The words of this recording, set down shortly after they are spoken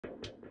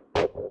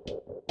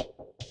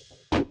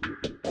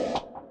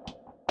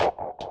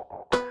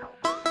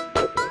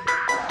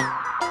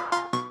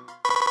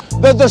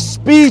that the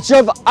speech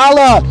of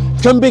Allah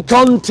can be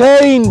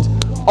contained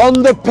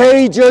on the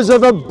pages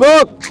of a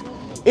book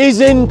is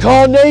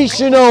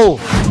incarnational.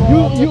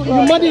 You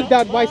muddied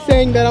that by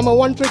saying that I'm a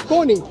one-trick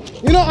pony.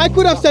 You know, I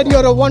could have said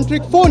you're a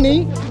one-trick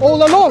pony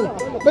all along,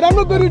 but I'm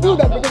not going to do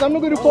that because I'm not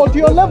going to fall to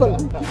your level.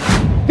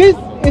 This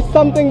is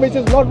something which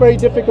is not very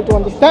difficult to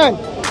understand.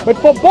 But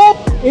for Bob,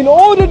 in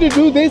order to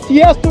do this, he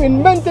has to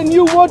invent a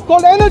new word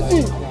called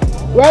energy.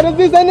 Where does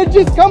these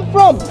energies come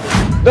from?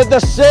 That the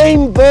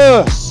same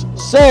verse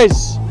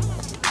says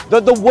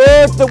that the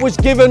word that was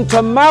given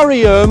to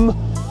Maryam,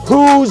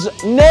 whose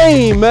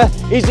name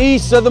is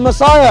Isa the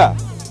Messiah.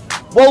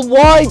 Well,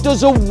 why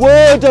does a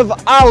word of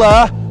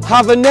Allah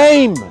have a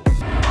name?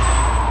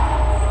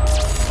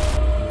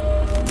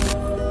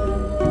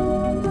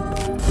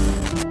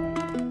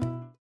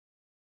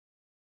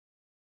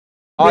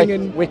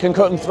 We can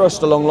cut and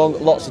thrust along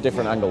lots of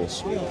different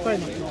angles.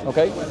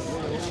 Okay.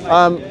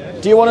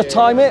 Do you want to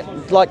time it?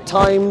 Like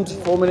timed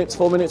 4 minutes,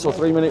 4 minutes, or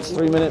 3 minutes,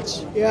 3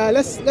 minutes? Yeah,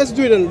 let's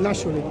do it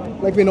naturally,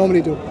 like we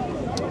normally do.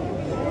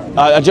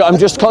 I'm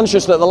just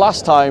conscious that the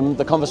last time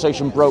the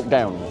conversation broke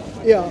down.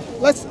 Yeah,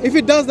 if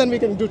it does, then we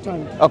can do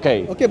time.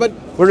 Okay. Okay, but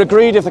we're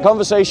agreed if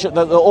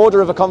the order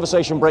of a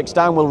conversation breaks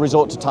down, we'll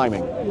resort to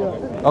timing.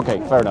 Yeah.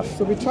 Okay, fair enough.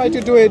 So we try to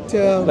do it.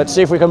 Let's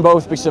see if we can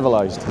both be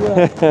civilized.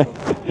 Yeah.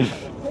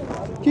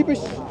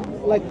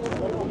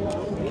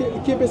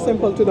 Keep it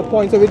simple to the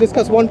point. So we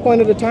discuss one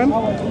point at a time.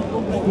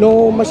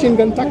 No machine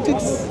gun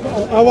tactics.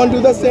 I want to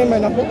do the same,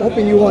 and I'm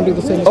hoping you want to do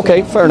the same.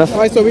 Okay, fair enough. All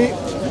right, so we.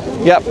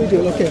 Yep. We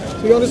do. Okay.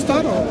 So you want to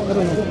start, or I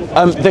don't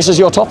know. This is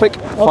your topic.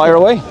 Okay. Fire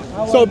away.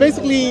 So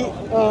basically,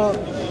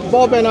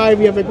 Bob and I,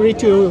 we have agreed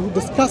to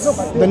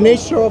discuss the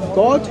nature of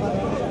God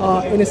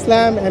in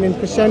Islam and in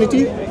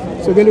Christianity.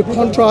 So we're going to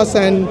contrast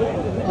and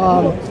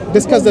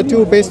discuss the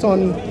two based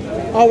on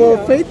our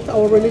faith,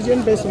 our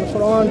religion, based on the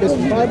Quran, based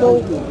on the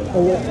Bible,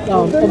 or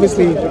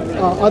obviously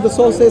other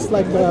sources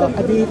like the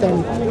Hadith,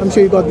 and I'm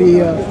sure you got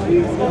the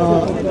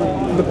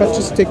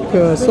patristic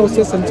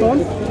sources and so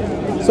on.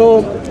 So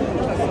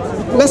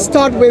let's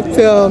start with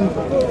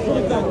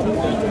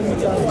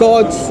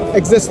God's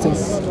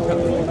existence.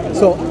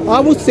 So I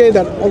would say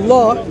that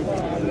Allah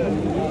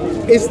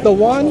is the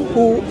one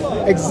who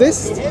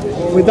exists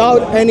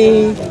without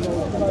any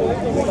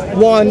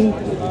one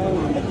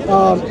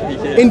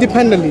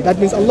independently. That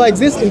means Allah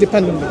exists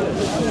independently.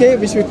 Okay,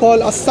 which we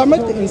call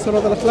As-Samad in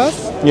Surah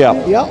Al-Ikhlas.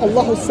 Yeah. Yeah,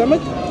 Allahu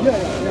Samad.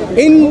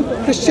 In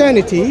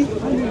Christianity,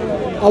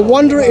 I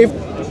wonder if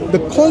the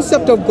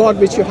concept of God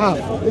which you have,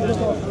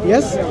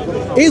 yes,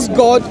 is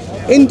God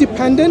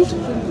independent,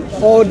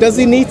 or does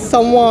he need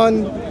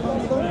someone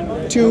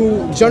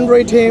to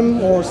generate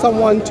him or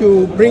someone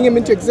to bring him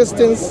into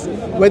existence,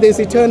 whether it's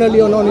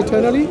eternally or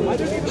non-eternally?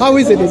 How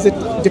is it? Is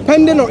it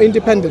dependent or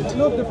independent?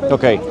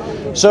 Okay,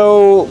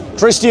 so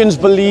Christians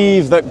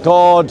believe that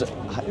God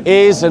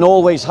is and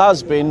always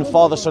has been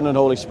Father, Son and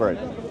Holy Spirit.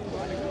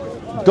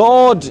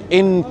 God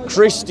in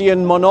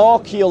Christian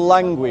monarchical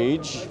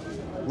language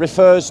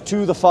refers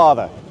to the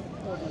Father.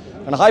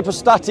 And a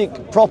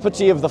hypostatic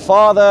property of the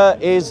Father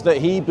is that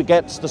he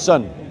begets the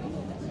Son.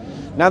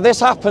 Now this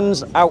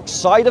happens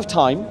outside of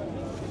time.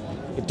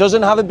 It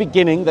doesn't have a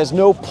beginning. There's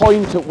no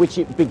point at which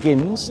it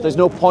begins. There's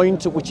no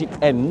point at which it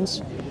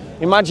ends.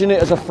 Imagine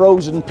it as a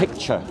frozen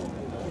picture.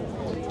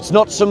 It's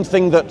not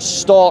something that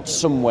starts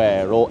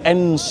somewhere or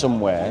ends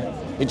somewhere.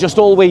 It just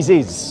always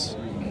is,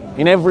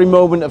 in every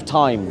moment of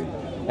time.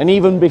 And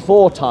even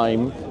before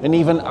time, and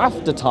even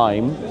after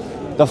time,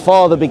 the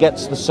Father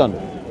begets the Son.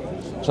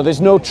 So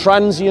there's no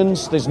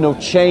transience, there's no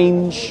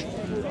change,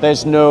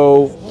 there's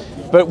no...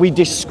 But we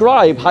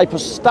describe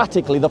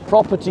hypostatically the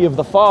property of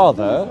the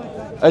Father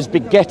as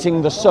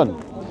begetting the Son,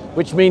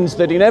 which means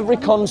that in every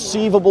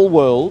conceivable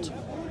world,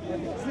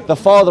 the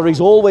Father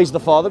is always the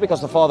Father because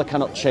the Father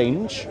cannot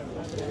change.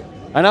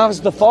 And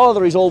as the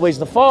Father is always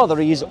the Father,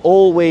 he is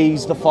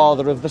always the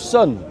Father of the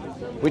Son,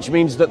 which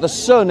means that the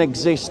Son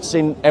exists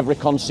in every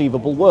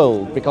conceivable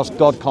world because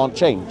God can't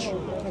change.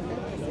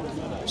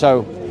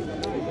 So...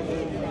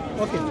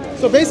 Okay,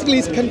 so basically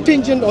it's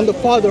contingent on the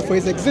Father for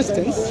his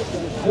existence,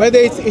 whether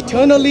it's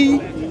eternally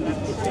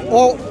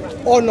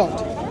or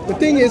not. The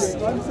thing is,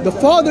 the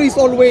Father is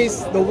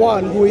always the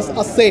one who is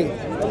Aseity.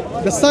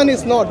 The Son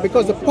is not,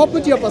 because the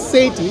property of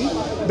Aseity,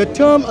 the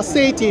term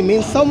Aseity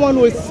means someone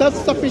who is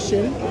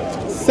self-sufficient,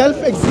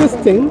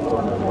 self-existing,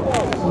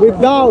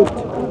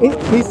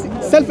 he's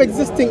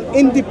self-existing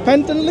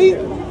independently,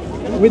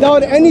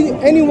 without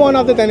anyone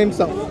other than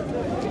himself.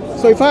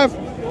 So if I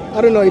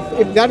don't know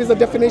if that is a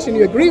definition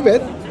you agree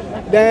with,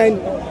 then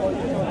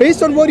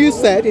based on what you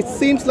said, it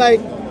seems like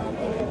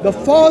the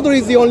Father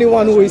is the only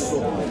one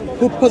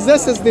who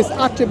possesses this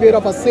attribute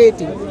of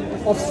Aseity,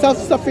 of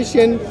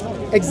self-sufficient,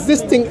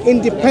 existing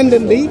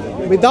independently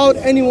without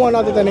anyone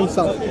other than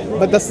himself.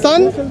 But the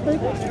Son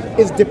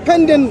is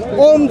dependent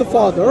on the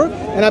Father,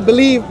 and I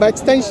believe by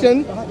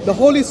extension the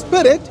Holy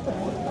Spirit,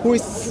 who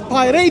is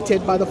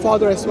spirated by the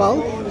Father as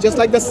well, just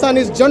like the Son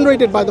is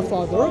generated by the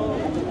Father.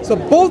 So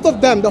both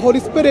of them, the Holy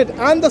Spirit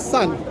and the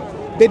Son,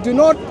 they do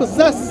not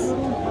possess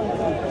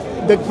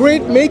the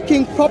great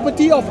making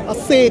property of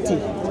Aseity,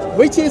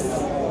 which is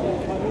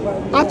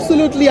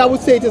absolutely, I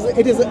would say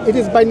it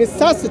is by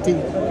necessity.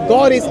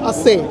 God is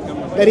Ase,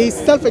 that He is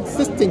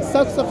self-existing,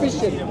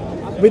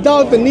 self-sufficient,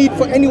 without the need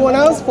for anyone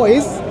else for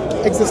His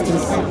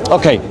existence.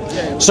 Okay,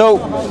 so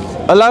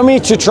allow me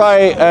to try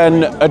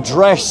and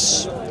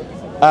address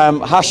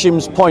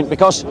Hashim's point,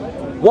 because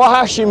what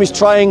Hashim is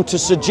trying to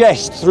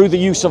suggest through the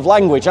use of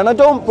language, and I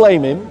don't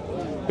blame him,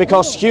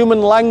 because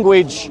human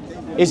language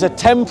is a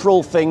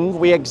temporal thing.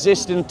 We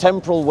exist in a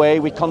temporal way,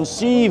 we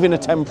conceive in a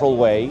temporal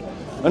way,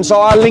 and so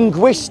our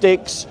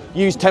linguistics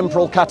use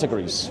temporal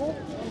categories.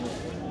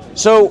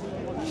 So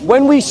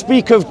when we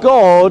speak of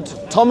God,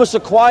 Thomas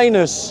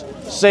Aquinas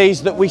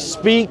says that we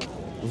speak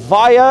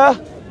via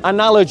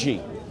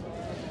analogy.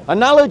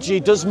 Analogy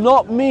does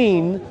not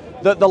mean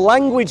that the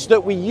language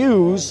that we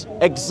use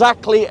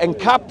exactly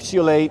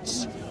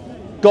encapsulates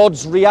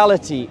God's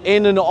reality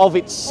in and of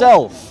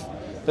itself.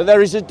 That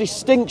there is a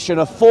distinction,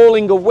 a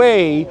falling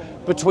away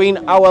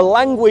between our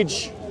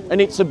language and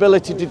its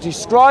ability to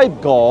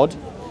describe God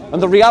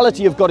and the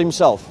reality of God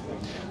Himself.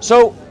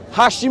 So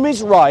Hashim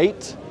is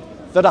right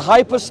that a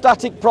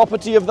hypostatic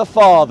property of the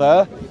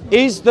Father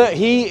is that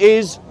He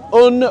is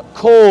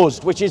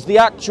uncaused, which is the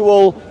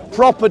actual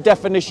proper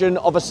definition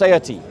of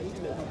Aseity.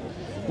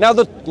 Now,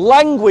 the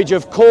language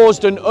of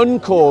caused and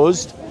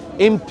uncaused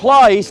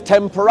implies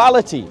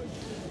temporality.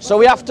 So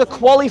we have to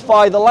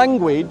qualify the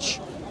language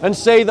and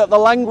say that the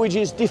language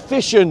is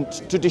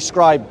deficient to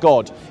describe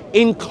God,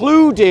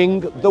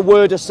 including the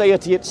word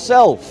Aseity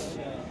itself.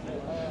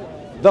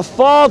 The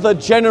Father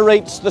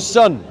generates the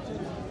Son,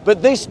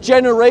 but this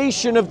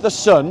generation of the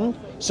Son,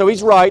 so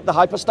he's right, the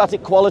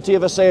hypostatic quality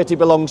of Aseity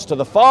belongs to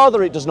the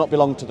Father, it does not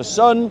belong to the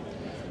Son,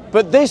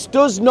 but this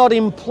does not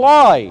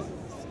imply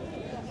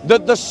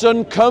that the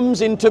Son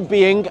comes into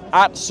being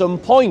at some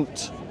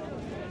point.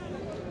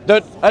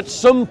 That at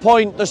some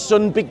point the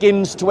Son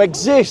begins to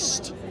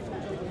exist.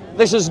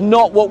 This is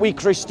not what we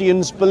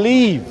Christians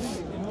believe.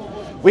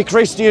 We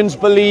Christians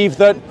believe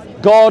that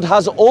God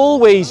has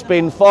always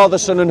been Father,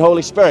 Son and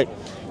Holy Spirit.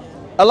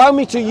 Allow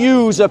me to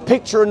use a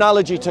picture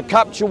analogy to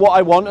capture what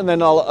I want, and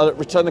then I'll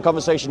return the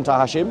conversation to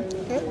Hashim.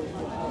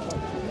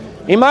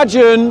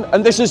 Imagine,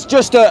 and this is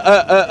just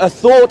a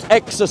thought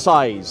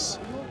exercise.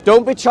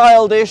 Don't be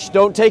childish,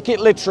 don't take it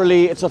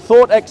literally. It's a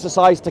thought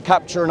exercise to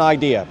capture an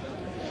idea.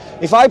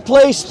 If I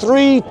place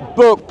 3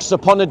 books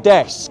upon a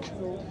desk,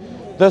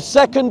 the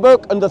second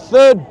book and the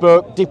third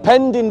book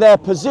depend in their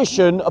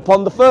position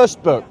upon the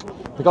first book,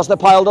 because they're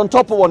piled on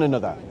top of one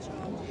another.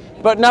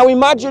 But now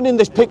imagine in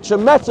this picture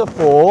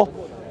metaphor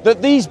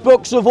that these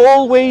books have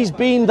always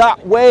been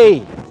that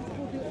way.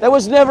 There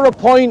was never a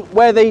point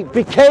where they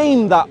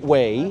became that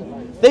way.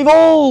 They've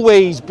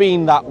always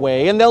been that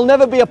way, and there'll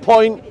never be a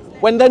point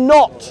when they're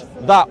not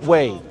that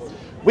way.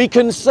 We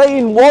can say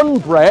in one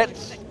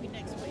breath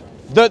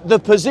that the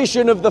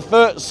position of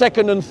the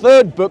second and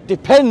third book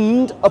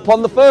depend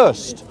upon the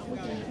first,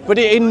 but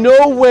it in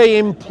no way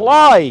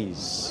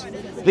implies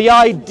the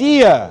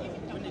idea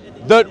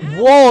that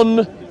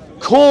one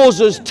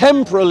causes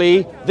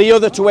temporally the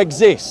other to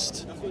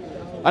exist.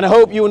 And I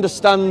hope you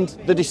understand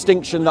the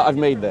distinction that I've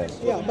made there.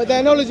 Yeah, but the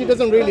analogy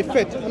doesn't really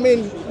fit. I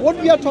mean, what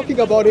we are talking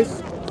about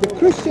is the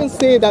Christians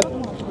say that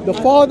the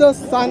Father,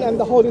 Son and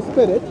the Holy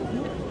Spirit.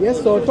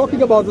 Yes, so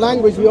talking about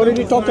language, we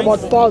already talked about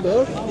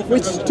Father,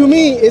 which to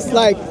me is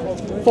like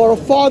for a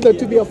father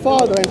to be a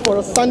father and for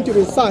a son to be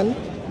a son,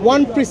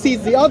 one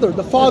precedes the other.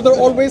 The Father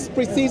always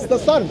precedes the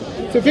Son.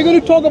 So if you're going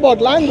to talk about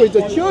language,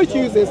 the church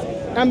uses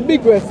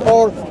ambiguous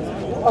or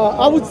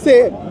I would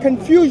say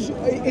confusion.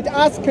 It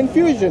adds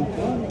confusion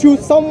to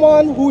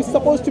someone who is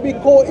supposed to be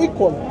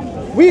co-equal.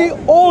 We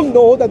all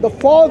know that the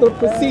Father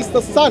precedes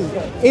the Son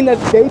in a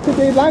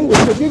day-to-day language.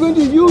 If you're going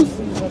to use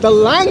the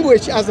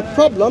language as a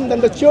problem, then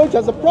the church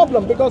has a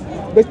problem, because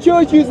the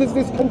church uses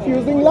this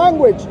confusing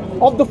language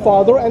of the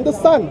Father and the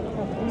Son.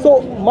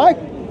 So my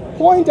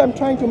point I'm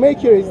trying to make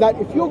here is that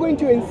if you're going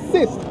to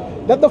insist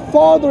that the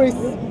Father is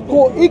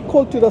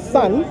co-equal to the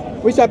Son,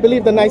 which I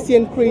believe the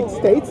Nicene Creed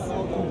states,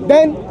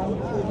 then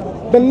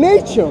the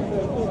nature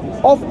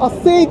of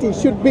Aseity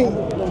should be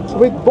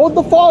with both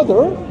the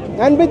Father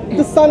and with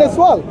the Son as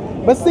well.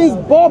 But since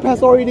Bob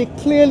has already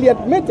clearly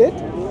admitted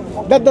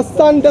that the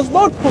Son does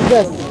not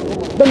possess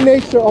the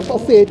nature of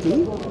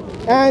Aseity,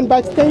 and by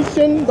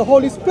extension the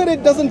Holy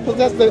Spirit doesn't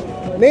possess the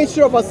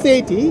nature of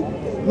Aseity,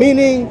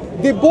 meaning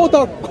they both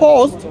are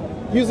caused,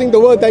 using the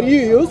word that you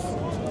use,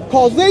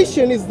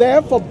 causation is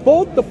there for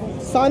both the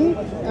Son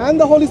and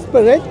the Holy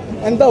Spirit,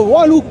 and the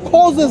one who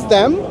causes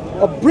them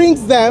or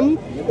brings them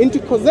into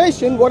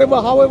causation,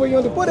 however you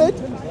want to put it,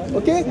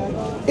 okay,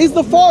 is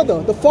the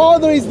Father. The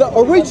Father is the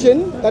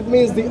origin, that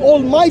means the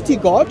Almighty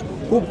God,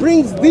 who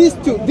brings these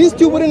two. These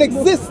two wouldn't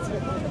exist.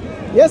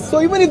 Yes,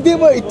 so even if they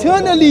were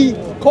eternally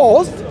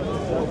caused,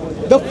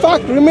 the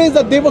fact remains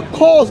that they were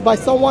caused by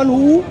someone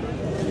who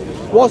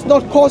was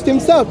not caused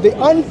himself. The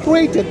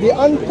uncreated, the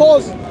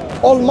uncaused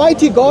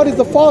Almighty God is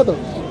the Father.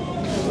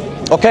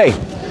 Okay,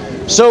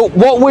 so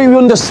what we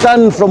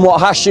understand from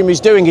what Hashim is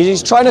doing is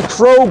he's trying to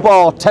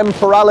crowbar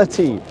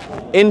temporality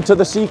into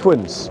the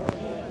sequence.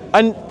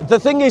 And the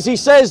thing is, he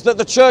says that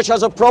the church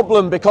has a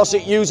problem because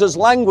it uses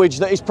language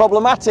that is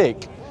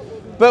problematic.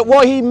 But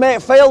what he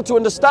failed to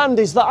understand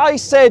is that I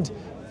said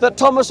that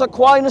Thomas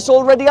Aquinas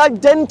already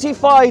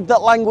identified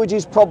that language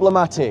is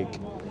problematic.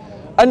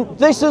 And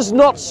this is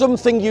not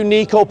something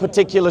unique or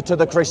particular to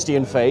the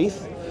Christian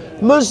faith.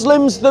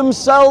 Muslims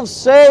themselves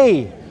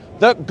say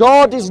that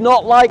God is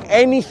not like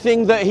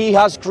anything that he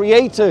has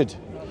created,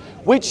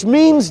 which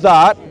means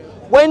that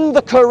when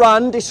the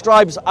Quran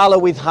describes Allah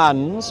with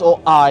hands or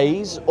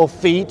eyes or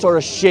feet or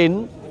a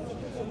shin,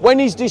 when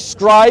he's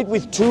described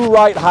with two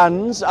right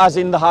hands, as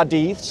in the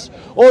hadiths,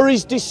 or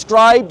he's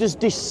described as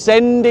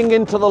descending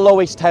into the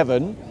lowest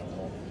heaven,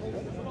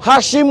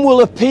 Hashim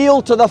will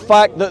appeal to the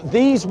fact that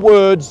these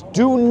words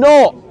do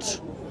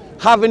not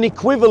have an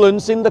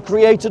equivalence in the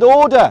created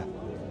order.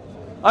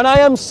 And I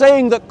am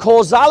saying that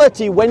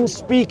causality, when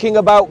speaking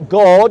about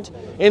God,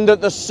 in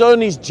that the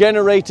Son is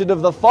generated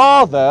of the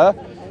Father,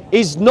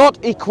 is not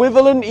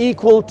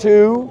equal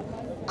to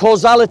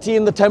causality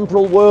in the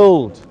temporal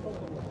world.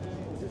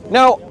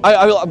 Now,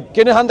 I'm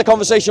going to hand the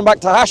conversation back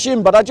to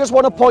Hashim, but I just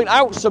want to point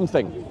out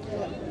something.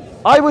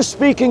 I was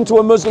speaking to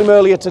a Muslim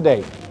earlier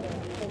today,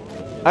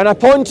 and I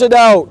pointed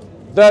out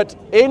that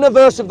in a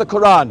verse of the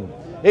Quran,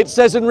 it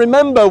says, "And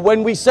remember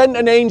when we sent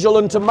an angel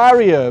unto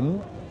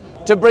Maryam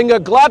to bring a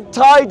glad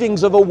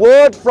tidings of a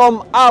word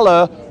from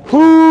Allah,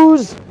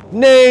 whose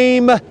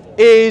name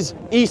is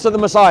Isa the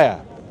Messiah."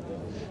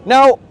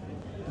 Now,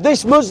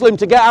 this Muslim,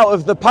 to get out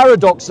of the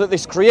paradox that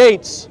this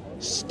creates,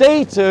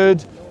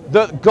 stated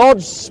that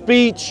God's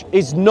speech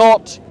is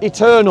not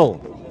eternal.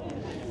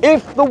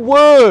 If the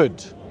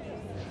word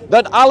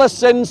that Allah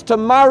sends to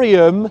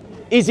Maryam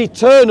is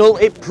eternal,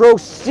 it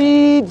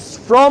proceeds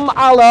from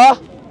Allah,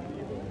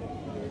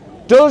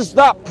 does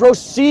that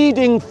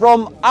proceeding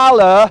from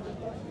Allah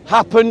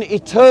happen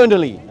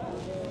eternally?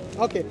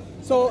 Okay,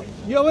 so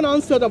you haven't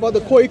answered about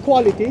the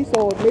co-equality,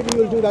 so maybe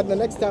you'll do that the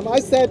next time. I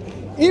said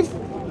if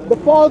the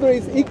Father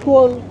is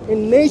equal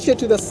in nature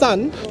to the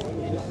Son,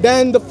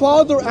 then the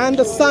Father and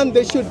the Son,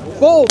 they should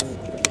both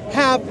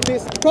have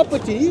this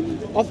property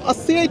of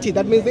aseity.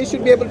 That means they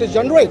should be able to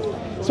generate.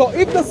 So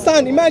if the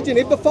Son, imagine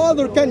if the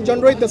Father can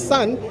generate the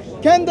Son,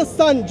 can the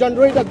Son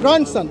generate a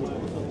grandson?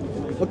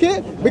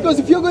 Okay, because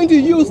if you're going to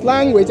use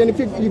language and if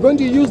you're going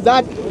to use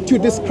that to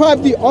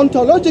describe the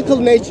ontological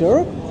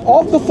nature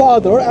of the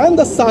Father and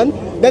the Son,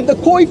 then the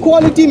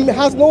co-equality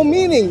has no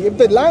meaning if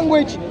the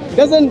language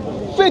doesn't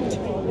fit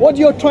what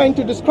you're trying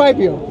to describe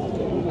here.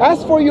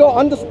 As for your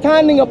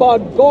understanding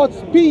about God's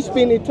speech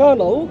being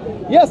eternal,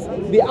 yes,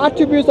 the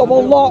attributes of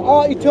Allah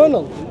are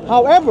eternal.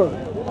 However,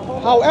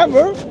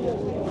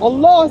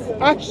 Allah's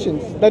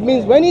actions, that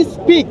means when he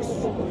speaks,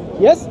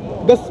 yes,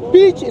 the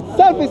speech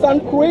itself is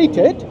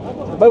uncreated,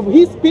 but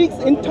he speaks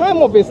in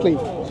time, obviously.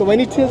 So when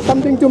he tells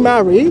something to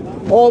Mary,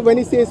 or when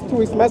he says to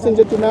his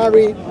messenger to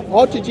Mary,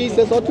 or to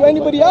Jesus, or to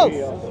anybody else,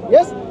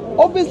 yes,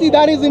 obviously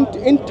that is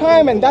in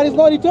time and that is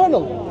not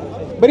eternal,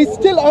 but it's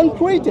still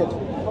uncreated.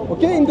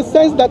 Okay, in the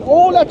sense that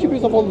all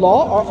attributes of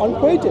Allah are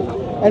uncreated.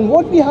 And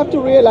what we have to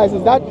realize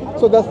is that,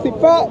 so the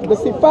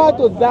sifat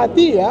or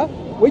dhatiyya,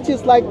 which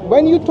is like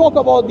when you talk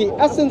about the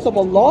essence of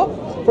Allah,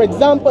 for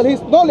example,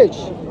 his knowledge.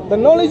 The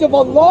knowledge of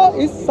Allah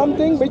is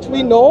something which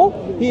we know.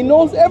 He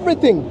knows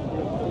everything.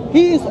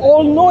 He is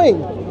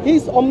all-knowing. He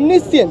is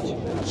omniscient.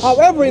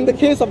 However, in the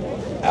case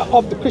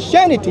of the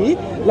Christianity,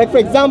 like for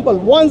example,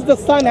 once the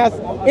Son has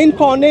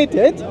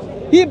incarnated,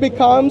 he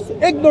becomes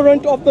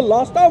ignorant of the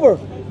last hour,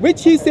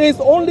 which he says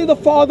only the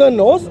Father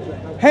knows,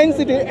 hence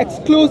it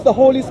excludes the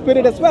Holy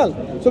Spirit as well.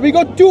 So we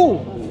got two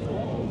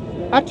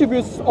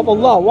attributes of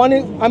Allah. One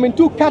is,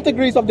 two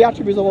categories of the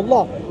attributes of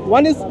Allah.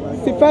 One is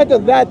sifat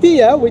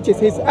al-dhatiyya, which is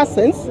his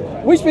essence,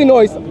 which we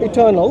know is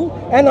eternal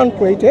and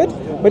uncreated.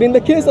 But in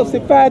the case of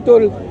sifat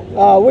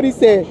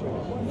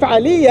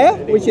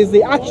fa'aliyya, which is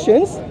the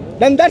actions,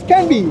 then that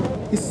can be,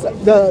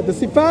 the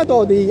sifat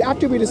or the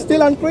attribute is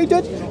still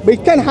uncreated, but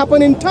it can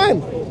happen in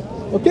time.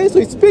 Okay, so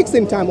he speaks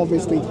in time,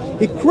 obviously.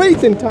 He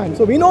creates in time.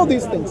 So we know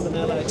these things.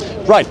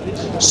 Right.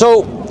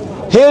 So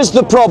here's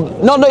the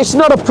problem. No, it's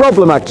not a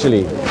problem,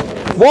 actually.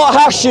 What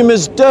Hashim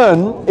has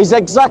done is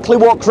exactly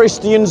what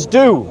Christians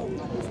do.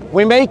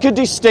 We make a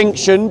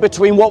distinction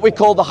between what we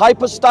call the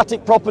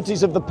hypostatic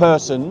properties of the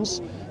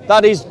persons,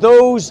 that is,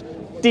 those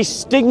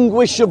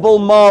distinguishable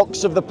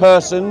marks of the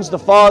persons. The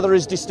Father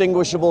is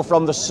distinguishable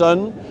from the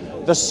Son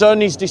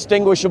is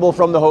distinguishable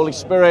from the Holy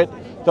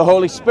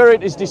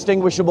Spirit is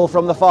distinguishable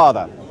from the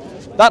Father.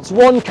 That's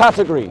one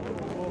category.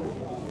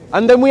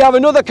 And then we have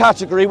another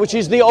category, which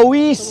is the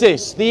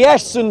oasis, the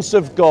essence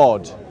of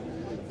God.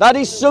 That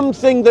is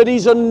something that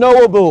is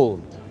unknowable,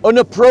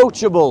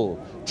 unapproachable,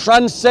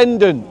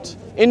 transcendent,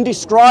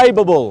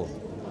 indescribable.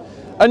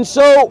 And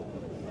so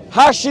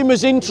Hashim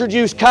has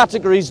introduced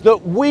categories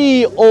that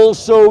we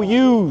also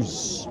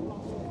use.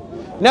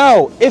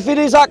 Now, if it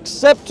is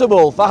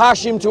acceptable for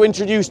Hashim to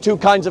introduce two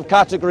kinds of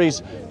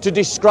categories to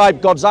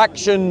describe God's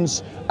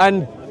actions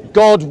and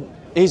God,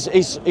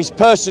 his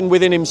person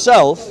within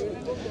himself,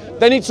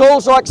 then it's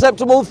also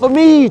acceptable for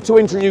me to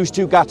introduce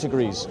two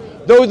categories,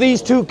 though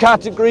these two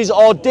categories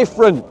are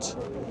different.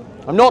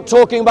 I'm not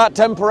talking about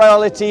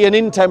temporality and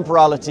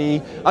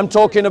intemporality, I'm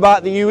talking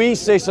about the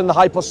oasis and the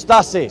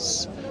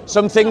hypostasis,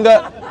 something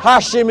that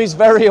Hashim is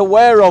very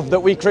aware of,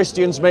 that we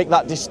Christians make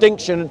that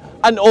distinction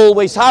and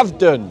always have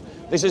done.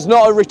 This is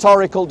not a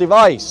rhetorical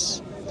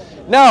device.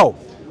 Now,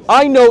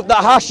 I note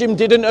that Hashim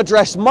didn't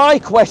address my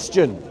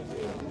question.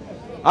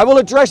 I will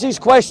address his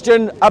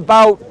question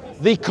about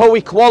the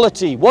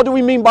co-equality. What do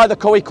we mean by the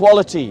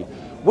co-equality?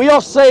 We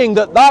are saying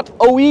that that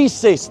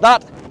oasis,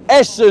 that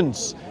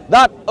essence,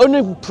 that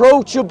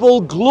unapproachable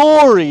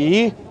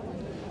glory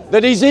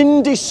that is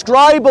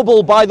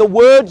indescribable by the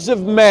words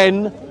of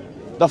men,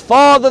 the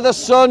Father, the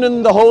Son,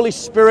 and the Holy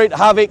Spirit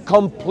have it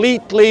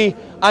completely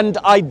and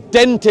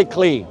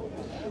identically.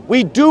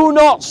 We do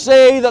not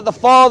say that the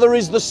Father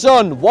is the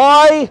Son.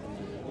 Why?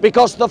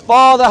 Because the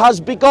Father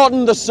has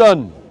begotten the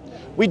Son.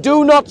 We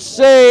do not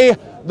say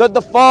that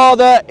the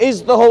Father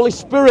is the Holy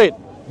Spirit.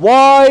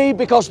 Why?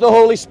 Because the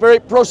Holy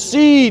Spirit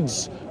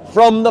proceeds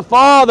from the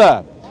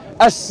Father.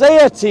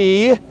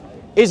 Aseity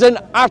is an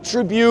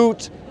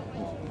attribute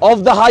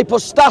of the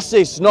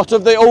hypostasis, not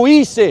of the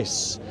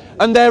oasis.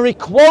 And their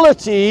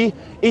equality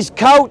is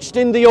couched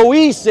in the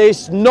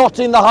oasis, not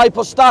in the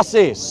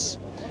hypostasis.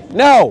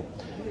 Now,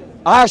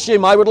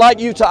 Hashim, I would like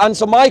you to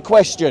answer my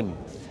question.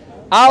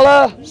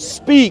 Allah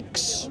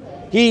speaks.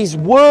 His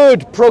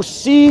word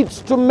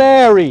proceeds to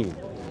Mary.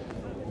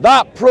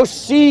 That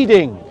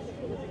proceeding,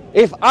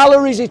 if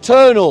Allah is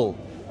eternal,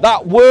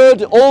 that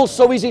word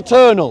also is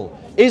eternal.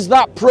 Is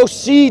that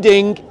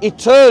proceeding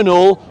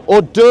eternal,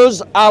 or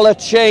does Allah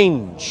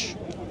change?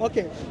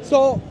 Okay,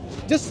 so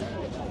just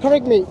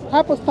correct me.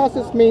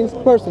 Hypostasis means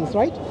persons,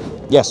 right?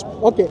 Yes.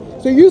 Okay,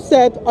 so you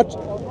said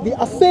the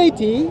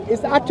aseity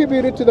is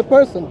attributed to the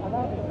person.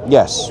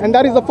 Yes. And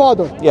that is the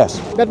Father. Yes.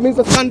 That means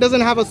the Son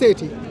doesn't have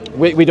aseity.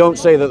 We don't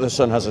say that the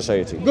Son has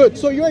aseity. Good.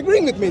 So you're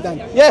agreeing with me then?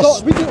 Yes.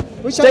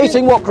 So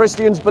stating what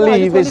Christians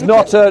believe is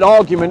not an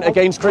argument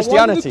against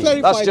Christianity.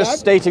 That's just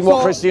stating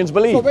what Christians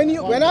believe.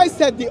 So when I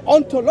said the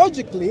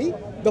ontologically,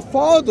 the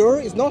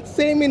Father is not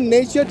same in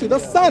nature to the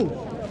Son.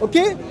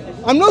 Okay?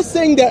 I'm not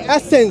saying their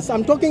essence.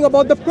 I'm talking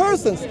about the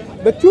persons.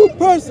 The two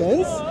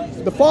persons,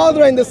 the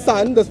Father and the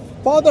Son. The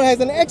Father has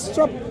an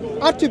extra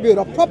attribute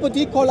or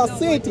property called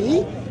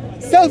aseity,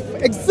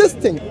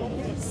 self-existing,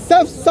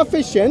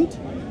 self-sufficient,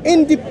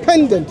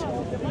 independent.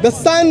 The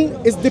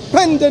Son is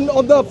dependent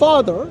on the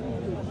Father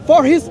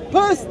for his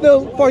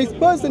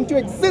person to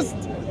exist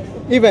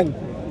even.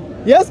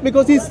 Yes,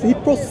 because he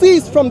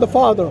proceeds from the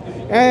Father.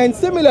 And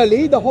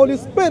similarly, the Holy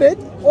Spirit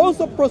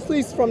also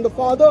proceeds from the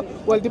Father,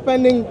 well,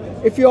 depending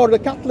if you're the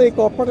Catholic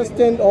or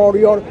Protestant or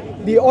you're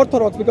the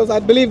Orthodox, because I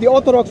believe the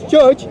Orthodox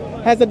Church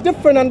has a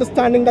different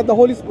understanding that the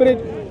Holy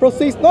Spirit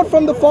proceeds not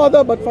from the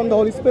Father but from the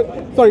Holy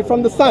Spirit, sorry,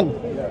 from the Son.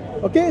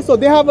 Okay, so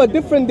they have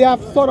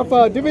sort of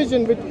a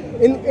division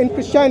in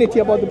Christianity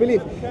about the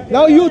belief.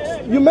 Now you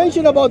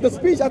mentioned about the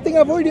speech. I think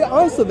I've already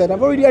answered that.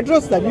 I've already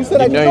addressed that. You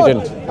said I did not.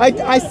 You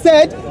didn't. I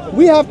said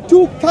we have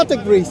two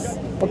categories.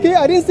 Okay,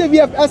 I didn't say we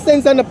have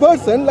essence and a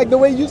person like the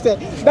way you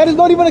said. That is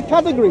not even a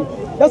category.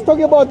 That's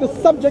talking about the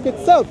subject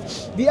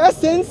itself. The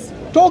essence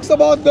talks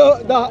about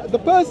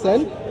the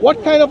person,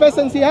 what kind of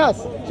essence he has.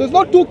 So it's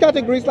not two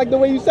categories like the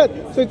way you said.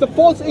 So it's a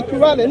false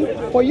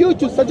equivalent for you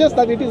to suggest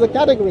that it is a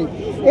category.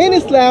 In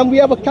Islam, we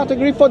have a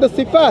category for the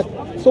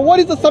sifat. So what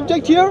is the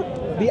subject here?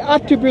 The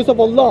attributes of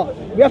Allah.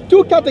 We have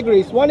two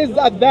categories. One is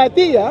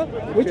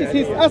ad-dhatiyya, which is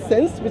his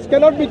essence, which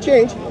cannot be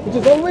changed, which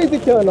is always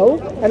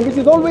eternal, and which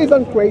is always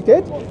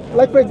uncreated.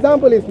 Like for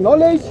example, his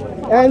knowledge,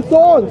 and so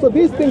on. So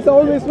these things are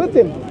always with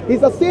him. He's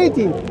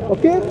aseity,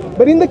 okay?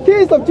 But in the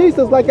case of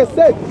Jesus, like I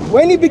said,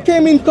 when he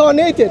became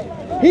incarnated,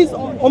 his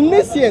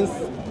omniscience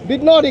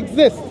did not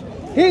exist.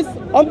 His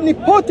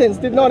omnipotence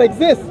did not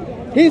exist.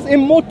 His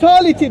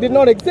immortality did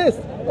not exist.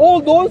 All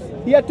those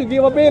he had to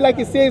give away, like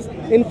he says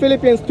in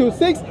Philippians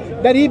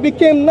 2:6, that he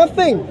became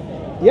nothing.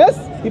 Yes,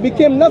 he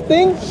became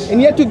nothing, and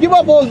he had to give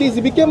up all these.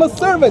 He became a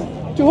servant.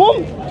 To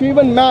whom? To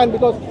even man,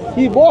 because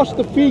he washed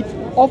the feet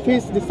of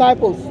his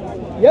disciples.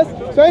 Yes?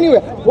 So anyway,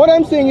 what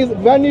I'm saying is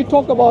when you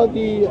talk about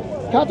the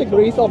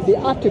categories of the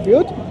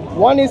attribute,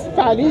 one is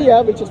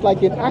fa'aliyya, which is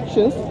like in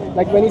actions,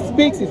 like when he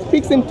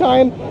speaks in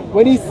time.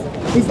 When his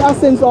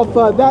essence of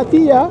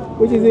dhatiyya,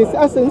 which is his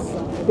essence,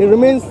 it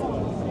remains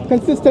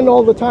consistent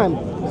all the time.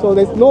 So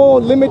there's no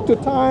limit to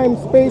time,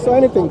 space, or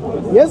anything.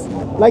 Yes?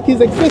 Like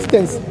his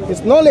existence,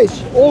 his knowledge,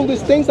 all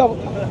these things are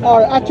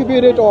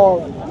attributed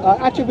or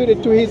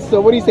attributed to his,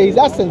 his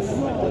essence.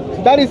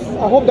 So that is,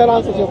 I hope that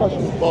answers your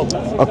question.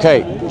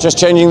 Okay, just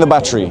changing the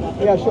battery.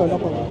 Yeah, sure, no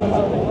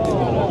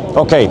problem.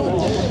 Okay,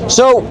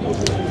 so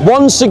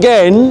once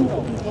again,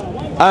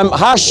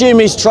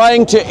 Hashim is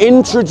trying to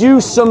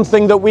introduce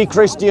something that we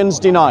Christians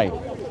deny.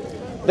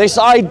 This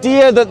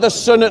idea that the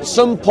Son at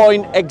some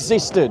point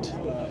existed.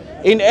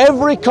 In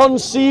every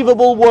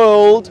conceivable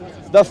world,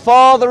 the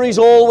Father is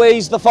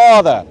always the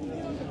Father,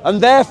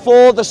 and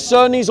therefore the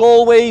Son is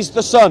always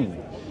the Son.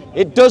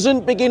 It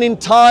doesn't begin in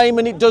time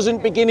and it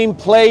doesn't begin in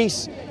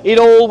place. It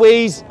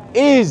always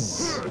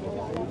is.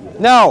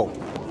 Now,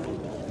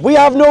 we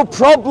have no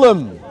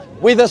problem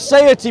with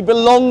Aseity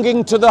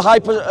belonging to the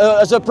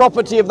as a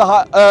property of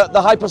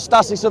the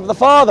hypostasis of the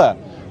Father.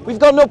 We've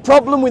got no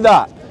problem with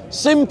that.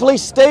 Simply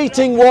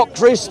stating what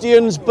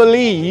Christians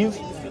believe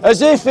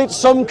as if it's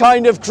some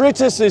kind of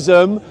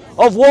criticism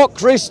of what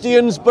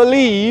Christians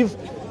believe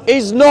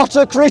is not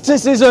a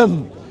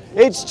criticism.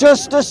 It's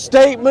just a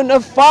statement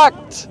of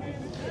fact.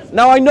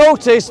 Now, I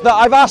noticed that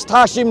I've asked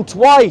Hashim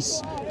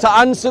twice to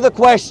answer the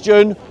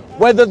question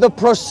whether the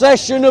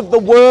procession of the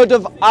word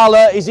of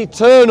Allah is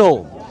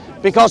eternal.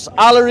 Because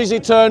Allah is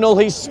eternal,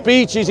 His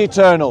speech is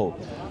eternal.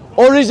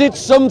 Or is it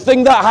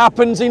something that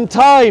happens in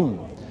time?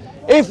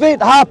 If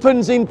it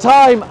happens in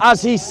time,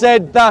 as he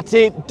said that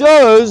it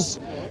does,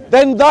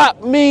 then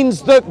that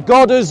means that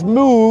God has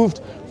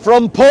moved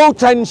from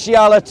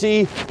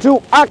potentiality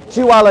to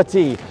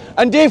actuality.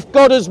 And if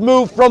God has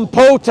moved from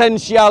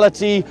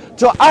potentiality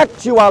to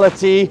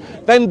actuality,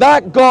 then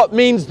that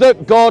means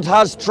that God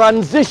has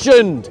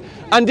transitioned.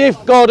 And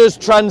if God has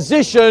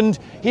transitioned,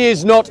 He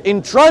is not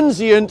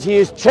intransient, He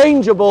is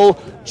changeable,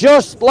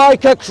 just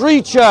like a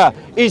creature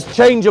is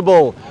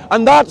changeable.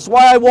 And that's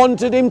why I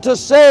wanted him to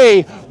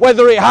say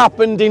whether it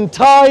happened in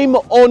time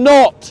or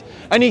not.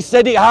 And he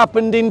said it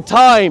happened in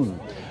time.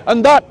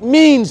 And that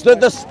means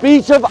that the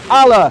speech of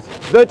Allah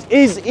that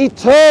is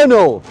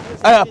eternal,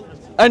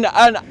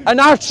 an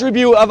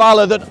attribute of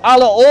Allah that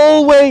Allah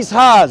always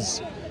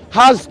has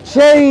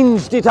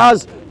changed, it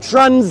has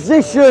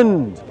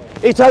transitioned,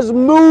 it has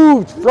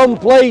moved from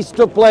place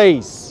to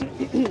place.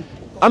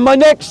 And my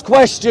next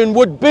question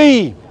would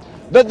be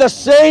that the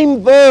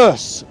same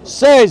verse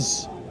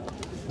says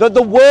that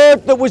the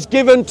word that was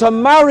given to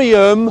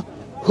Maryam,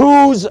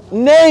 whose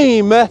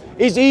name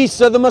is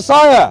Isa the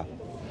Messiah.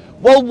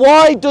 Well,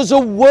 why does a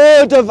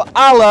word of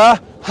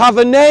Allah have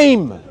a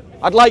name?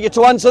 I'd like you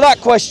to answer that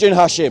question,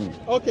 Hashim.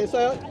 Okay,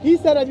 so he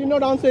said I did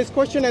not answer his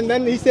question, and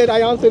then he said I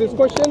answered his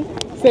question,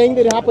 saying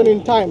that it happened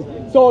in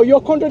time. So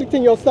you're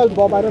contradicting yourself,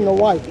 Bob. I don't know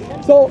why.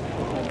 So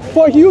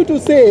for you to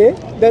say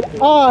that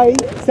I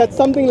said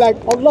something like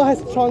Allah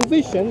has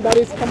transitioned, that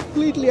is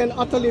completely and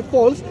utterly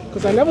false,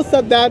 because I never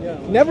said that,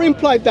 never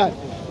implied that.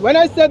 When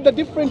I said the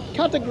different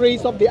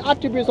categories of the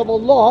attributes of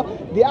Allah,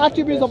 the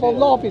attributes of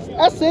Allah of His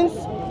essence,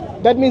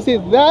 that means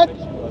that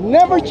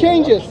never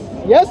changes,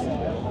 yes?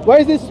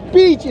 Whereas His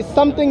speech is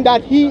something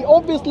that He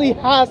obviously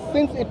has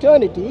since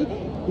eternity,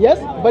 yes?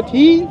 But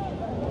He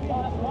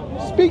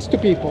speaks to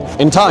people.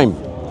 In time.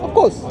 Of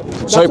course.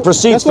 So it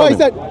proceeds from Him.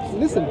 That's why I said,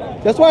 listen,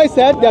 that's why I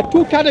said there are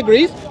two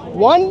categories.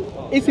 One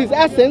is His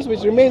essence,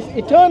 which remains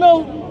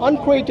eternal,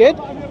 uncreated.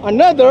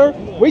 Another,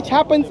 which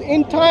happens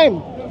in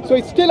time. So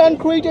it's still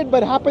uncreated,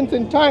 but happens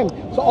in time.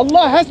 So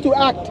Allah has to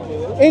act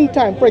in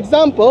time. For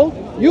example,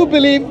 you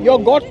believe your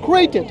God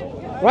created,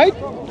 right?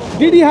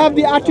 Did He have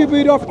the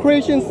attribute of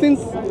creation since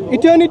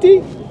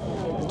eternity?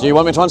 Do you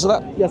want me to answer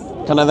that? Yes.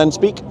 Can I then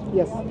speak?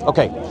 Yes.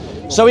 Okay.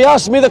 So he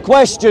asked me the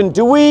question,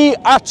 do we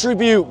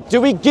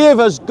give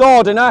as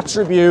God an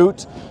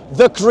attribute,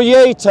 the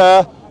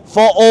Creator,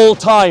 for all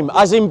time,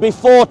 as in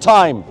before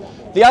time?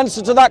 The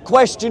answer to that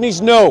question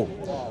is no.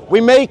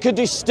 We make a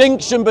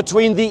distinction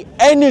between the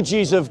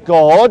energies of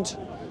God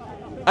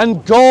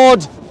and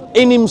God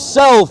in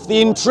Himself,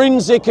 the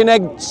intrinsic and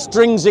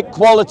extrinsic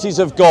qualities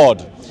of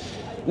God.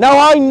 Now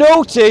I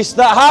notice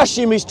that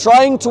Hashim is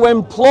trying to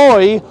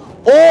employ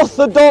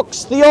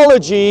orthodox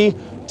theology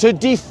to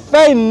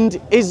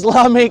defend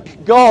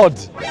Islamic God.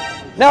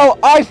 Now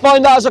I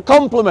find that as a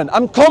compliment.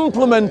 I'm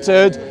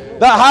complimented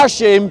that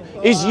Hashim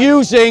is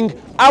using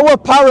our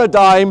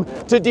paradigm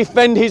to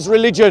defend his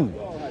religion.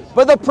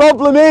 But the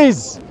problem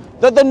is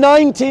that the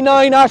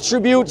 99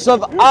 attributes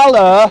of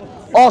Allah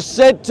are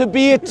said to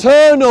be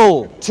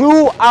eternal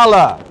to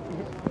Allah.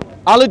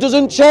 Allah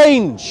doesn't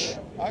change.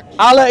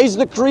 Allah is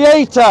the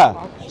Creator.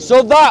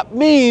 So that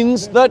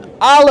means that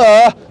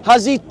Allah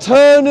has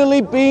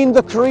eternally been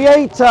the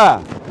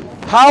Creator.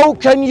 How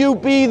can you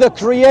be the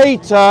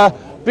Creator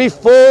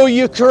before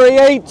you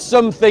create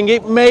something?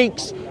 It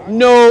makes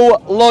no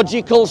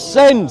logical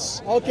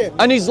sense. Okay.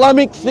 And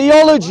Islamic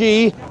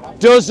theology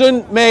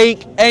doesn't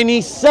make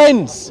any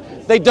sense.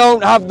 They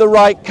don't have the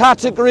right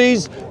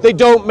categories, they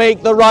don't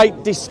make the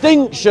right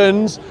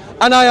distinctions,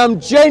 and I am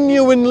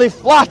genuinely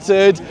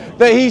flattered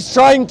that he's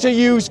trying to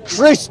use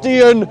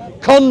Christian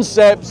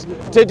concepts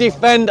to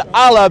defend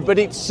Allah, but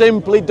it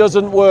simply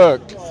doesn't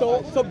work.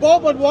 So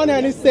Bob on one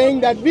hand is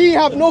saying that we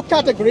have no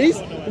categories,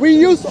 we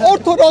use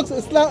orthodox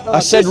Islam. I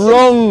said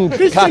wrong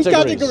Christian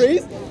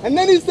categories. And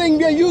then he's saying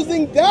we are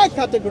using their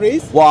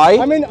categories. Why?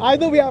 I mean,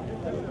 either we have,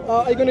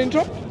 are you going to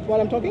interrupt while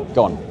I'm talking?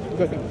 Go on.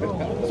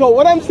 So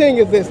what I'm saying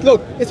is this,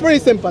 look, it's very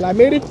simple. I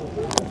made it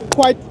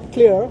quite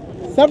clear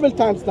several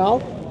times now.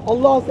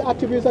 Allah's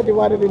attributes are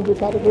divided into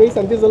categories,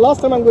 and this is the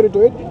last time I'm going to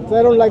do it, so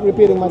I don't like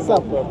repeating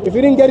myself. If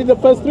you didn't get it the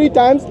first 3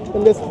 times,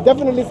 then there's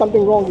definitely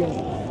something wrong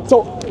here.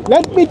 So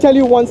let me tell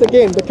you once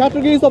again, the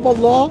categories of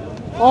Allah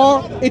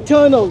are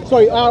eternal,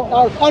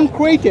 are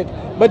uncreated,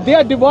 but they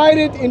are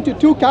divided into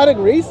 2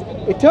 categories.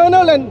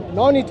 eternal and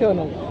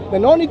non-eternal. The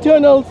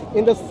non-eternals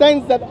in the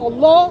sense that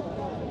Allah,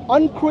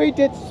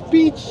 uncreated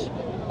speech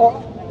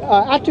or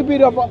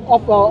attribute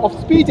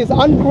of speech is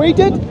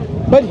uncreated,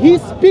 but He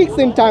speaks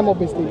in time,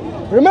 obviously.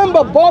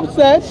 Remember, Bob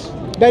said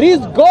that His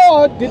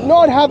God did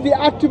not have the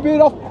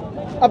attribute of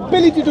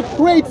ability to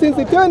create since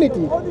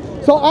eternity.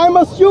 So I'm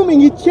assuming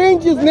He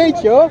changed His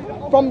nature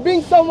from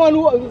being someone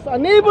who is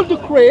unable to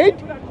create,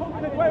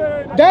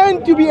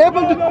 then to be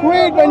able to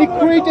create when He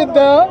created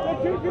the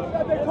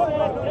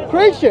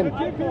creation.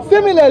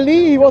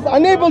 Similarly, He was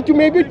unable to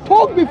maybe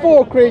talk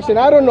before creation.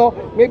 I don't know,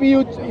 maybe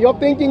your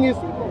thinking is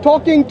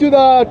talking to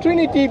the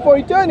Trinity for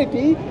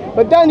eternity,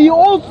 but then He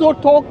also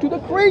talked to the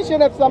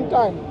creation at some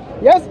time.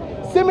 Yes?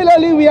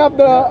 Similarly, we have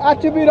the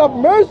attribute of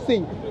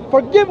mercy,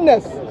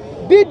 forgiveness.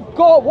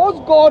 Was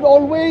God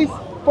always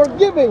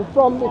forgiving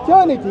from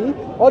eternity,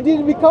 or did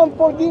He become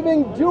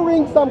forgiving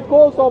during some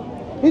course of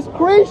His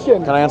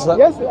creation? Can I answer that?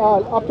 Yes,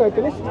 after I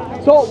finish.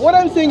 So what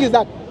I'm saying is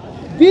that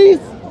these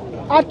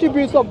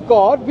attributes of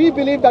God, we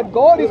believe that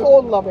God is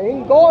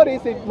all-loving, God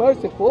is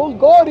merciful,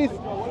 God is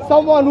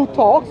someone who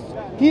talks.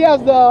 He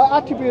has the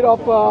attribute of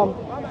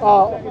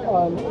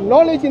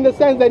knowledge in the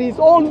sense that He's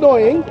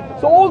all-knowing.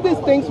 So all these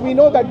things we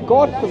know that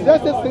God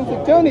possesses since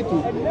eternity.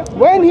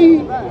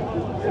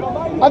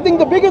 I think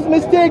the biggest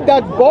mistake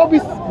that Bob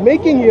is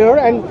making here,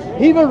 and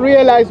he will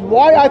realize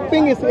why I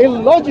think it's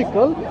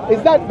illogical,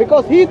 is that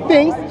because he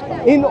thinks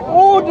in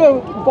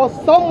order for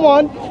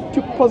someone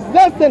to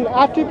possess an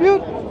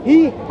attribute,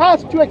 he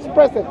has to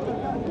express it.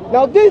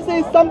 Now this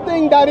is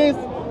something that is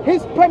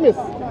his premise.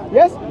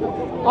 Yes?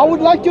 I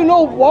would like to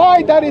know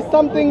why that is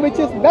something which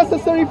is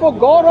necessary for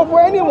God or for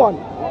anyone.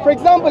 For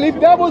example, if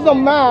there was a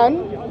man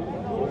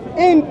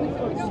in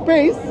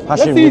space...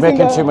 Hashim, you're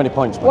making too many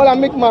points. Man. Well, I'll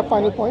make my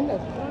final point.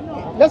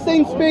 Let's say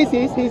in space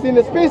he's in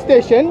a space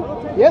station.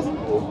 Yes?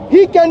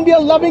 He can be a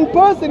loving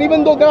person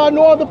even though there are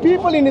no other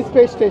people in his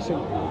space station.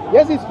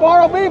 Yes, he's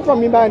far away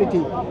from humanity.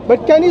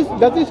 But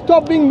does he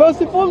stop being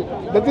merciful?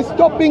 Does he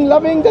stop being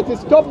loving? Does he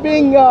stop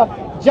being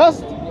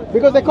just?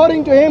 Because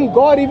according to him,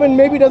 God even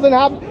maybe doesn't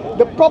have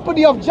the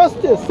property of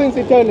justice since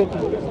eternity.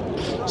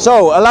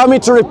 So, allow me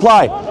to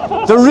reply.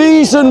 The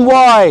reason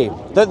why,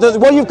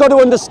 what you've got to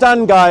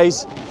understand,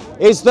 guys,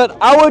 is that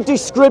our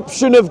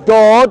description of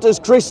God as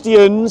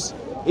Christians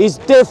is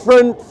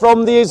different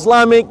from the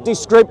Islamic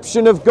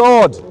description of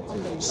God.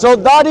 So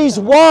that is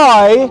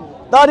why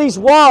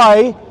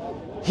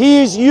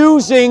he is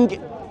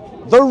using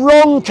the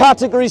wrong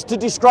categories to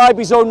describe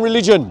his own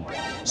religion.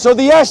 So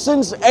the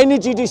essence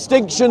energy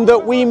distinction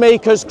that we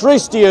make as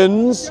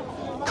Christians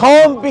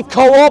can't be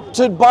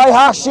co-opted by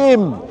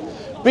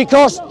Hashim,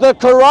 because the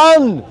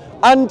Quran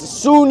and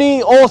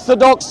Sunni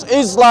Orthodox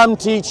Islam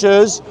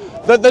teaches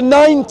that the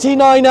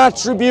 99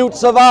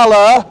 attributes of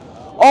Allah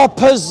are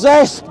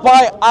possessed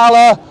by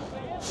Allah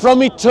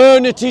from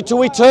eternity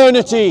to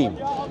eternity.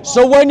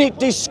 So when it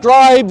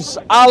describes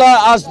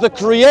Allah as the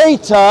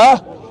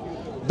creator,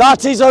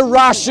 that is a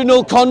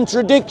rational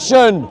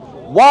contradiction.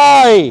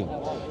 Why?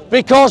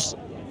 Because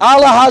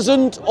Allah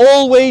hasn't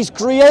always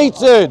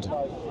created.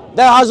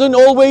 There hasn't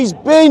always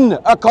been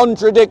a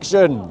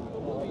contradiction.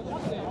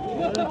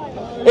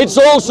 It's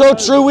also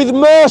true with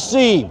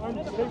mercy.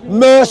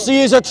 Mercy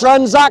is a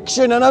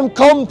transaction, and I'm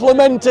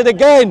complimented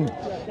again,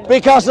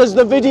 because as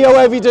the video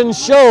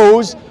evidence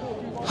shows,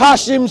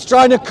 Hashim's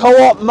trying to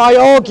co-opt my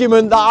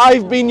argument that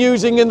I've been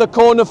using in the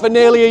corner for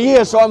nearly a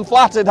year, so I'm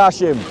flattered,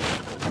 Hashim.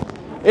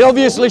 It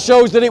obviously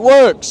shows that it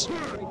works.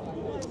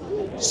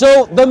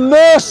 So the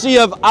mercy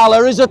of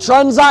Allah is a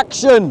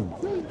transaction.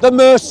 The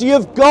mercy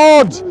of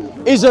God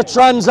is a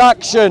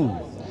transaction.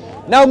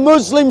 Now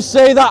Muslims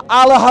say that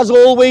Allah has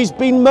always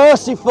been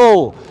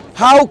merciful.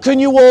 How can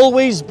you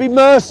always be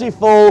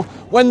merciful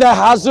when there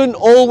hasn't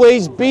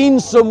always been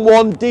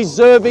someone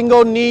deserving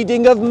or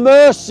needing of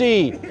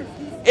mercy?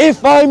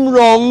 If I'm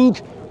wrong,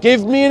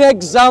 give me an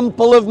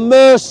example of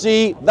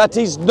mercy that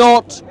is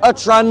not a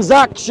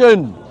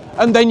transaction,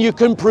 and then you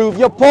can prove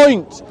your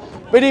point.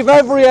 But if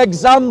every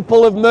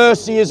example of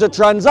mercy is a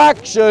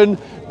transaction,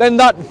 then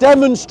that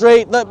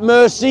demonstrates that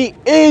mercy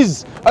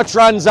is a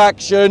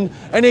transaction.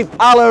 And if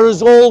Allah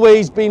has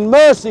always been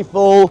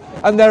merciful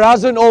and there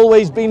hasn't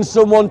always been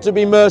someone to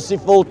be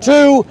merciful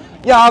to,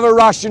 you have a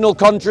rational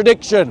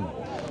contradiction.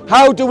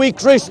 How do we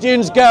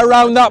Christians get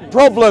around that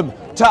problem?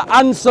 To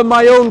answer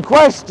my own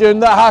question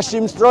that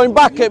Hashim's throwing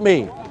back at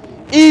me.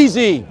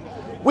 Easy.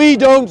 We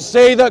don't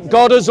say that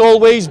God has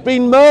always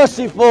been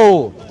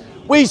merciful.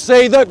 We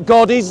say that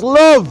God is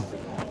love,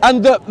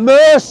 and that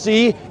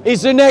mercy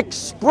is an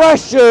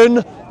expression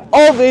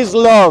of His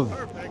love.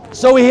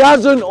 So He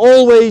hasn't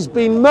always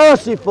been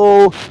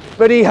merciful,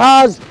 but He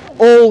has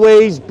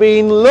always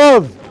been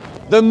love.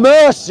 The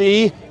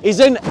mercy is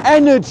an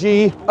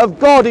energy of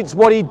God. It's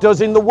what He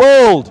does in the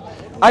world.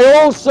 I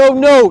also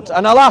note,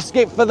 and I'll ask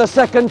it for the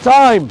second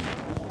time,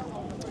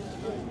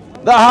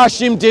 that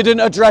Hashim didn't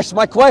address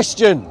my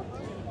question.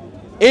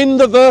 In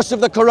the verse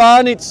of the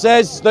Quran it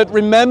says that,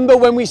 remember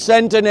when we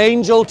sent an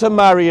angel to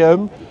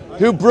Maryam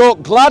who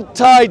brought glad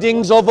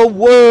tidings of a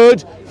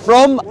word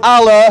from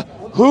Allah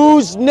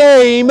whose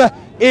name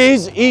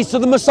is Isa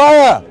the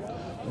Messiah.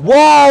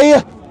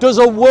 Why does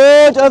a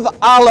word of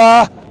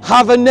Allah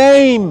have a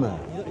name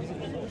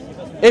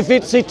if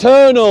it's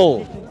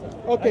eternal?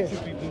 Okay,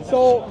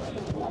 so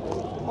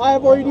I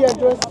have already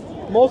addressed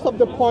most of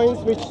the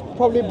points which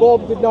probably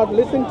Bob did not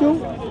listen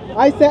to.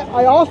 I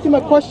asked him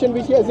a question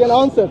which he has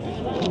answered.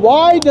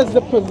 Why does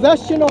the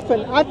possession of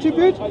an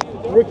attribute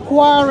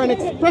require an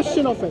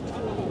expression of it?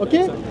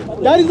 Okay,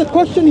 that is the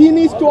question he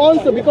needs to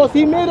answer, because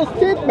he made a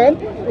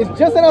statement. It's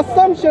just an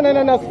assumption and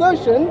an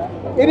assertion.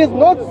 It is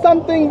not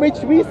something which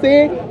we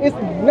say is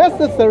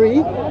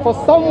necessary for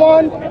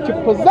someone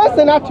to possess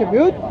an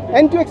attribute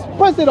and to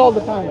express it all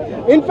the time.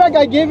 In fact,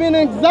 I gave you an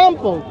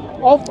example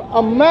of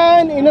a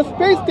man in a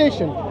space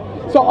station.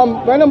 So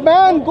when a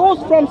man goes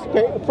from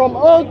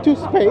Earth to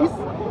space,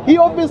 he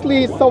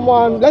obviously is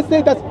someone, let's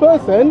say that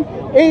person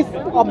is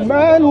a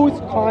man who is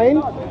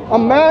kind, a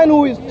man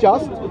who is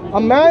just, a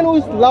man who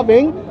is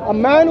loving, a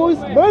man who is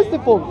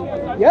merciful.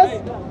 Yes?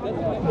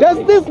 Does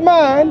this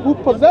man who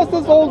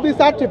possesses all these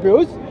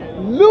attributes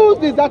lose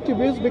these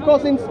attributes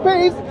because in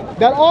space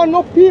there are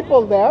no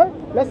people there?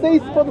 Let's say,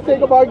 for the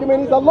sake of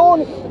argument, he's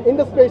alone in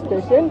the space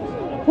station.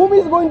 Whom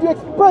is going to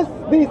express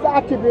these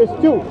attributes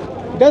to?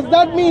 Does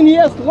that mean he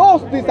has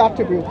lost these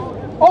attributes?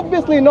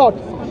 Obviously not.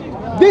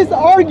 This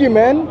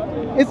argument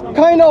is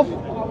kind of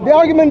the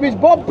argument which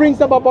Bob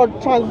brings up about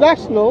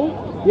transactional.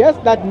 Yes,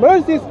 that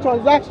mercy is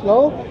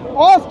transactional.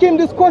 Ask him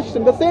this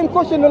question, the same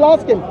question we'll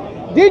ask him.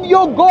 Did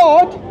your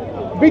God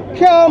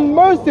become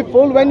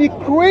merciful when he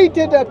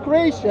created a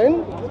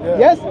creation?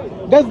 Yes.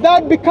 Does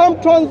that become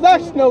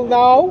transactional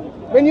now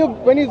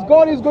when his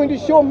God is going to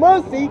show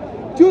mercy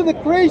to the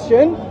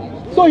creation?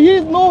 So he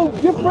is no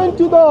different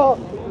to the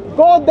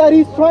God that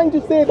he's trying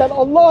to say that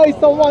Allah is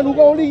someone who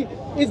only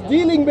is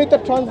dealing with a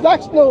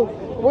transactional,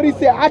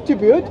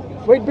 attribute,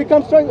 where it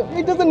becomes transactional.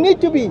 It doesn't need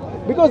to be,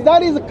 because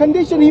that is a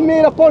condition he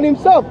made upon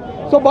himself.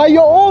 So by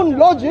your own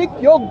logic,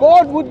 your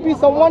God would be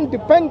someone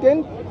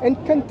dependent and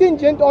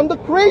contingent on the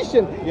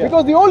creation,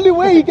 because the only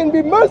way he can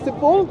be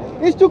merciful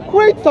is to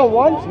create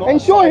someone and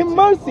show him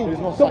mercy.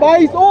 So by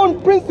his own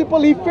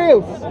principle he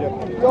fails.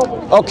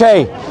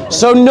 Okay,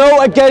 so no,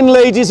 again,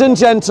 ladies and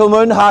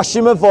gentlemen,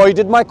 Hashim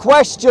avoided my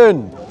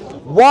question.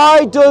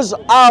 Why does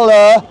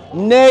Allah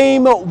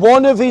name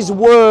one of his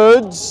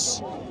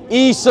words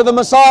Isa the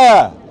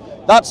Messiah?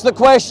 That's the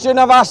question.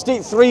 I've asked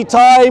it 3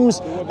 times,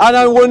 and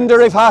I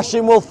wonder if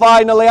Hashim will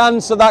finally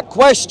answer that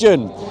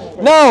question.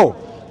 Now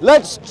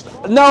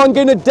I'm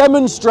going to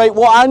demonstrate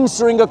what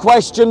answering a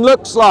question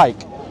looks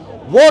like.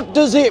 What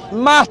does it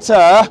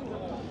matter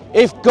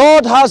if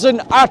God has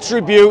an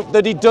attribute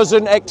that he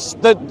doesn't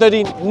that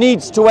he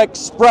needs to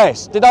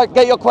express? Did I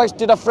get your question?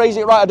 Did I phrase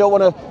it right? I don't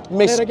want to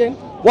miss. Say it again.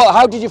 Well,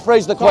 how did you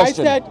phrase the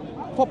question? I said,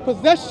 for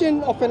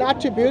possession of an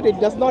attribute, it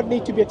does not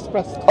need to be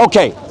expressed.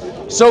 Okay,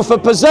 so for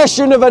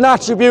possession of an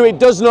attribute, it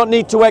does not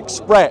need to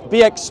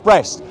be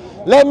expressed.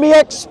 Let me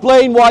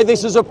explain why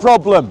this is a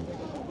problem.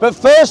 But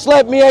first,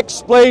 let me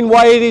explain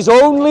why it is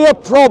only a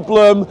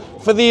problem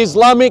for the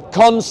Islamic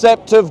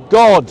concept of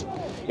God.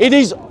 It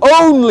is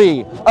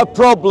only a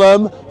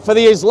problem for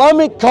the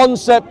Islamic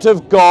concept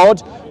of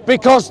God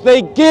because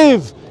they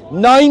give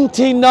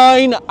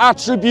 99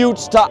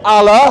 attributes to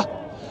Allah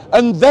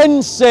and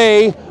then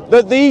say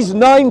that these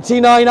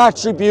 99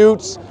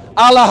 attributes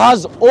Allah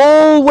has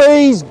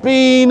always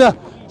been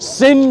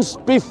since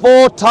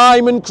before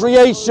time and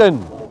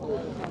creation.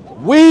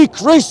 We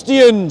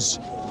Christians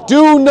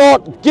do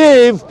not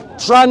give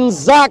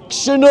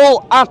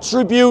transactional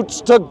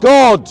attributes to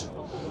God.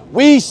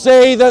 We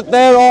say that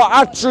there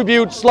are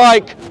attributes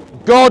like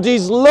God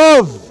is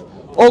love,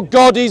 or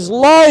God is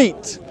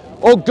light,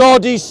 or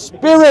God is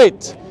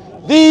spirit.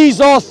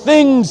 These are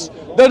things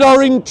that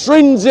are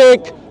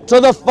intrinsic to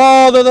the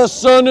Father, the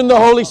Son, and the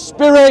Holy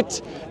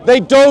Spirit.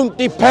 They don't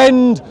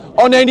depend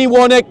on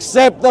anyone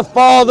except the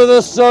Father,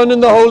 the Son,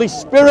 and the Holy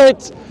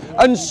Spirit.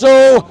 And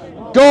so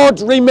God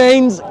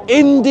remains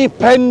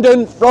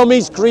independent from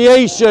his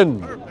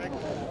creation.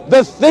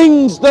 The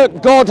things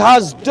that God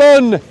has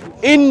done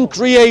in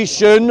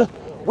creation,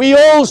 we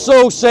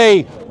also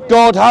say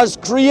God has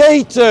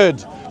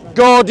created.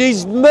 God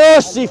is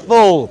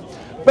merciful.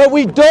 But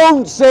we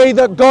don't say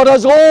that God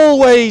has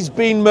always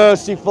been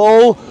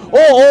merciful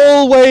or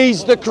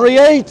always the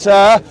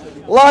creator,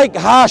 like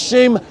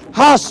Hashim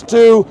has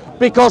to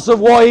because of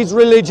what his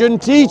religion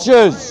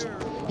teaches.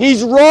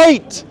 He's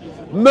right.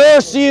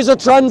 Mercy is a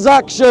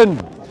transaction.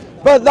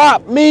 But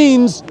that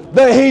means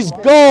that his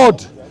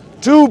God,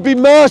 to be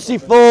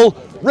merciful,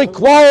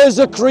 requires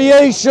a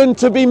creation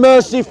to be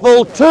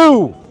merciful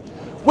too,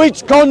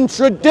 which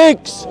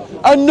contradicts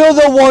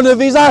another one of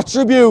his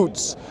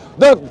attributes,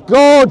 that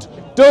God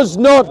does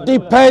not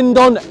depend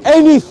on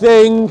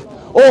anything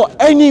or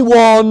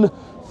anyone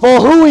for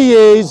who he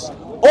is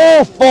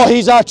or for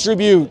his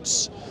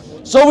attributes.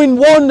 So in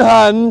one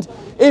hand,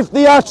 if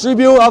the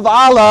attribute of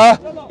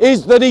Allah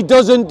is that he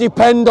doesn't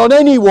depend on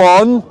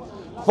anyone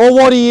for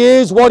what he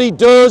is, what he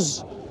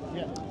does,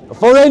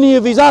 for any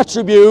of his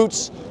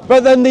attributes,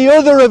 But then the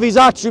other of his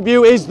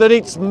attribute is that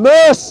it's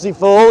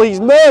merciful,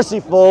 he's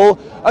merciful,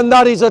 and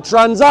that is a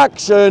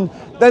transaction,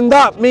 then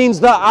that means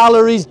that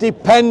Allah is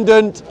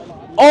dependent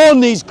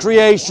on his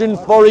creation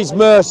for his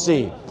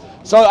mercy.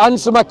 So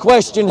answer my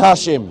question,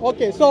 Hashim.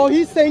 Okay, so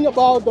he's saying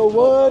about the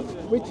word,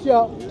 which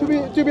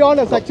to be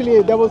honest,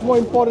 actually, there was more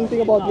important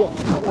thing about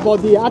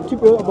the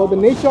attribute, about the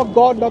nature of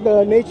God, not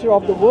the nature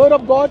of the word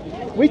of God,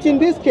 which in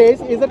this case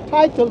is a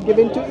title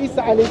given to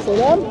Isa alayhi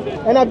salam,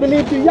 and I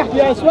believe to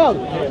Yahya as well.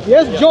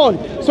 Yes, John.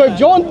 So if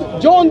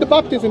John the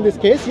Baptist in this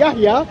case,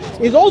 Yahya,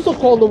 is also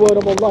called the word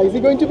of Allah, is he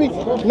going to be?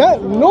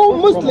 No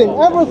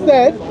Muslim ever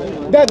said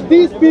that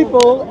these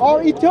people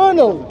are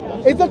eternal.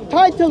 It's a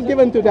title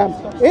given to them.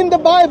 In the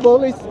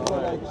Bible,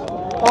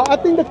 I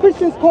think the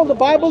Christians call the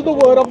Bible the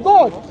Word of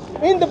God.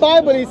 In the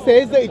Bible, it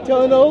says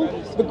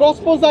the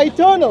Gospels are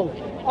eternal.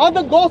 Are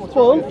the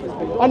Gospels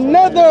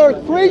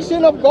another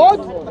creation of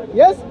God?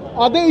 Yes?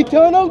 Are they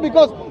eternal?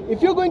 Because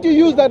if you're going to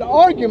use that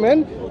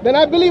argument, then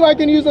I believe I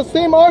can use the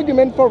same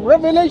argument for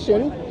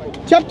Revelation.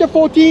 Chapter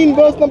 14,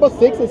 verse number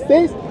 6, it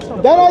says,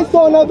 "Then I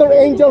saw another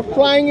angel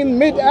flying in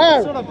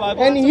mid-air,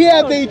 and he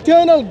had the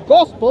eternal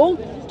gospel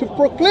to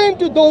proclaim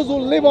to those who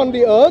live on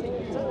the earth,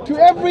 to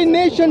every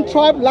nation,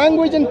 tribe,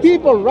 language, and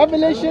people."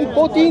 Revelation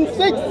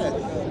 14:6.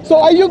 So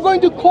are you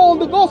going to call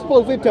the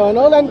Gospels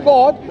eternal and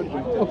God?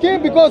 Okay,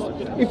 because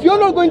if you're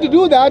not going to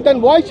do that,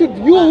 then why should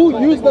you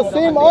use the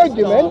same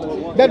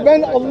argument that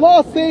when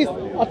Allah says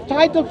a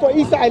title for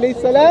Isa alayhi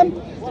salam,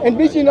 and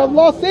which in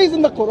Allah says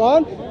in the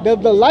Quran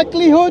that the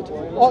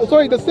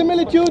the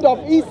similitude of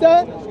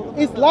Isa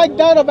is like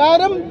that of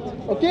Adam,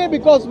 okay,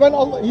 because when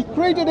Allah, He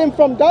created him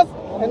from dust,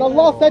 and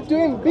Allah said to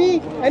him,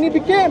 "Be," and he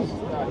became.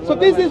 So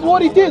this is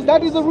what it is.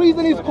 That is the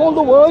reason he's called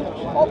the word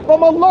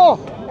from Allah.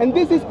 And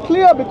this is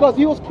clear because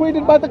he was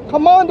created by the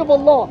command of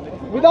Allah.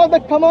 Without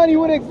that command, he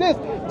would exist.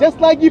 Just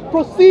like he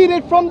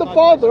proceeded from the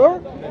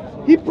Father,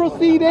 he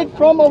proceeded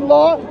from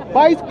Allah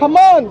by his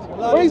command.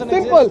 Very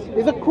simple.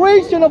 It's a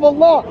creation of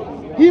Allah.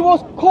 He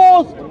was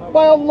caused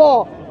by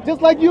Allah.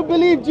 Just like you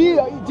believe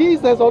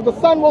Jesus or the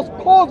Son was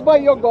caused by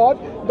your God,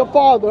 the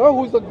Father,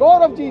 who is the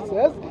God of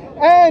Jesus,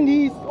 and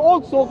he's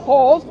also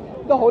caused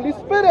the Holy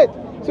Spirit.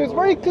 So it's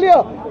very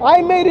clear.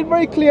 I made it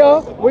very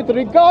clear with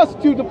regards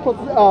to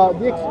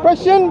the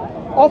expression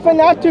of an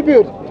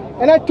attribute.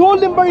 And I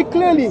told him very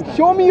clearly,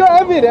 show me your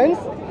evidence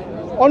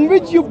on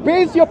which you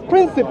base your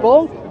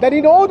principle that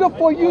in order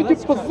for you to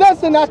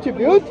possess an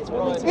attribute,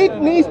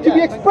 it needs to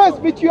be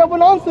expressed, which you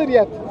haven't answered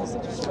yet.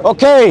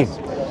 Okay,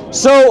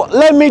 so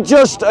let me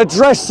just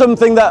address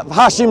something that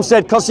Hashim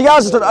said, because he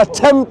has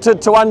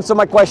attempted to answer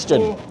my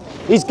question.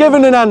 He's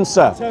given an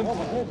answer.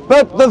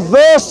 But the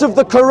verse of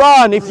the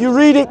Quran, if you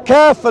read it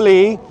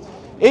carefully,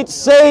 it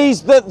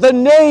says that the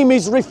name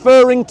is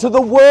referring to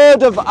the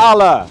word of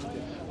Allah.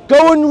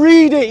 Go and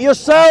read it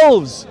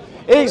yourselves.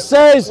 It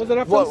says,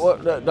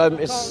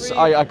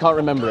 I can't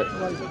remember it.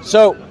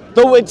 So,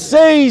 though it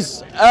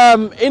says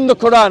in the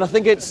Quran, I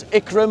think it's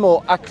Ikram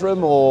or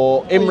Akram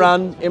or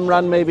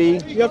Imran maybe.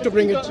 You have to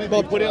bring it.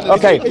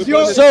 Okay,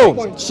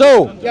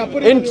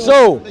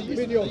 so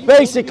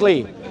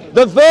basically,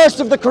 the verse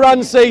of the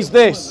Quran says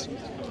this.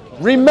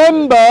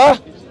 Remember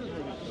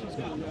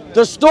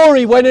the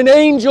story when an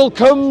angel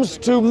comes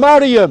to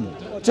Maryam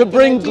to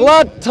bring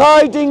glad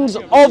tidings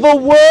of a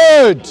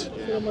word.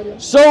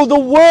 So the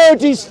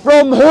word is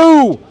from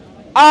who?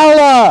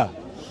 Allah.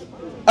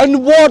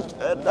 And what?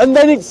 And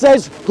then it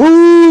says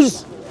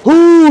whose?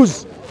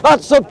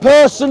 That's a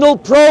personal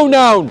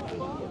pronoun.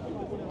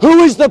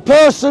 Who is the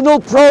personal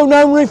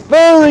pronoun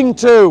referring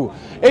to?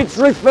 It's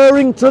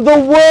referring to the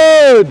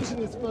word.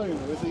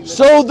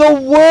 So the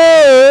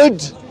word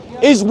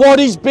is what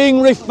is being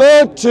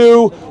referred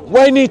to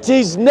when it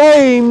is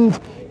named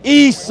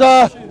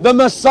Isa the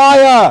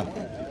Messiah.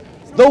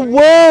 The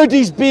word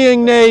is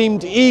being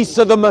named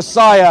Isa the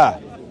Messiah.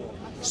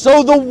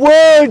 So the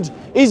word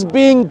is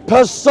being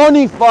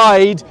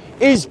personified,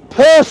 is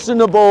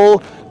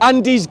personable,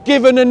 and is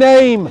given a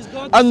name.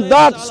 And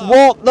that's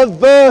what the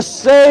verse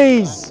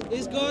says.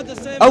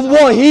 And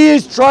what he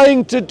is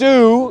trying to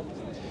do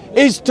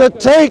is to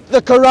take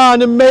the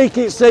Quran and make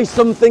it say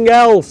something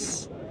else.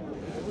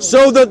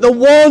 So that the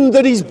one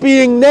that is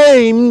being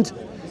named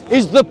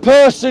is the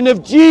person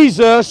of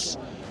Jesus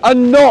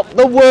and not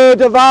the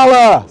word of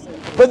Allah.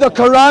 But the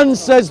Quran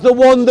says the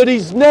one that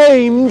is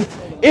named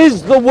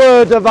is the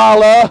word of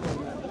Allah,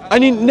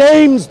 and it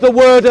names the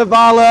word of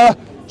Allah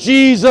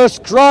Jesus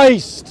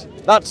Christ.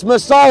 That's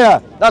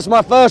Messiah. That's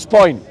my first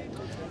point.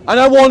 And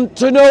I want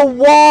to know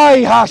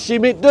why,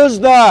 Hashim, it does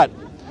that.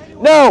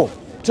 Now,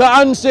 to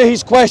answer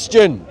his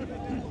question,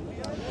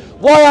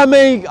 why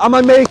am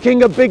I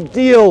making a big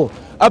deal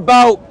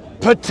about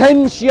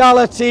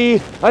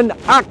potentiality and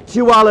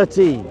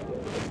actuality?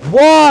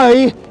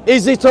 Why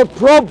is it a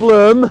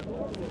problem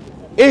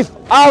if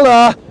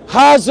Allah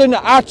has an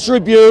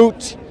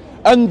attribute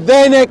and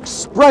then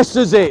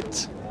expresses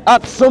it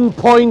at some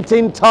point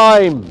in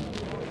time?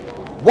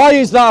 Why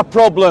is that a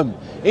problem?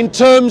 In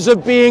terms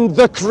of being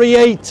the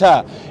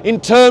creator, in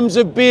terms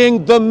of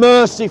being the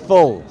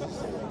merciful.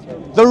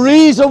 The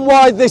reason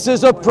why this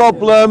is a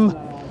problem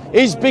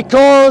is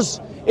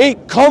because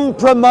it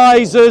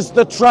compromises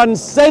the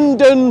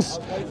transcendence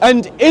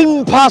and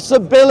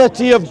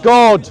impassibility of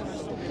God.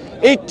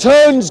 It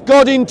turns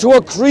God into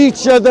a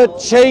creature that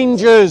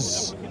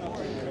changes,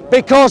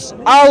 because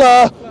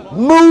Allah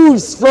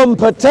moves from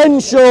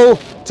potential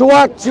to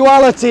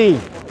actuality.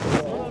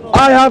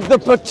 I have the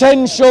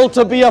potential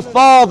to be a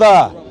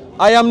father.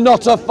 I am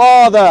not a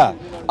father.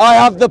 I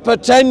have the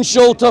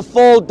potential to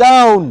fall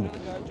down.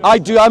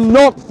 I'm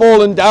not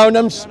fallen down,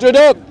 I'm stood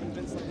up.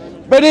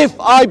 But if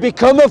I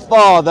become a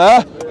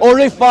father, or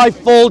if I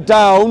fall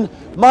down,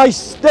 my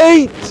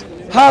state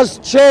has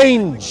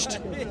changed.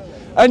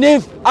 And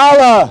if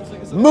Allah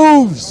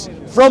moves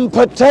from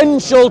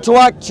potential to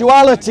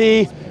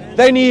actuality,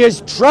 then He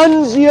is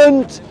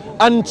transient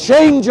and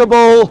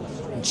changeable,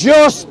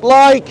 just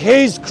like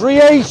His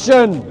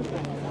creation.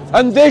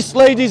 And this,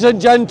 ladies and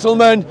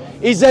gentlemen,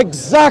 is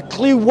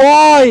exactly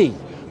why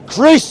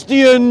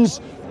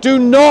Christians do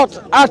not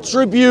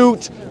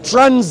attribute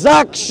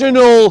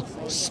transactional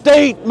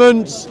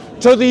statements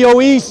to the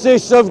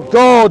oasis of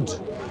God,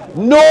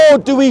 nor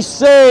do we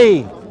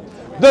say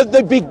that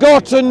the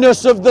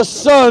begottenness of the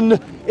Son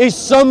is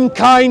some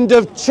kind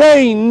of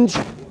change.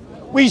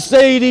 We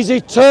say it is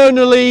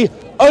eternally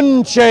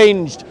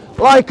unchanged,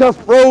 like a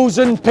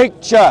frozen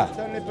picture.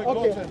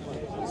 Okay.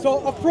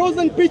 So a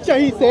frozen picture,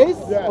 he says,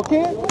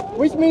 okay,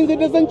 which means it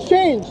doesn't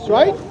change,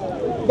 right?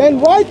 Then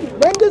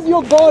when does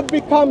your God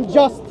become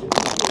just?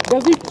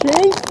 Does He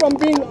change from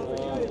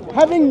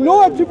having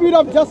no attribute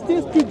of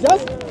justice to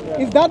just?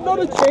 Is that not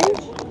a change?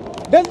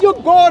 Does your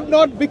God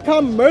not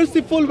become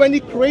merciful when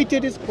He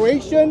created His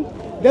creation?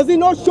 Does He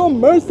not show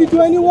mercy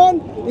to anyone?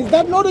 Is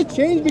that not a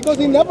change, because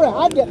He never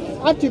had the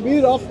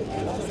attribute of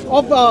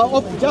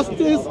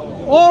justice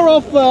or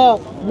of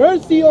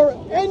mercy or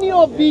any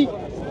of the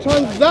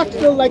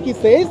transactional, like he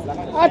says,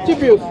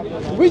 attributes,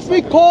 which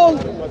we call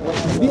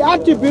the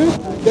attribute,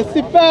 the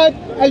sifat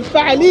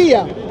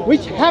al-fa'aliyah,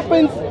 which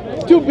happens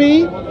to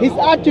be His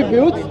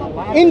attributes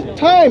in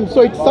time.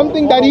 So it's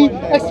something that He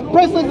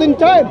expresses in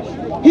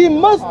time. He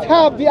must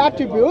have the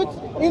attributes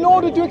in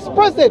order to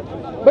express it.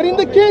 But in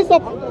the case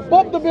of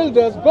Bob the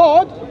Builder's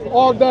God,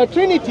 or the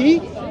Trinity,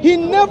 He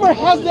never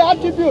has the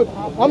attribute.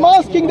 I'm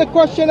asking the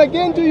question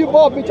again to you,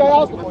 Bob, which I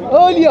asked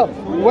earlier.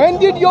 When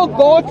did your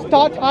God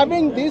start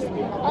having these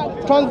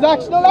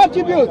transactional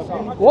attributes?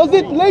 Was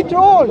it later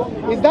on?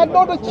 Is that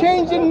not a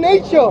change in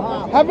nature,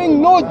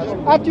 having no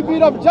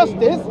attribute of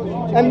justice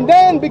and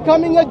then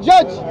becoming a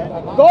judge?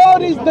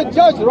 God is the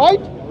judge, right?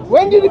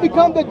 When did He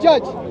become the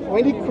judge?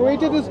 When He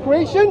created His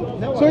creation.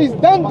 So He's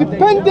then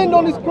dependent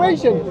on His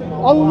creation,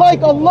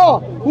 unlike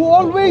Allah, who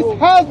always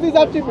has these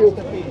attributes.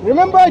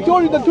 Remember, I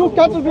told you the two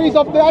categories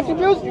of the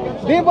attributes.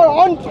 They were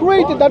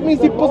uncreated, that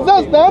means He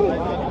possessed them,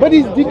 but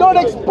He did not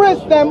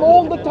express them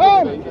all the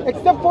time,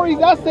 except for His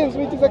essence,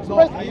 which is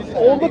expressed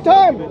all the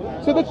time.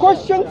 So the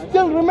question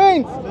still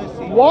remains,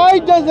 why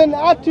does an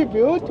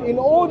attribute, in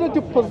order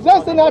to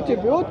possess an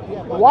attribute,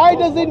 why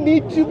does it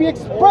need to be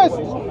expressed?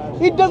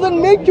 It doesn't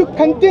make you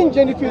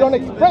contingent if you don't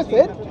express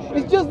it.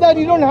 It's just that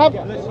you don't have,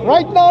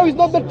 right now is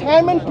not the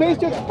time and place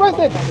to express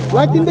it.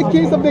 Like in the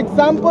case of the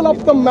example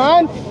of the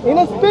man in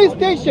a space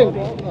station.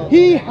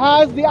 He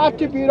has the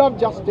attribute of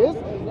justice,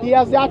 he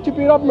has the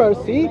attribute of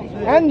mercy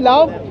and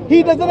love.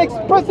 He doesn't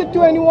express it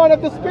to anyone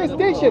at the space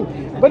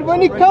station. But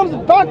when he comes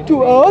back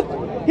to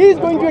Earth, he is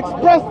going to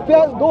express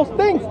those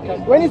things.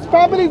 When his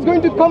family is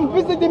going to come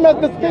visit him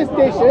at the space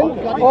station,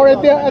 or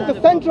at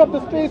the center of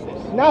the space,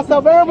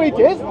 NASA, wherever it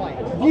is,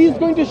 he is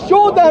going to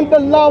show them the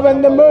love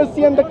and the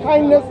mercy and the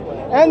kindness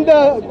and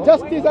the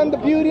justice and the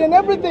beauty and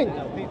everything.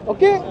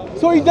 Okay?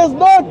 So he does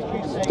not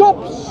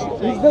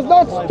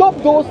stop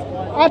those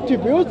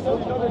attributes,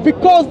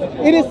 because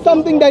it is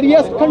something that he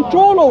has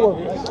control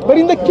over. But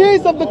in the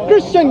case of the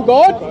Christian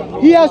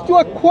God, he has to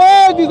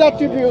acquire these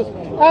attributes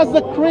as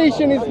the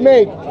creation is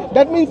made.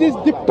 That means he's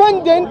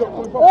dependent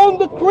on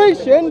the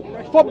creation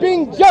for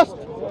being just,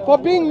 for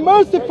being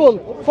merciful,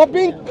 for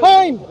being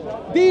kind.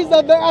 These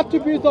are the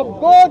attributes of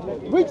God,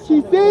 which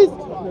he says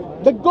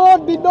the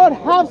God did not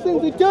have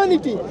since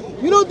eternity.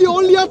 You know, the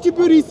only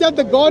attribute he said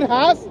the God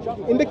has,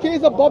 in the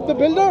case of Bob the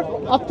Builder,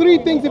 are three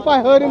things, if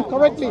I heard him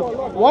correctly.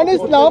 One is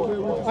love,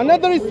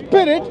 another is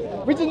spirit,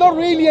 which is not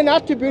really an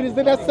attribute, it's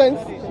an essence,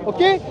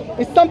 okay?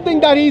 It's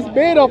something that he's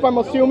made of, I'm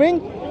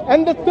assuming.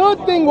 And the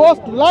third thing was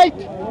light,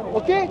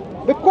 okay?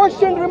 The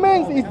question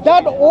remains, is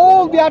that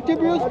all the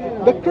attributes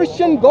the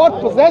Christian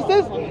God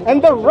possesses,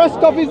 and the rest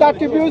of his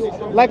attributes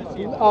like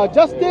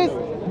justice,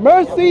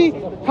 mercy,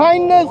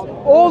 kindness,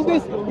 all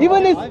this,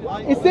 even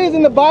it says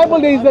in the Bible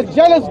there is a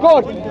jealous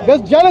God.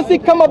 Does jealousy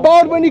come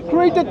about when he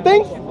created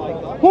things?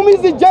 Whom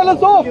is he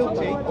jealous of?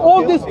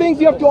 All these things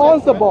you have to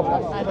answer, Bob.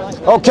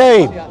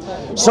 Okay,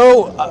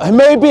 so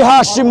maybe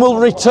Hashim will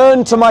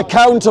return to my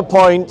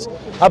counterpoint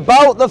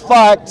about the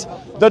fact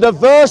that a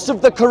verse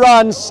of the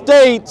Quran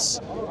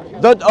states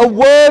that a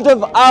word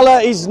of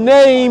Allah is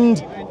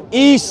named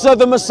Isa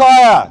the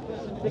Messiah,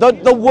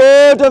 that the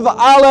word of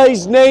Allah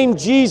is named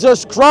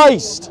Jesus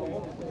Christ.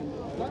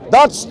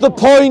 That's the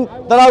point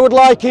that I would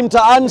like him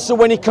to answer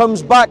when he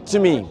comes back to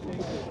me.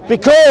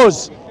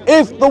 Because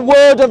if the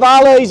word of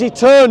Allah is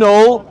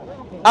eternal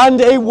and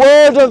a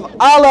word of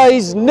Allah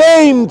is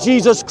named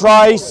Jesus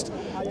Christ,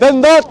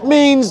 then that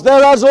means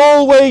there has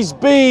always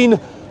been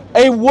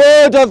a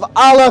word of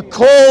Allah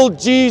called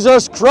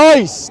Jesus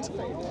Christ.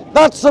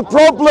 That's the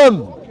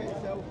problem.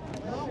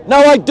 Now,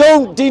 I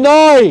don't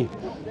deny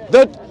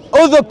that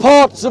other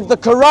parts of the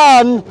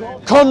Quran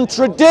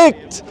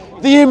contradict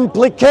the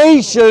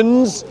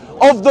implications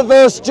of the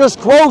verse just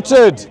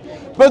quoted,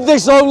 but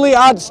this only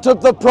adds to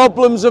the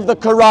problems of the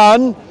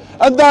Quran,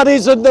 and that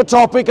isn't the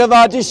topic of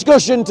our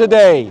discussion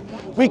today.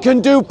 We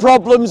can do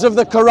problems of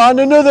the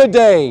Quran another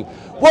day.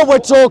 What we're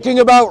talking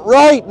about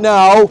right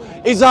now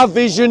is our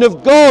vision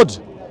of God.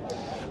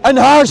 And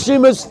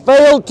Hashim has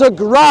failed to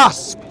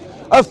grasp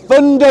a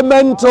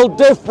fundamental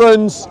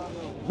difference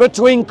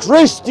between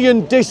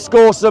Christian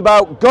discourse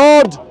about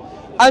God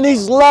and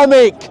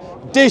Islamic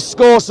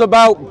discourse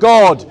about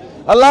God.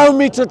 Allow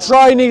me to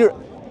try and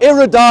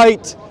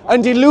erudite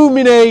and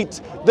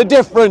illuminate the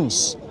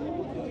difference.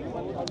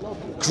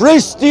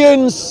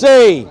 Christians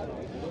say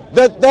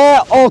that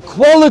there are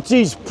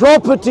qualities,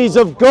 properties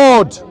of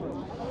God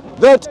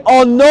that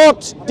are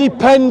not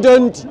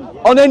dependent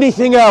on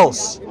anything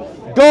else.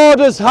 God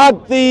has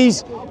had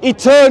these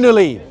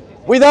eternally,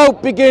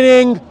 without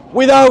beginning,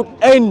 without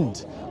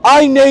end.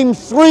 I named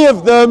 3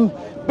 of them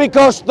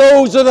because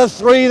those are the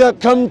 3 that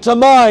come to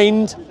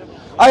mind.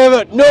 I have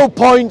at no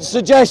point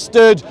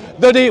suggested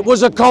that it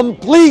was a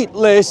complete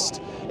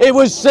list. It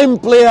was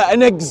simply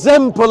an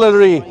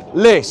exemplary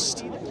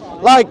list.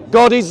 Like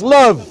God is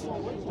love,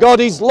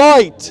 God is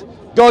light,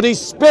 God is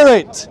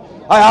spirit.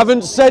 I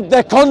haven't said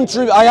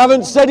I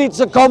haven't said it's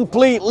a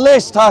complete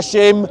list,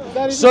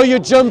 Hashim, so you're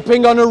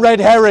jumping on a red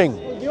herring.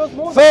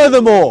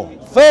 Furthermore,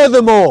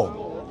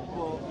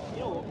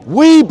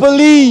 we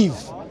believe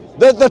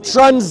that the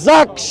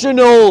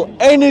transactional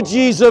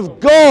energies of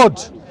God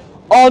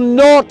are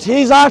not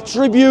his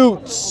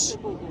attributes.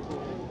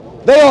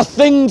 They are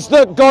things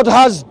that God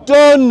has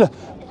done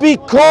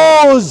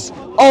because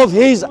of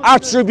his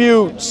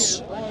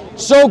attributes.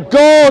 So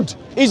God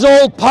is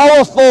all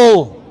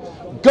powerful.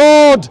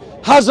 God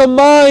has a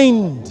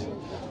mind.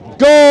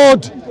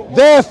 God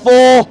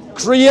therefore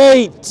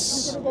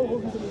creates.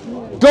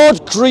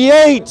 God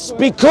creates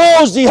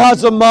because he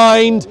has a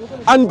mind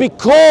and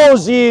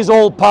because he is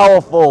all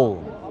powerful.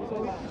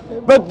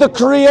 But the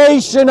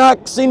creation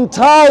acts in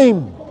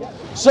time.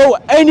 So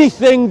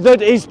anything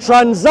that is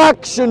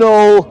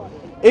transactional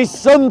is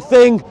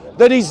something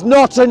that is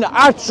not an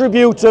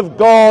attribute of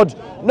God,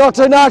 not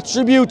an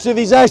attribute of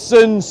his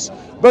essence,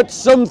 but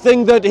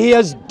something that he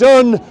has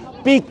done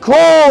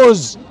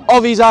because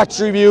of his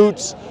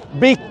attributes,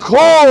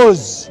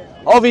 because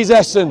of his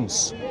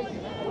essence.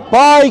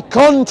 By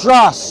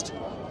contrast,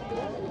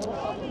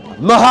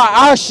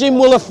 Hashim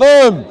will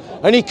affirm,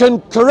 and he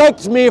can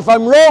correct me if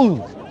I'm wrong,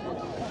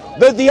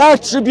 that the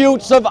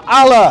attributes of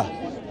Allah,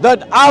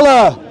 that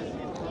Allah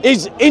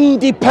is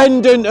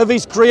independent of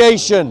his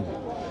creation,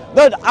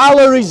 that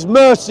Allah is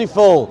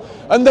merciful,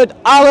 and that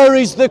Allah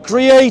is the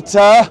creator,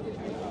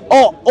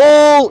 are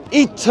all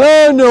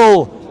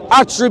eternal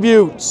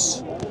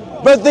attributes.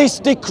 But this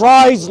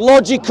decries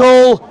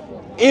logical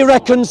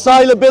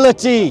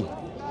irreconcilability.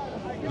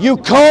 You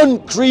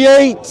can't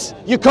create,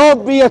 you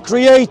can't be a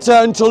creator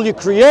until you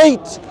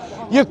create.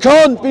 You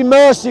can't be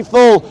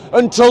merciful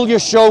until you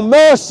show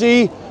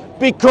mercy,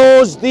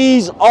 because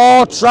these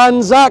are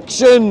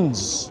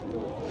transactions.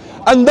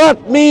 And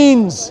that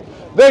means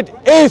that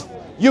if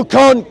you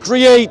can't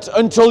create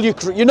until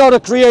you're not a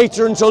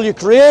creator until you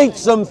create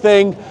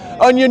something,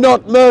 and you're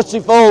not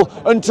merciful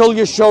until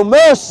you show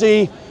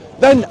mercy,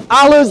 then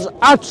Allah's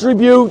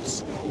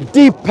attributes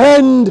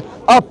depend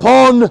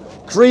upon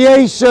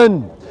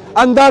creation.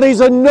 And that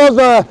is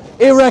another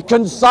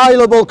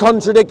irreconcilable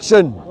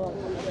contradiction.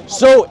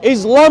 So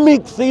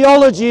Islamic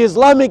theology,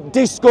 Islamic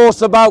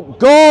discourse about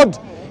God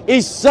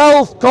is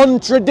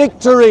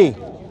self-contradictory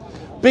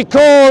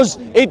because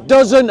it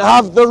doesn't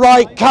have the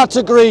right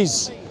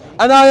categories.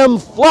 And I am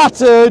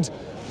flattered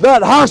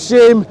that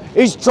Hashim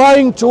is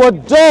trying to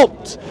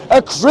adopt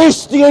a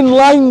Christian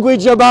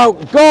language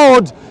about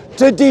God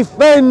to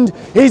defend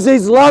his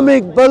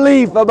Islamic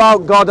belief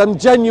about God. I'm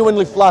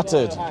genuinely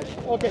flattered.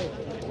 Okay,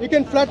 you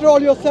can flatter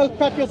all yourself,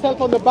 pat yourself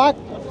on the back.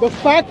 The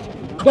fact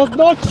does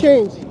not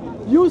change.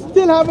 You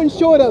still haven't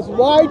showed us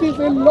why it is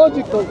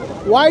illogical,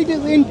 why it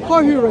is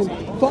incoherent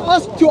for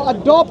us to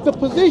adopt the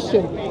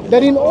position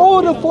that in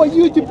order for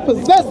you to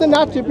possess an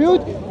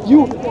attribute,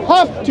 you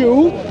have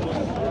to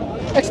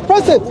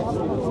express it.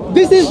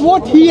 This is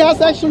what he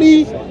has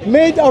actually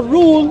made a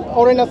rule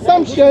or an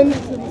assumption.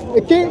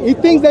 Okay? He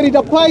thinks that it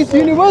applies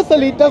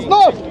universally. It does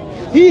not.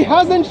 He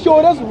hasn't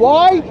showed us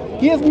why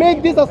he has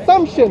made this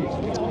assumption.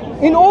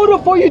 In order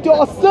for you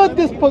to assert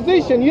this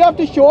position, you have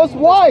to show us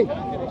why.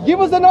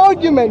 Give us an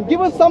argument.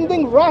 Give us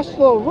something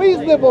rational,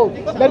 reasonable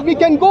that we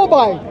can go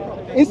by.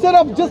 instead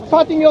of just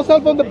patting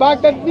yourself on the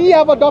back that we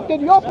have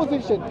adopted your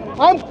position.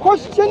 I'm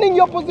questioning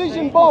your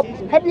position, Bob.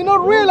 Have you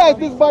not realized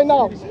this by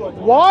now?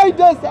 Why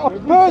does a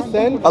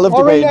person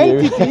or an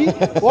entity,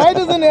 why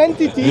does an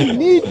entity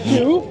need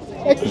to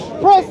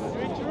express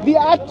the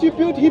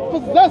attribute he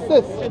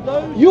possesses?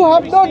 You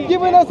have not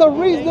given us a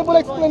reasonable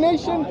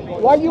explanation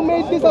why you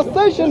made this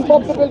assertion,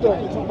 Bob the Builder.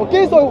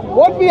 Okay, so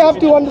what we have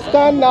to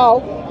understand now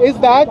is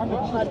that,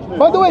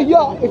 by the way,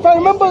 if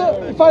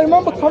I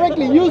remember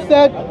correctly, you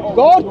said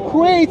God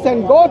creates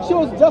and God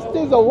shows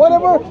justice or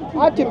whatever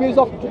attributes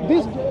of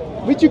this,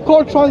 which you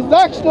call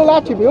transactional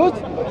attributes,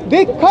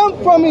 they come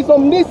from his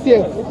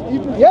omniscience.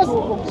 Yes?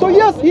 So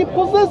yes, he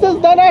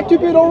possesses that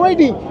attribute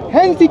already,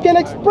 hence he can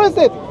express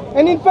it.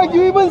 And in fact,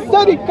 you even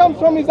said it comes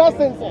from his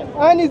essence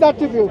and his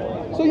attribute.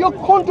 So you're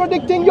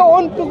contradicting your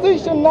own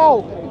position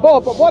now,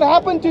 Bob. What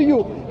happened to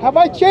you? Have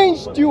I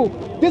changed you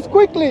this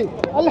quickly?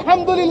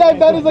 Alhamdulillah, if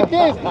that is the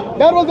case.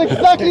 That was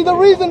exactly the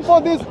reason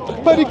for this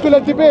particular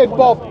debate,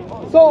 Bob.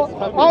 So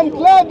I'm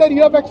glad that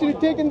you have actually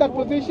taken that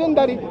position,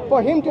 that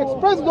for him to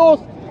express those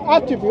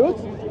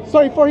attributes,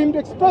 for him to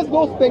express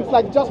those things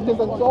like justice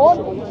and so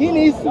on, he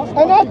needs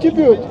an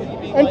attribute.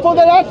 And for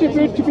that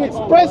attribute to be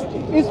expressed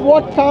is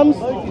what comes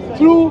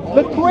through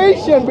the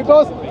creation,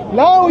 because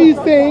now he's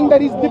saying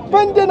that he's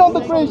dependent on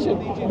the creation.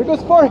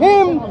 Because for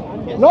him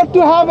not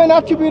to have an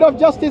attribute of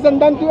justice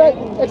and then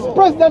to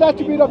express that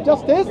attribute of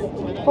justice,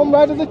 from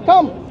where does it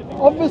come?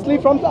 Obviously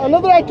from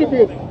another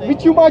attribute,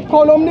 which you might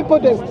call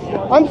omnipotence.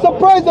 I'm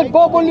surprised that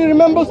Bob only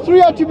remembers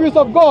 3 attributes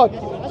of God.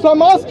 So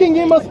I'm asking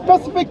him a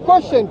specific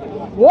question.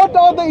 What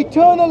are the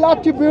eternal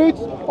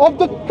attributes of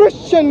the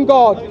Christian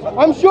God?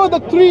 I'm sure the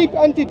 3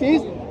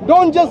 entities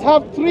don't just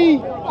have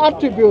 3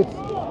 attributes.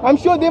 I'm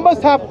sure they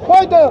must have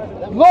quite a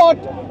lot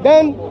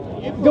than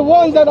the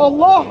ones that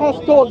Allah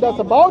has told us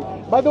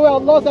about. By the way,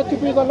 Allah's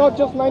attributes are not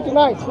just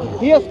 99.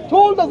 He has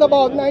told us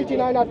about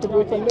 99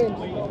 attributes and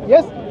names.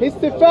 Yes, his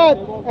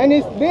sifat and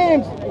his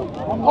names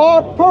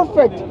are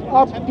perfect,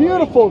 are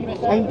beautiful.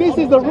 And this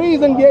is the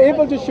reason we are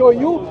able to show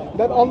you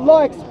that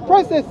Allah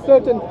expresses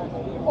certain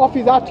of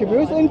his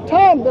attributes in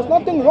time. There's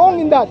nothing wrong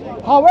in that.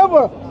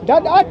 However,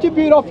 that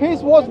attribute of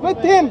his was with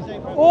him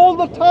all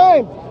the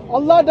time.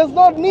 Allah does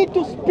not need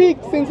to speak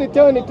since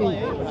eternity.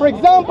 For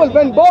example,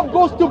 when Bob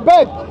goes to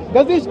bed,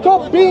 does he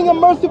stop being a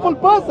merciful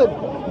person?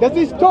 Does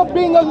he stop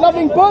being a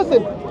loving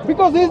person?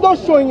 Because he's not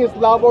showing his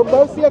love or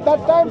mercy at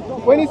that time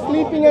when he's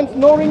sleeping and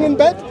snoring in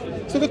bed.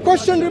 So the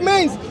question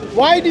remains,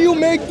 why do you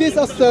make this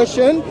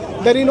assertion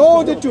that in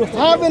order to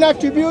have an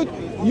attribute,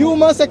 you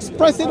must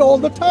express it all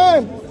the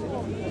time?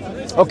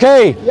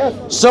 Okay, yes.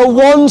 So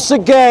once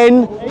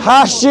again,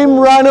 Hashim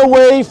ran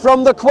away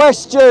from the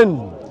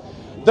question.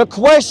 The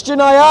question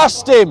I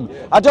asked him,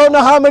 I don't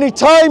know how many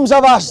times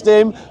I've asked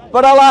him,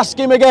 but I'll ask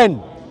him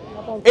again.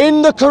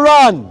 In the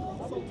Quran,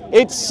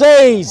 it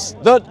says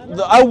that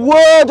a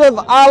word of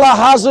Allah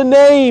has a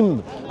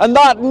name, and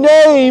that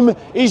name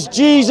is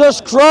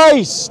Jesus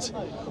Christ.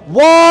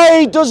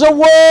 Why does a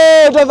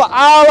word of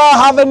Allah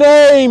have a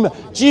name,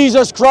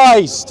 Jesus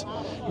Christ?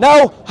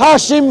 Now,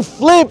 Hashim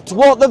flipped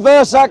what the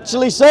verse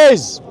actually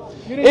says.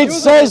 It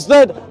says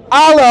that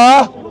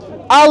Allah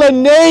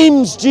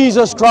names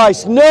Jesus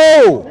Christ.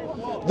 No,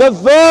 the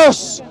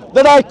verse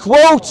that I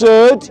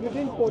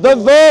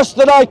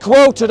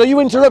quoted, are you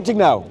interrupting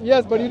now?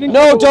 Yes, but you didn't.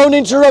 No, don't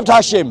interrupt,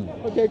 Hashim.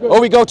 Okay, good. Or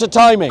we go to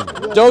timing.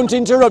 Yes. Don't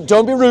interrupt,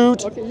 don't be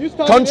rude. Okay,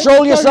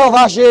 Control yourself,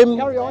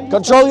 Hashim.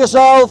 Control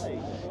yourself.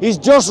 He's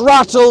just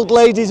rattled,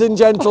 ladies and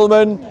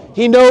gentlemen.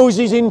 He knows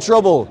he's in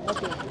trouble.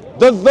 Okay.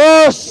 The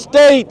verse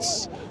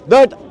states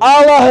that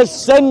Allah has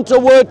sent a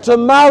word to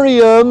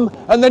Maryam,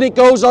 and then it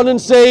goes on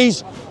and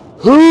says,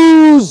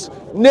 whose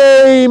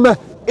name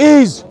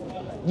is.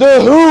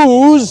 The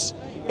whose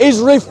is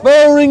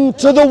referring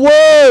to the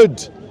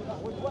word.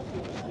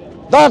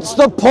 That's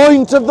the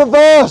point of the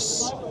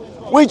verse,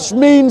 which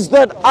means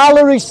that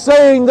Allah is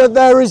saying that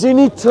there is an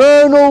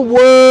eternal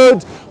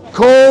word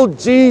called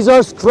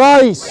Jesus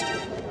Christ.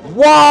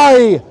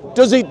 Why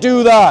does it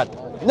do that?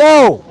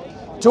 Now,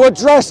 to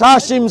address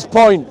Hashim's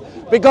point,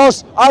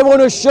 because I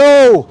want to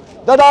show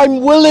that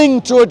I'm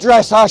willing to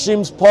address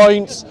Hashim's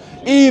points,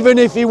 even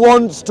if he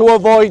wants to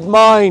avoid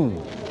mine.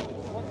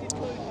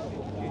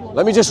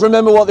 Let me just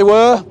remember what they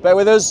were. Bear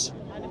with us.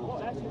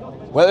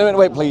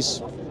 Wait,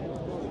 please.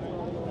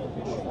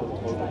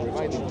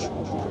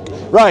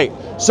 Right,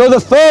 so the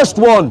first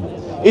one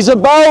is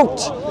about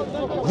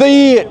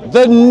the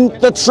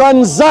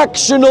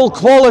transactional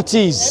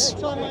qualities.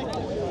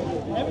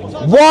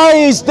 Why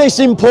is this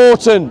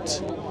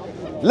important?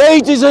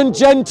 Ladies and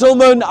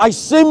gentlemen, I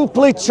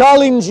simply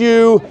challenge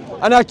you,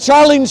 and I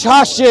challenge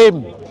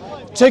Hashim,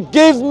 to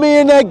give me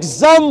an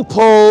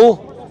example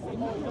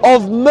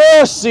of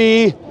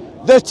mercy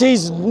that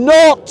is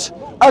not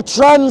a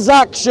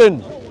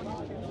transaction.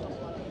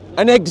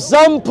 An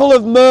example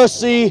of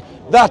mercy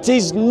that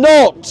is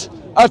not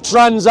a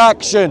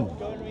transaction.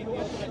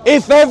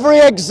 If every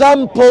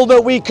example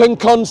that we can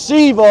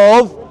conceive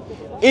of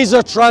is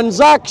a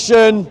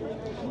transaction,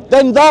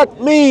 then that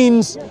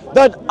means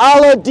that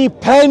Allah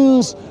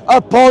depends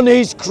upon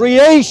His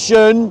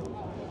creation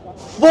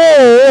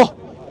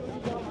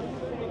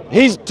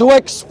to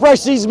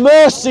express His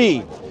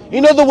mercy.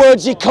 In other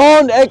words, He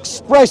can't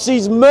express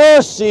His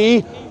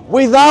mercy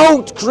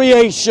without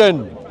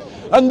creation.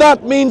 And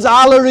that means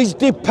Allah is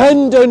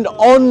dependent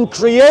on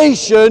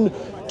creation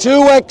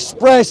to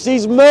express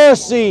His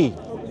mercy.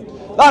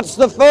 That's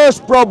the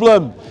first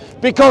problem,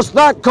 because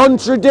that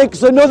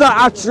contradicts another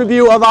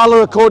attribute of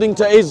Allah according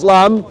to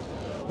Islam,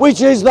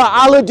 which is that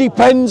Allah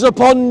depends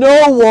upon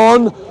no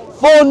one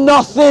for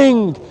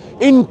nothing,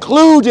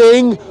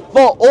 including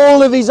for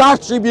all of His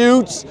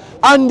attributes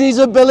and His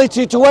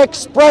ability to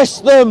express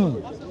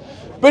them.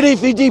 But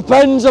if He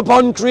depends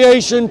upon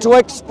creation to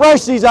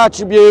express His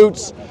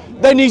attributes,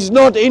 then He's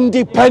not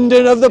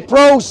independent of the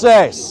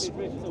process.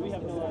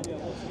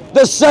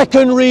 The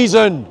second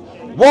reason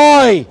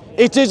why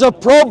it is a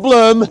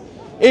problem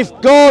if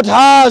God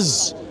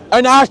has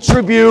an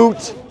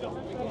attribute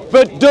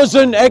but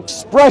doesn't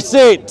express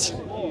it.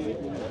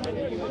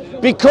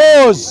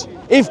 Because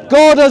if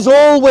God has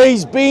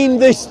always been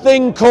this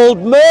thing called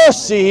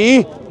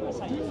mercy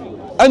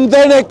and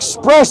then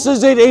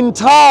expresses it in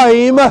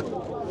time,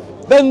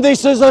 then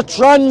this is a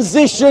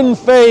transition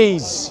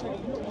phase.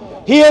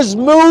 He has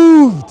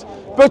moved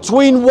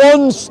between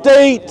one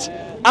state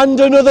and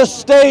another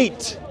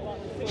state.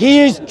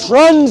 He is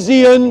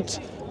transient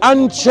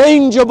and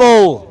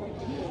changeable.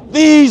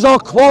 These are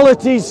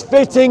qualities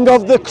fitting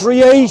of the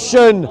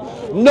creation,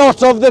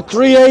 not of the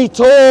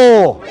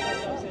Creator.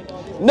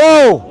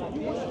 Now,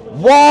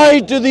 why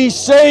do these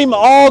same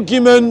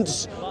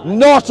arguments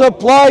not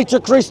apply to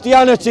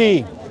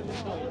Christianity?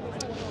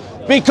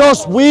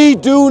 Because we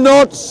do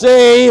not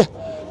say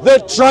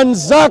that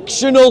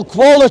transactional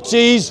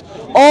qualities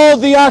are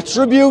the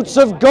attributes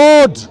of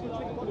God.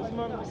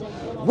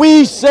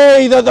 We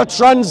say that the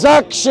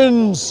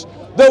transactions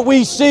that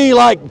we see,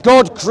 like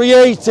God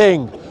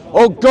creating,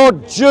 or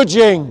God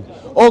judging,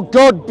 or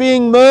God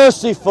being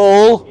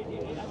merciful,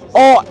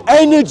 are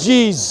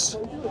energies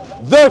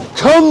that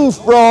come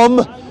from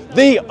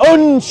the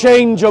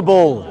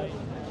unchangeable,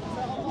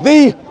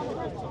 the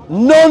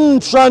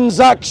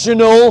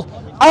non-transactional,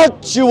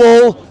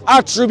 actual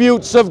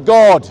attributes of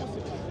God.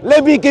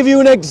 Let me give you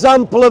an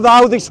example of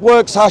how this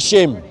works,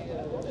 Hashim.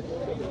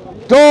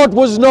 God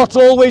was not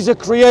always a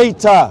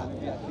creator,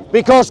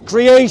 because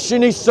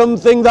creation is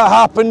something that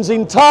happens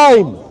in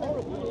time.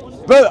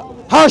 But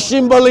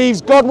Hashim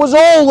believes God was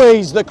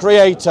always the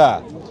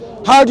creator.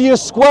 How do you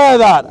square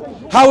that?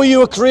 How are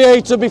you a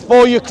creator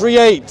before you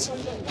create?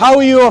 How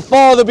are you a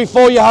father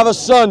before you have a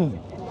son?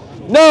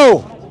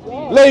 No,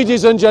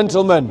 ladies and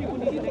gentlemen.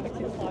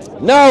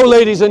 Now,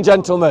 ladies and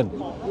gentlemen,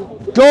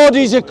 God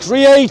is a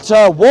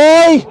creator.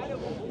 Why?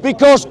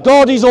 Because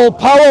God is all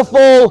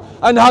powerful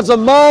and has a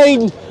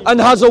mind and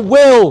has a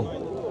will.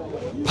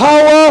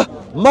 Power,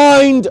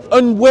 mind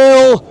and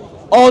will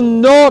are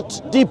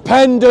not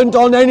dependent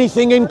on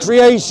anything in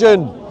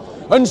creation.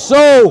 And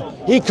so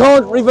he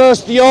can't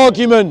reverse the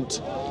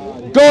argument.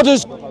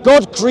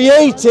 God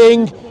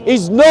creating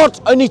is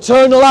not an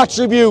eternal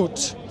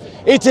attribute.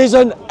 It is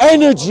an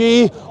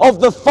energy of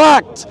the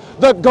fact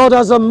that God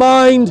has a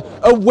mind,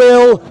 a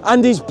will,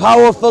 and is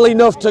powerful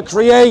enough to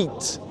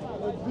create.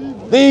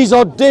 These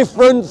are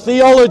different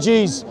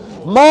theologies.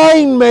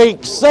 Mine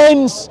makes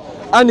sense,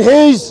 and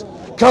his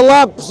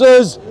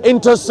collapses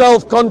into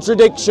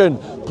self-contradiction.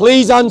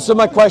 Please answer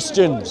my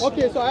questions.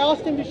 Okay, so I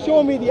asked him to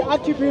show me the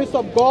attributes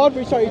of God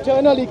which are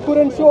eternal. He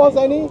couldn't show us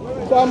any,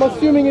 so I'm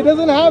assuming he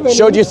doesn't have any.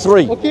 Showed you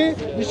 3. Okay,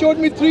 you showed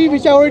me 3,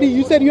 which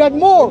you said you had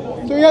more.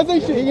 So he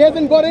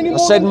hasn't got any more.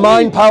 I said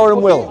mind, power,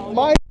 and will.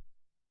 Mind.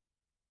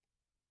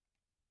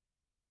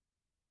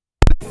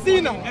 See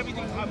now,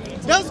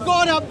 does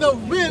God have the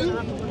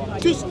will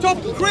to stop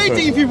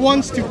creating if he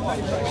wants to?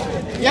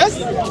 Yes?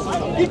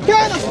 He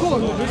can, of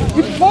course.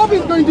 If Bob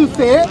is going to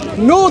say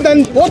no,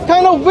 then what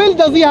kind of will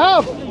does he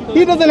have?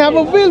 He doesn't have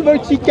a will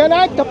which he can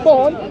act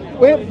upon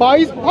by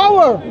his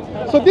power.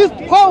 So this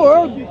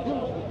power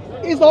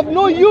is of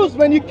no use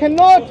when you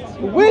cannot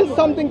will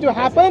something to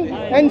happen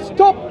and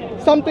stop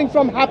something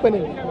from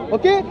happening.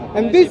 Okay?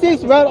 And this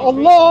is where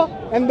Allah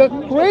and the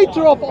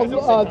creator of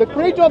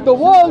the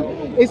world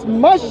is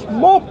much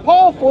more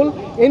powerful,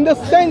 in the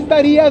sense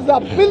that he has the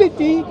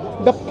ability,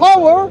 the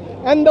power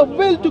and the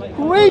will to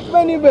create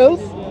when he wills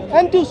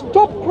and to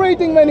stop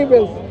creating when he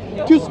wills,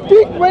 to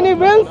speak when he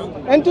wills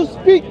and to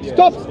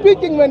stop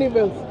speaking when he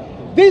wills.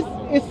 This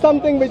is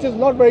something which is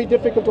not very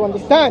difficult to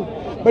understand.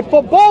 But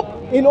for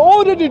Bob, in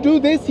order to do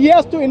this, he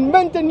has to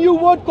invent a new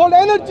word called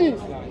energies.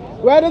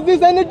 Where does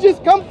these energies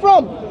come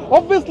from?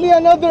 Obviously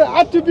another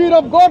attribute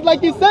of God,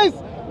 like he says,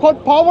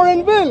 called power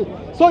and will.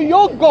 So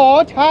your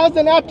God has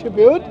an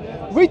attribute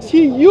which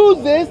he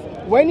uses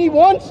when he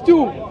wants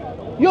to.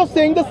 You're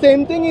saying the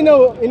same thing in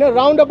a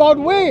roundabout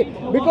way,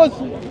 because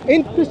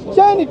in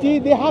Christianity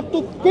they have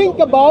to think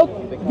about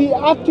the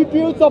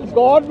attributes of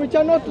God which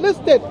are not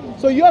listed.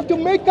 So you have to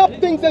make up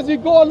things as you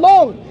go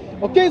along.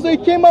 Okay, so he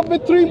came up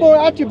with 3 more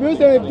attributes,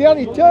 and if they are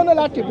eternal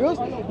attributes,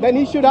 then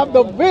he should have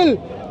the will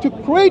to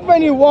create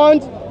when he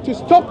wants, to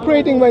stop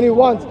creating when he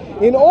wants.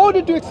 In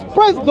order to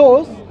express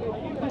those,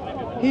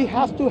 he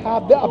has to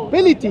have the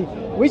ability,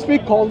 which we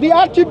call the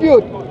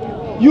attribute.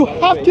 You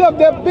have to have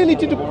the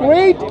ability to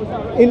create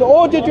in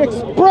order to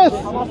express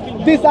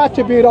this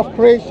attribute of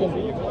creation.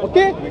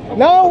 Okay?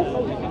 Now,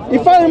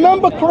 if I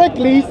remember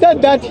correctly, he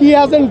said that he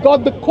hasn't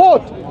got the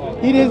quote.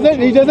 He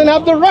doesn't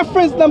have the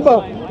reference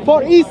number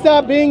for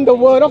Isa being the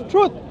word of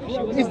truth.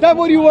 Is that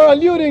what you were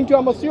alluding to,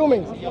 I'm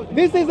assuming?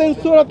 This is in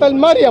Surah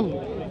Al-Maryam.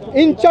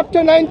 In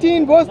chapter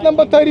 19, verse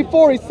number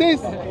 34, it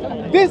says,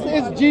 this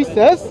is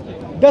Jesus,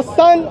 the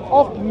son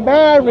of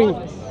Mary,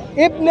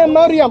 Ibn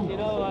Maryam,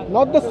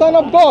 not the son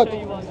of God.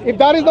 If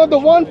that is not the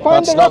one,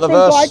 find the reference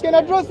so I can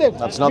address it.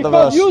 That's not the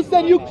verse. Because you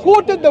said you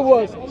quoted the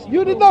verse.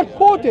 You did not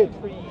quote it.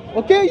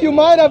 Okay, you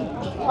might have,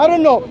 I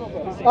don't know,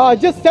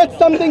 just said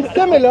something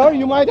similar.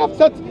 You might have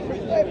said,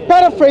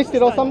 paraphrased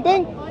it or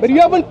something, but you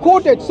haven't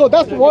quoted. So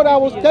that's what I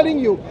was telling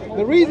you.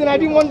 The reason I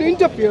didn't want to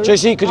interfere.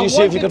 JC, could you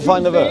see if you could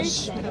find the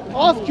verse?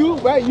 Ask you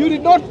where you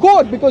did not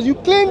quote because you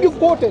claimed you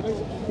quoted.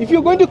 If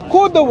you're going to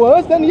quote the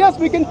verse, then yes,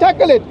 we can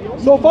tackle it.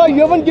 So far,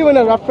 you haven't given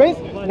a reference,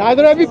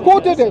 neither have you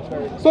quoted it.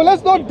 So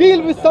let's not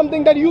deal with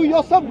something that you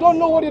yourself don't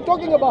know what you're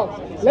talking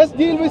about. Let's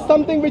deal with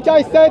something which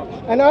I said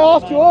and I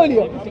asked you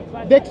earlier.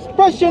 The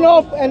expression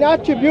of an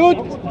attribute,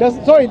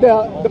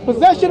 the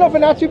possession of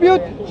an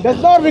attribute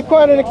does not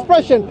require an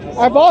expression.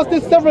 I've asked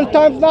this several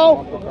times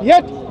now,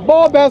 yet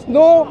Bob has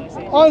no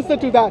answer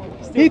to that.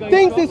 He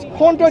thinks it's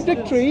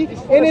contradictory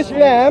in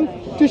Islam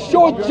to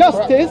show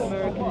justice,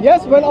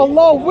 yes, when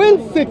Allah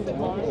wills it,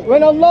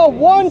 when Allah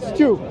wants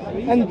to.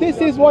 And this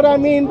is what I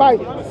mean by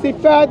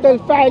sifat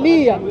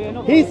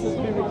al-fa'liya, his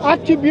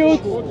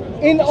attributes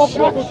in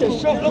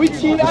action, which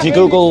he if you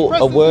Google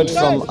a word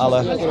from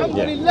Allah,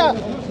 yeah.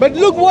 But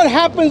look what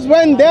happens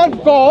when their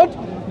God,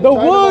 the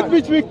word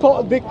which they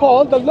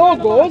call the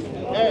Logos,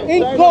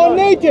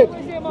 incarnated.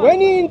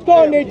 When he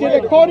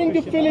incarnated, according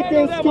to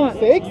Philippians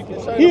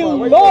 2:6, he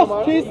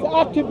lost his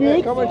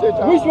attributes,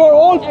 which were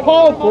all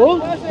powerful.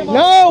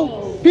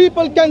 Now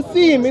people can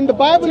see him. In the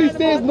Bible it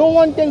says no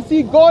one can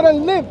see God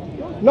and live.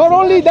 Not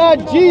only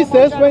that,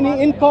 Jesus, when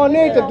he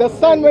incarnated, the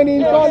Son, when he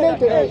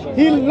incarnated,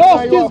 he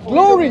lost his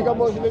glory.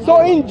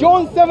 So in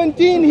John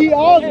 17, he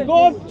asked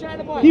God,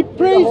 he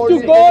prays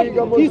to God,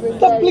 he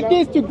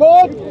supplicates to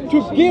God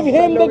to give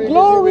him the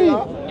glory.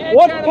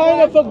 What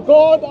kind of a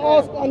God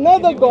asks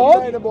another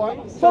God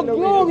for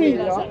glory?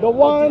 The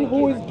one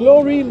who is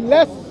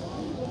gloryless.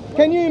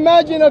 Can you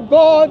imagine a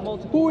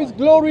God who is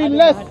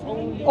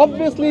gloryless?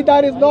 Obviously,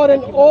 that is not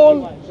an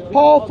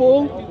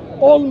all-powerful,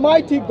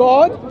 almighty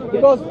God,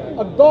 because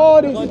a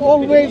God is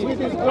always with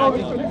his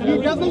glory.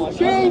 He doesn't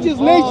change his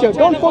nature.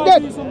 Don't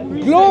forget,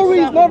 glory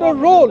is not a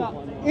role.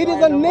 It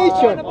is a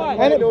nature.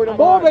 And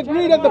Bob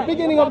agreed at the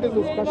beginning of this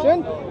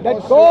discussion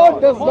that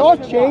God does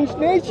not change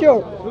nature.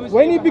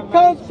 When he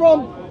becomes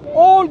from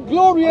all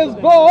glorious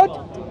God,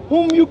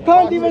 whom you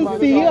can't even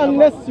see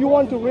unless you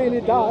want to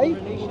really die,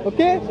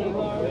 okay?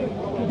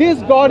 This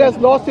God has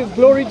lost his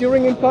glory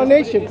during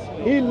incarnation.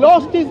 He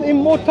lost his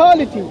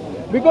immortality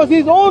because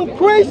his own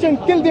creation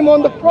killed him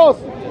on the cross.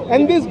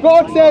 And this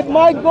God said,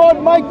 my God,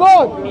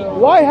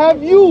 why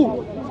have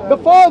you, the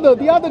Father,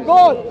 the other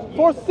God,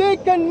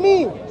 forsaken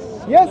me?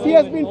 Yes, he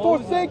has been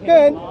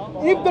forsaken.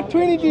 If the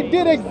Trinity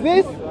did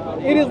exist,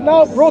 it is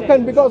now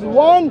broken because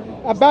one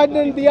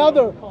abandoned the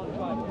other.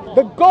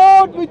 The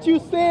God which you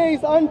say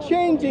is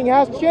unchanging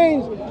has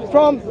changed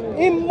from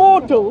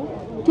immortal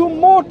to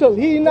mortal.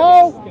 He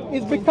now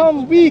is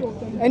become weak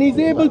and he's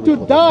able to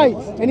die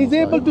and he's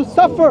able to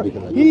suffer.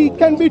 He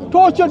can be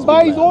tortured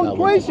by his own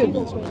creation.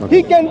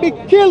 He can be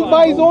killed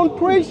by his own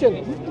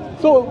creation.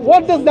 So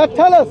what does that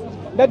tell us?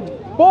 That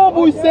Bob,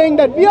 who is saying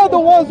that we are the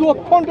ones who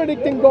are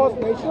contradicting God's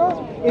nature,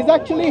 is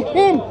actually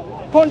him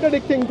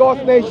contradicting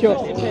God's nature.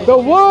 The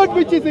word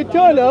which is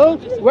eternal,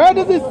 where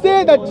does it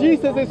say that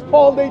Jesus is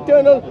called the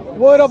eternal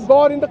word of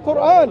God in the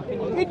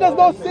Quran? It does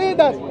not say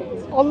that.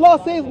 Allah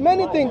says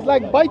many things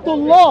like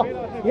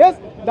Baitullah, yes,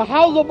 the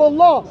house of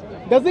Allah.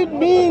 Does it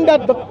mean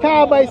that the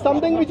Kaaba is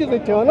something which is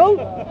eternal?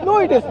 No,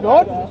 it is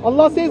not.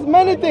 Allah says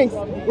many things.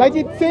 Like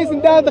it says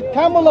in there, the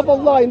camel of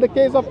Allah, in the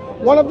case of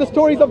one of the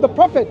stories of the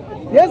Prophet.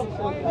 Yes?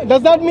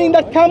 Does that mean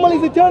that camel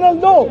is eternal?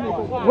 No.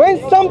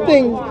 When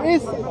something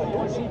is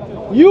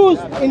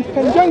used in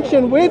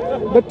conjunction with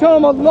the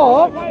term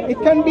Allah, it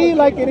can be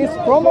like it is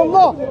from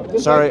Allah.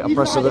 Sorry, I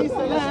pressed a bit.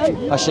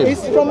 Hashim.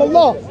 It's from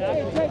Allah.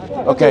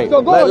 Okay,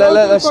 so go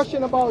let's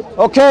question about.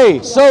 Okay,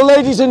 so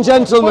ladies and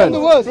gentlemen,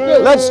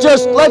 let's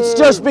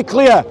just be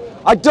clear.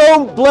 I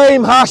don't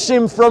blame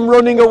Hashim from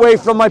running away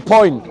from my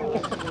point.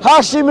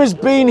 Hashim has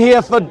been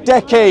here for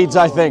decades,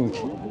 I think,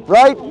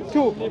 right?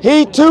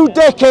 2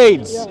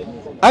 decades,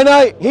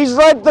 and he's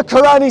read the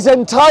Quran his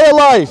entire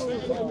life.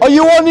 Are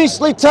you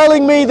honestly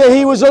telling me that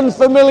he was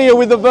unfamiliar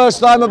with the verse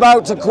that I'm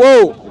about to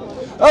quote?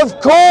 Of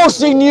course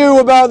he knew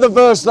about the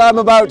verse that I'm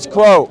about to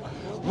quote.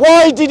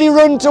 Why did he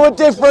run to a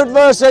different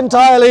verse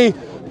entirely?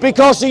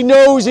 Because he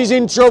knows he's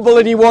in trouble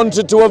and he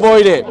wanted to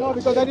avoid it.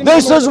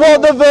 This is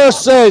what the verse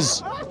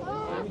says.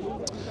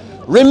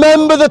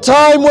 Remember the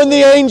time when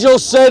the angel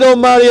said, "Oh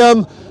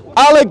Maryam,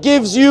 Allah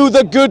gives you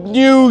the good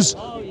news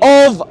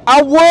of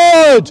a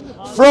word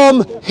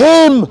from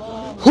him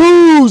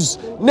whose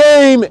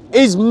name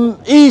is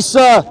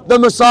Isa the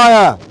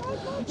Messiah."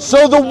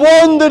 So the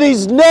one that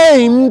is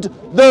named,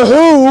 the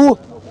who,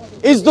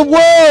 is the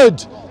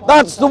word.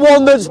 That's the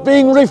one that's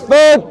being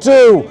referred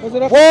to.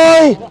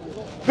 Why?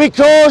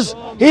 Because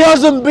he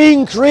hasn't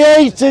been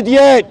created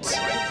yet.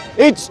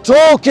 It's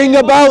talking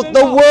about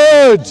the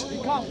word.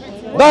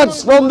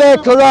 That's from their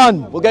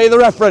Quran. We'll get you the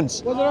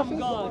reference.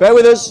 Bear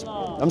with us.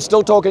 I'm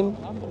still talking.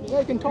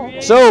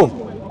 So,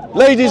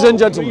 ladies and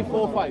gentlemen.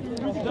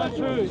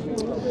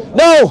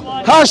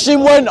 Now,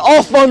 Hashim went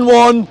off on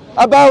one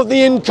about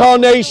the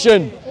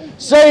incarnation,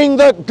 saying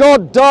that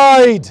God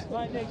died.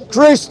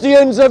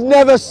 Christians have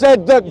never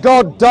said that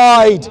God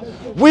died.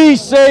 We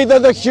say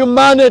that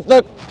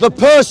the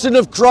person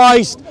of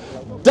Christ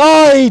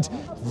died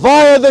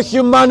via the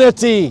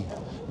humanity.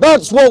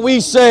 That's what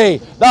we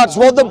say. That's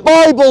what the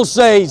Bible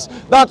says.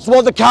 That's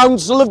what the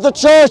Council of the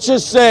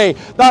Churches say.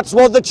 That's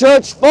what the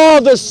Church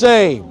Fathers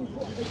say.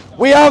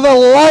 We have a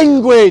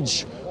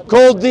language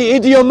called the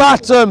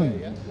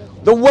idiomatum,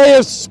 the way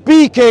of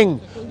speaking,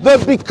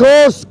 that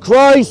because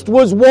Christ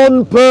was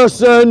one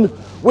person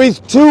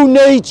with two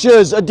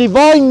natures, a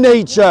divine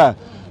nature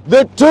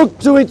that took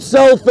to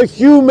itself a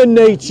human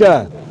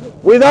nature,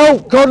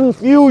 without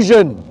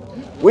confusion,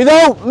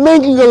 without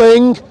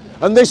mingling,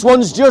 and this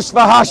one's just for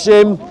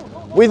Hashim,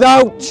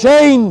 without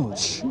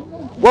change.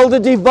 Well, the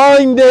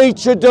divine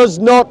nature does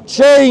not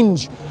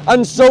change,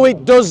 and so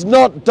it does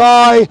not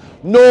die,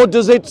 nor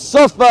does it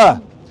suffer.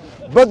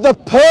 But the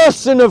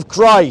person of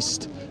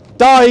Christ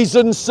dies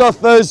and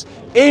suffers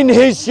in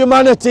his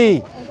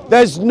humanity.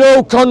 There's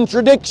no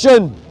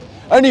contradiction.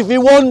 And if he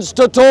wants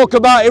to talk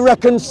about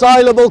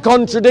irreconcilable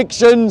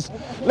contradictions,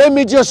 let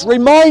me just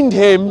remind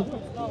him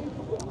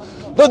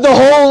that the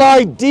whole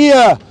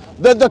idea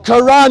that the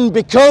Quran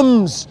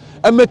becomes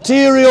a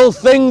material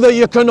thing that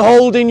you can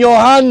hold in your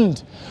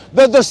hand,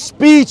 that the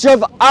speech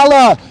of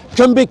Allah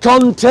can be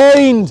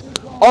contained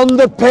on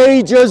the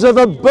pages of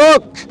a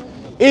book,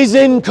 is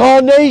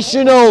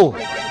incarnational.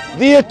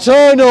 The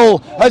eternal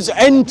has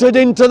entered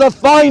into the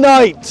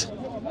finite.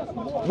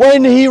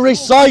 When he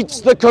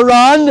recites the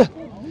Quran,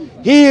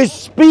 he is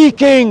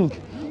speaking.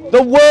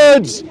 The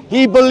words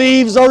he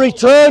believes are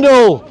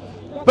eternal,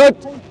 but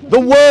the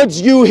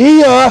words you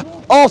hear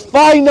are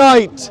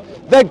finite.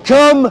 They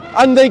come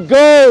and they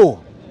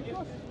go.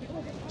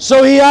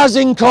 So he has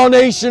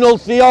incarnational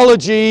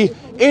theology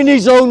in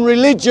his own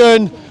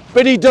religion,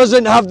 but he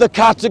doesn't have the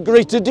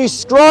category to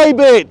describe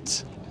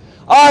it.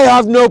 I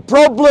have no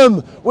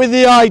problem with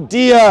the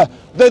idea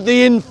that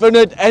the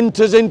infinite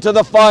enters into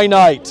the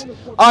finite.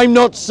 I'm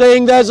not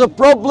saying there's a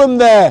problem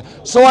there.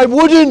 So I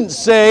wouldn't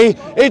say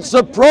it's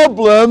a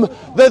problem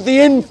that the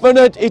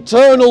infinite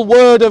eternal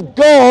word of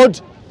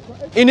God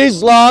in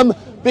Islam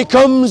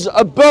becomes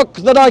a book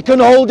that I can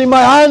hold in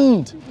my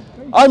hand.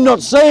 I'm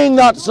not saying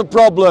that's a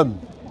problem.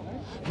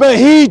 But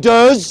he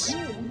does.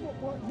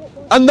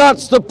 And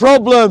that's the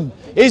problem,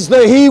 is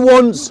that he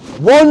wants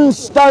one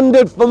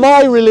standard for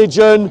my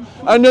religion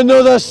and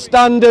another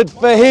standard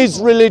for his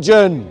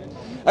religion.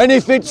 And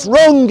if it's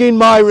wrong in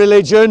my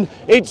religion,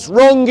 it's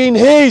wrong in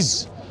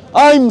his.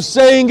 I'm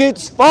saying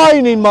it's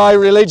fine in my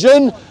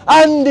religion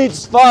and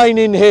it's fine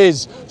in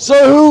his.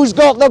 So who's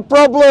got the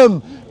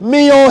problem?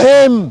 Me or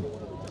him?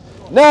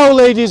 Now,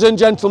 ladies and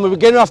gentlemen, we're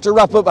going to have to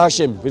wrap up,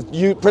 Hashim.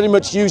 We've pretty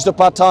much used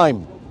up our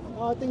time.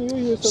 I think you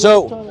used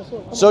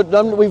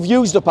time we've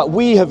used up.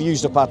 We have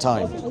used up our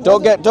time.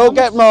 Don't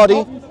get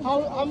Marty. How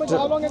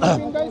long has it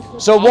been, guys?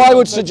 So what I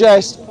would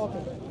suggest,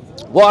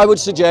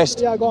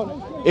 Yeah, go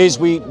on. is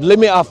we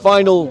limit our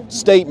final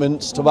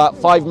statements to about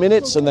 5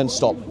 minutes and then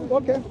stop.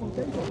 Okay.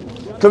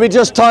 Can we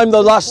just time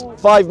the last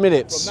 5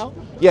 minutes?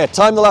 Yeah,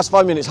 time the last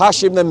 5 minutes.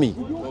 Hashim, then me.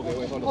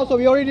 Also,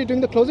 we're already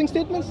doing the closing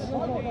statements?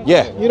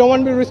 Yeah. You don't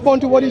want me to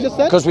respond to what you just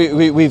said? Because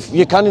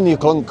you can in your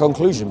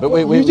conclusion, but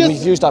we've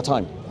used our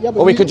time. Yeah,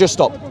 but or we could just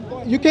stop.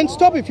 You can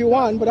stop if you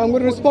want, but I'm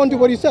going to respond to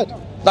what you said.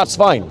 That's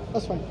fine.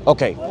 That's fine.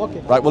 Okay. Okay.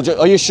 Right. Well,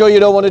 are you sure you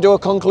don't want to do a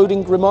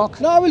concluding remark?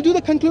 No, I will do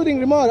the concluding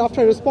remark after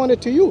I responded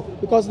to you,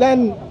 because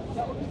then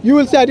you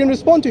will say I didn't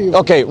respond to you.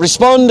 Okay,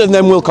 respond and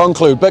then we'll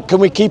conclude. But can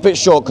we keep it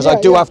short, because I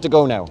do have to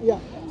go now. Yeah.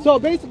 So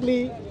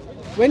basically,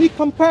 when he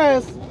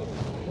compares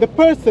the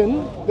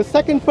person, the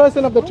second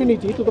person of the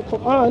Trinity, to the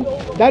Quran,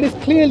 that is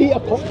clearly a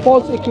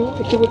false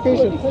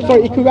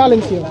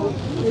equivalence here.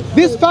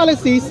 This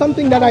fallacy is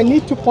something that I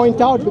need to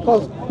point out,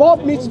 because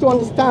Bob needs to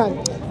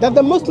understand that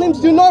the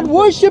Muslims do not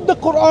worship the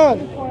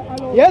Quran.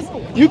 Yes,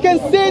 you can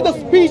say the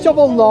speech of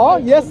Allah,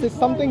 yes, it's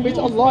something which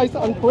Allah is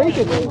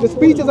uncreated. The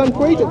speech is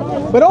uncreated.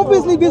 But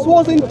obviously this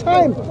was in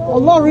time.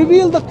 Allah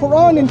revealed the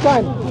Quran in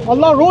time.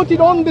 Allah wrote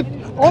it on the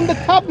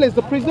tablets,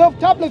 the preserved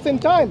tablets in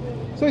time.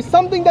 So it's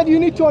something that you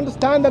need to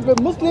understand, that the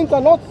Muslims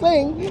are not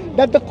saying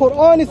that the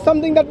Quran is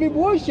something that we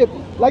worship,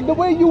 like the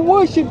way you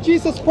worship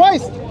Jesus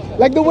Christ,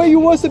 like the way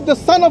you worship the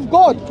Son of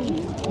God.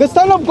 The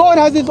Son of God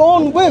has his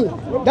own will.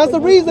 That's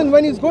the reason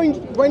when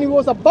he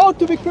was about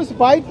to be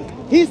crucified,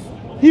 his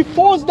he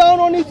falls down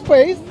on his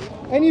face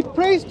and he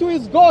prays to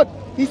his God.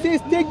 He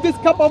says, take this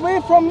cup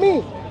away from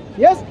me.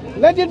 Yes,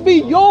 let it be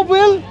your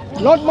will,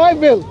 not my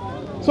will.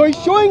 So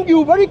he's showing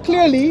you very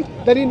clearly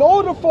that in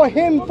order for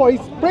him, for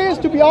his prayers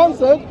to be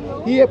answered,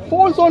 he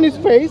falls on his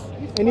face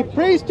and he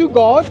prays to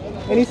God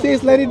and he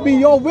says, let it be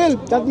your will.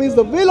 That means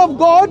the will of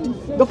God,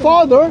 the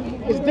Father,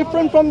 is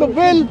different from the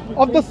will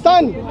of the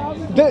Son.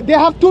 They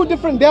have two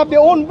different, they have their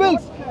own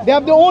wills, they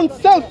have their own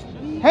self.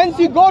 Hence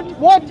you got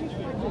what?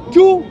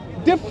 Two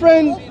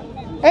different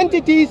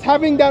entities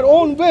having their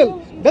own will.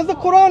 Does the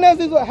Quran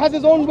has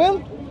his own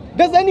will?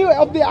 Does any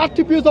of the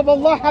attributes of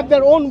Allah have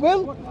their own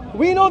will?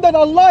 We know that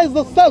Allah is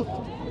the self.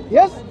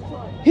 Yes?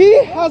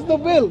 He has the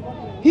will.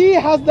 He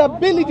has the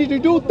ability to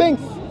do things.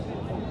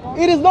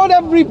 It is not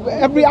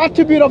every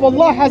attribute of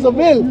Allah has a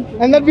will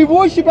and that we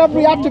worship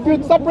every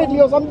attribute separately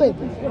or something.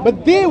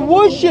 But they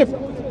worship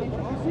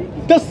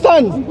the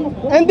Son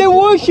and they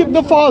worship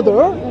the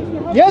Father.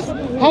 Yes?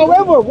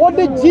 However, what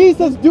did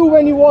Jesus do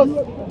when he was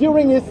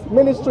during his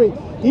ministry?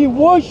 He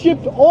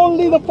worshipped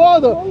only the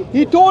Father.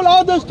 He told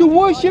others to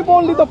worship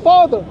only the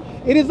Father.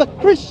 It is the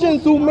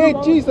Christians who made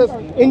Jesus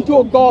into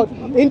a God,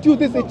 into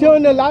this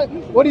eternal,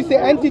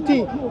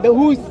 entity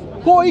who is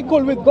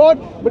co-equal with God.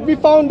 But we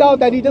found out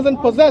that he doesn't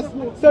possess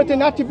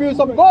certain attributes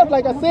of God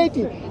like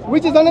Aseity,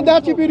 which is another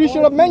attribute you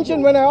should have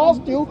mentioned when I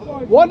asked you,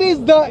 what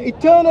is the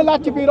eternal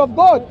attribute of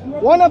God?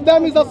 One of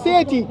them is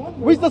Aseity,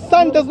 which the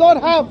Son does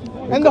not have,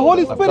 and the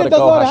Holy Spirit does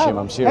not have.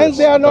 Hence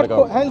they are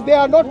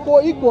not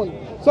co-equal.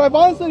 So I've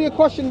answered your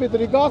question with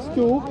regards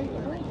to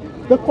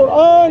the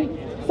Quran,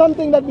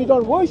 something that we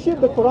don't worship.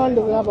 The Quran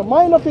doesn't have a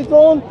mind of its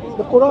own.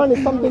 The Quran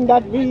is something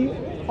that we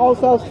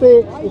ourselves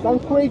say is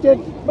uncreated.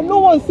 But no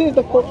one says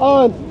the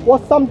Quran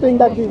was something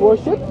that we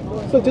worship.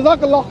 So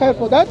Jazakallah khair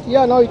for that.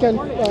 Yeah, now you can...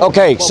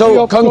 okay,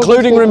 so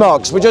concluding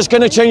remarks. We're just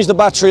going to change the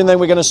battery and then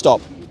we're going to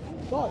stop.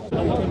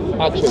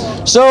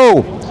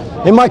 So,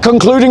 in my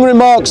concluding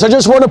remarks, I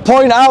just want to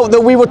point out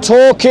that we were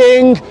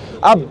talking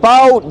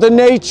about the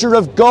nature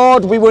of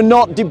God. We were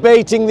not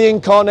debating the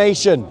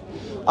incarnation.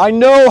 I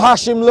know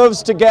Hashim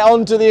loves to get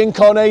onto the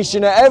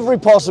incarnation at every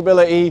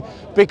possibility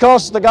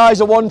because the guy's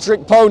a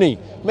one-trick pony,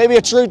 maybe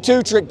a true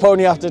two-trick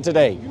pony after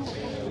today.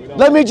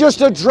 Let me just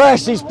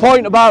address his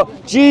point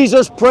about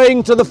Jesus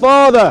praying to the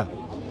Father.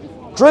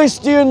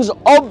 Christians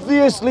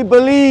obviously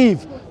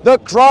believe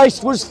that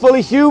Christ was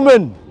fully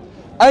human,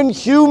 and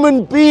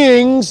human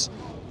beings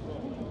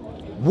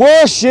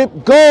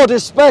worship God,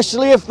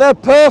 especially if they're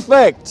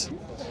perfect.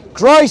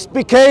 Christ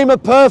became a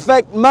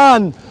perfect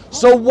man,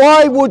 so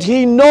why would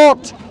he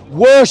not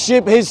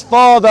worship his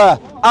Father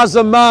as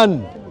a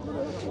man?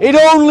 It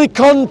only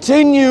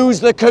continues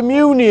the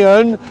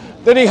communion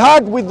that he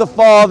had with the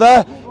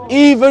Father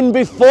even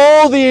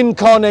before the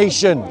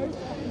incarnation.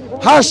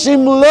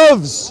 Hashim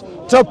loves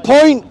to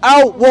point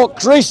out what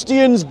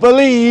Christians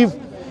believe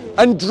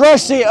and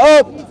dress it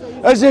up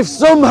as if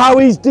somehow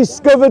he's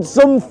discovered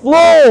some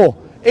flaw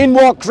in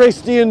what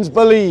Christians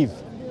believe.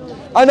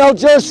 And I'll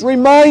just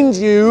remind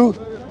you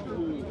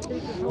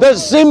that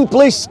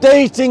simply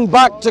stating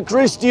back to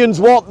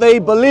Christians what they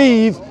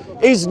believe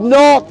is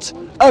not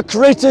a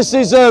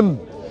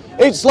criticism.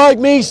 It's like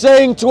me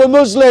saying to a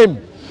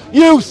Muslim,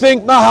 you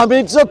think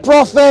Muhammad's a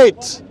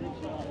prophet,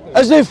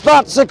 as if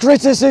that's a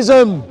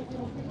criticism.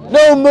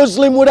 No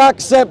Muslim would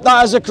accept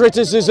that as a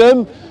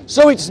criticism,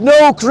 so it's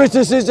no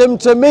criticism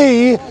to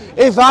me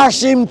if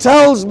Hashim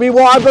tells me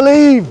what I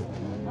believe,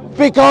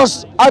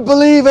 because I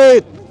believe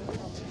it.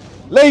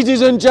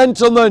 Ladies and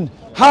gentlemen,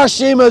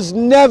 Hashim has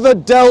never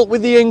dealt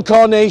with the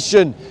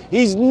incarnation.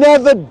 He's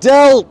never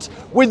dealt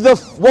with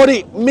what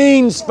it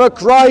means for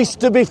Christ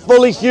to be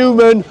fully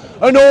human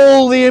and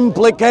all the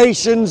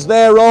implications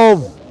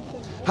thereof.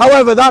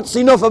 However, that's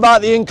enough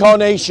about the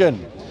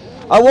incarnation.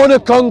 I want to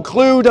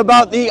conclude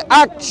about the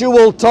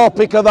actual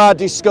topic of our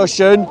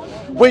discussion,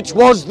 which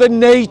was the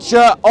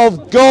nature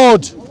of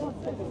God.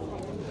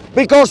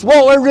 Because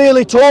what we're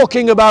really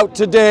talking about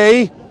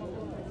today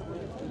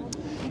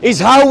is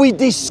how we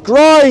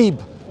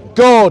describe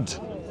God.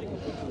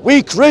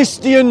 We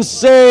Christians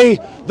say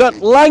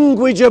that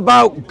language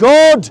about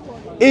God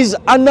is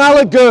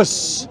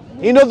analogous.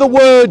 In other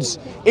words,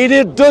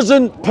 it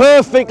doesn't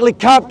perfectly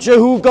capture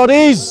who God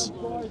is.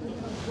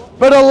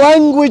 But a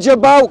language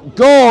about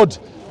God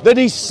that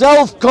is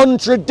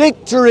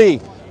self-contradictory,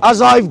 as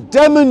I've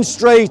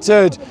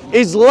demonstrated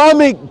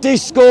Islamic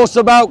discourse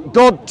about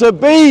God to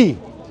be,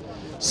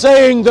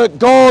 saying that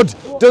God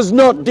does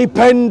not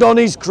depend on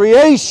his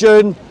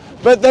creation,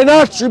 but then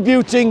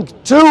attributing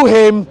to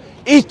him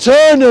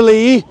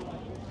eternally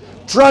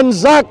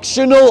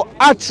transactional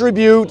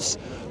attributes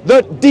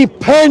that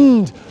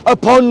depend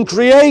upon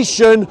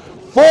creation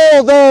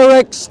for their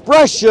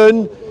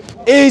expression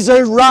is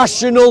a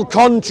rational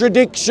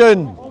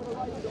contradiction.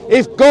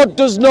 If God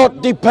does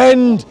not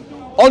depend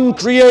on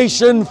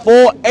creation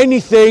for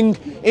anything,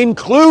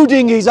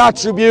 including his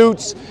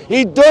attributes,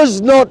 he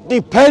does not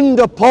depend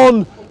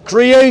upon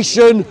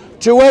creation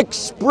to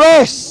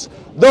express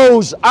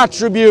those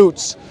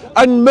attributes.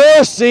 And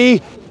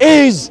mercy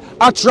is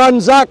a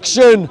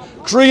transaction.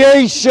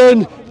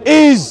 Creation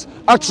is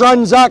a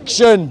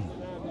transaction.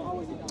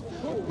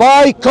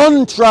 By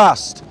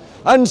contrast,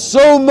 and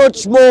so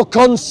much more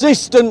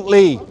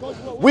consistently,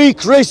 we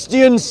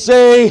Christians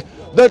say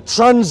that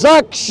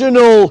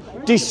transactional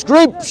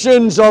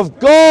descriptions of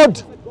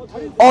God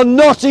are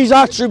not his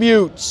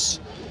attributes.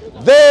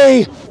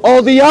 They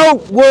are the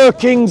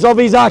outworkings of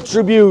his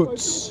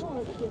attributes.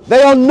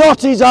 They are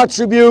not his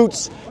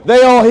attributes,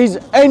 they are his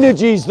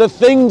energies, the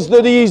things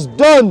that he has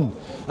done,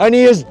 and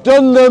he has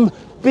done them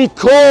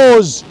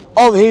because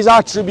of his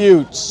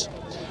attributes.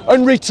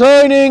 And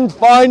returning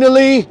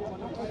finally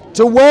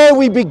to where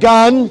we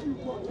began,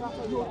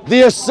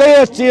 the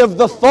aseity of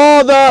the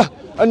Father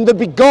and the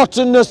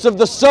begottenness of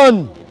the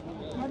Son,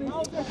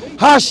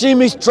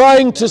 Hashim is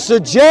trying to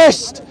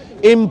suggest,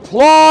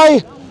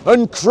 imply,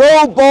 and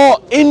crowbar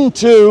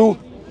into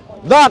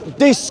that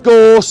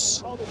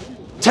discourse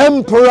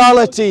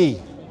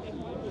temporality,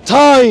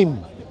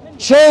 time,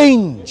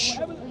 change.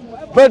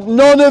 But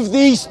none of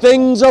these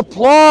things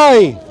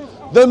apply.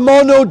 The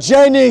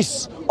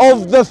monogenes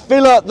of the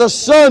Phila, the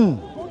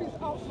Son,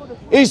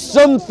 is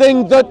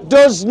something that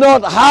does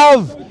not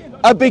have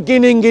a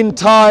beginning in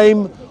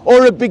time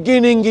or a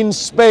beginning in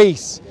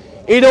space.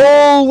 It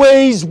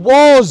always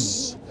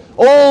was,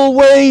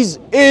 always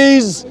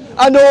is,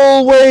 and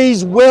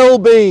always will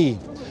be.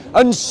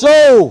 And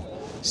so,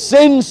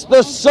 since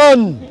the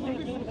Son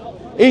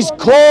is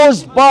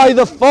caused by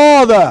the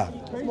Father,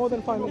 More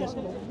than 5 minutes.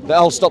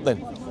 I'll stop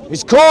then.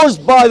 Is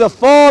caused by the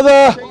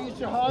Father,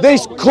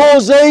 this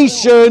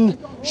causation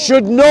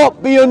should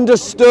not be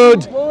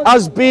understood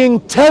as being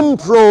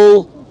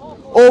temporal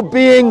or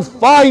being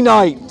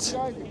finite.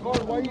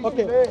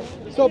 Okay.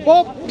 So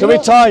Bob, Can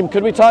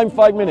we time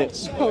 5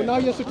 minutes? oh, now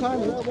you have to time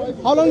it.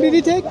 How long did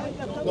it take?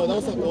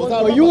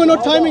 Oh, you were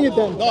not timing it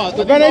then.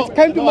 When it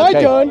came to my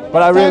Okay, turn,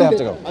 but I really timed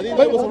have to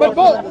it. go. But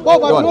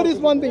Bob, I've on.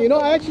 noticed one thing. You know,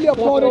 I actually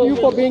applauded you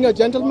for being a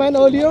gentleman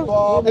earlier,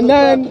 and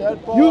then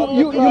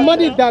you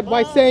muddied that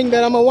by saying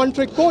that I'm a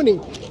one-trick pony.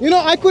 You know,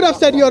 I could have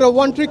said you're a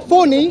one-trick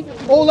phony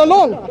all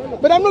along,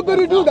 but I'm not going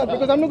to do that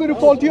because I'm not going to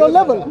fall to your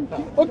level.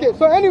 Okay,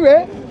 so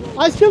anyway,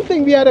 I still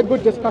think we had a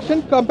good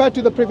discussion compared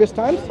to the previous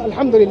times,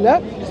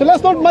 alhamdulillah. So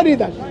let's not muddy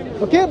that,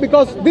 okay?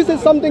 Because this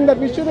is something that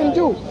we shouldn't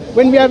do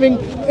when we're having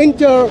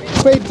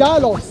interfaith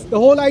dialogues. The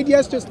whole idea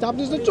is to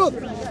establish the truth.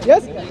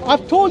 Yes,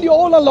 I've told you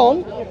all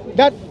along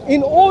that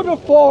in order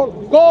for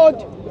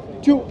God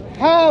to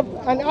have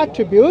an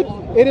attribute,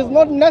 it is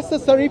not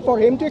necessary for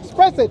him to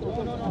express it.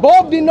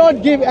 Bob did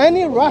not give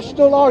any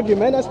rational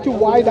argument as to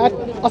why that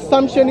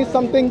assumption is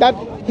something that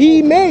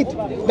he made,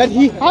 that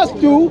he has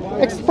to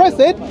express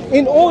it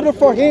in order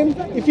for him,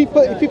 if he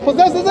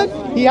possesses it,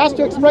 he has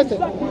to express it.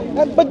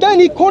 But then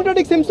he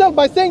contradicts himself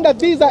by saying that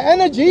these are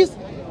energies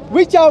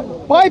which are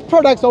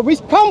byproducts or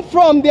which come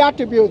from the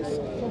attributes.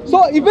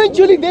 So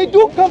eventually they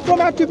do come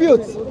from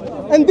attributes.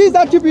 And these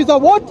attributes are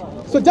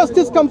what? So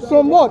justice comes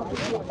from what?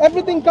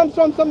 Everything comes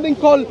from something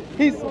called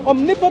his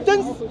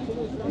omnipotence.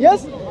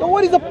 Yes? So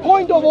what is the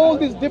point of all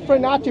these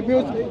different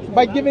attributes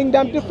by giving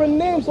them different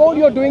names? All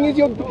you're doing is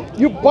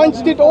you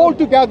bunched it all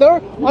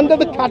together under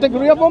the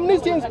category of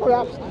omniscience,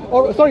 perhaps,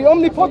 or sorry,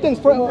 omnipotence,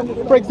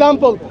 for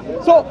example.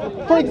 So,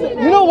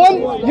 you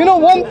know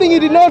one thing he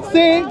did not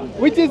say,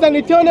 which is an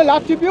eternal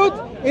attribute.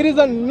 It is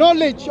a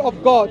knowledge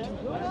of God.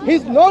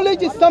 His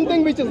knowledge is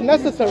something which is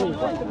necessary,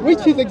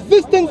 which his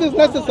existence is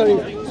necessary.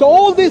 So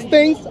all these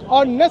things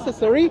are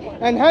necessary,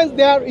 and hence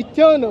they are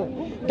eternal.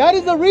 That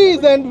is the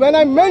reason when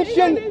I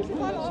mentioned,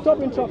 stop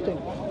interrupting,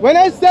 when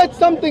I said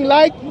something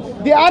like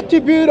the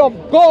attribute of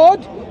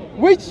God,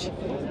 which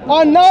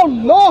are now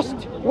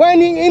lost when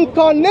he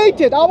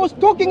incarnated. I was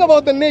talking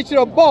about the nature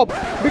of Bob,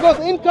 because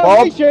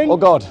incarnation...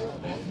 Bob or God?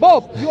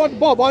 Bob, you are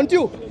Bob, aren't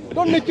you?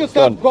 Don't make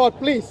yourself God,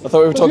 please. I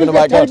thought we were talking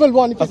about God.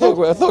 One I thought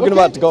we were talking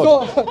about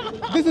God.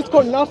 So this is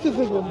called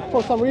narcissism.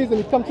 For some reason,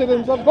 he considers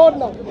himself God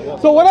now.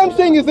 So what I'm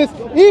saying is this: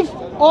 if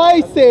I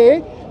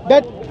say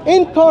that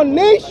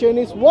incarnation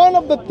is one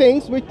of the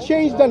things which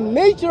change the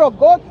nature of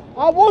God,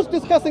 I was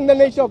discussing the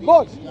nature of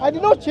God. I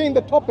did not change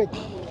the topic,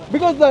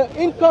 because the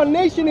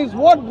incarnation is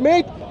what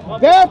made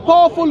their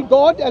powerful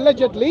God,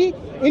 allegedly,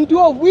 into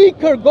a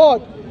weaker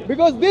God.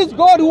 Because this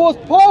God who was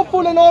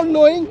powerful and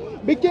all-knowing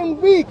became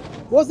weak,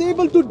 was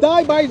able to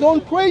die by his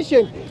own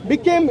creation,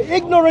 became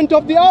ignorant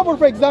of the hour,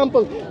 for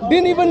example,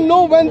 didn't even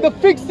know when the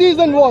fig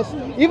season was.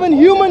 Even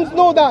humans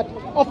know that.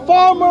 A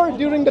farmer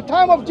during the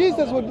time of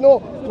Jesus would know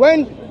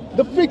when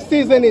the fig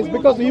season is,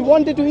 because he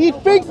wanted to eat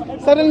figs,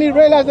 suddenly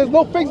realized there's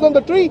no figs on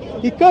the tree,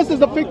 he curses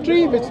the fig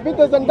tree which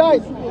withers and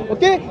dies.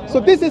 Okay, so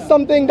this is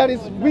something that is,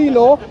 we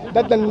know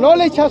that the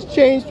knowledge has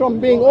changed from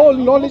being all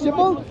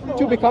knowledgeable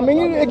to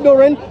becoming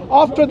ignorant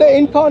after the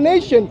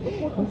incarnation.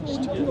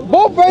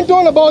 Bob went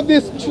on about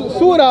this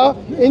surah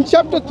in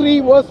chapter 3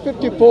 verse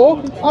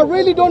 54. I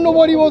really don't know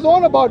what he was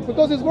on about,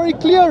 because it's very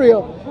clear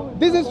here.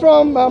 This is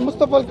from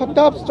Mustafa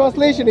al-Khattab's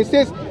translation. It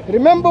says,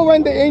 remember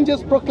when the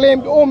angels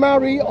proclaimed, "O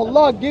Mary,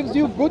 Allah gives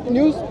you good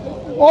news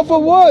of a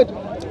word."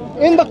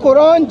 In the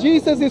Quran,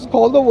 Jesus is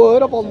called the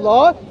word of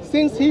Allah,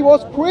 since he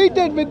was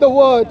created with the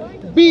word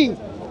be.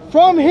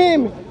 From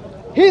him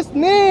his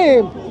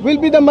name will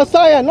be the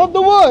Messiah, not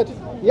the word.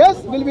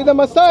 Yes, will be the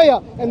Messiah.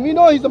 And we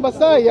know he's the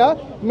Messiah,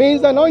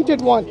 means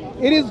anointed one.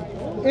 It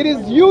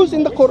is used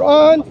in the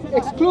Quran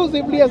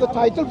exclusively as a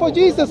title for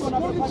Jesus.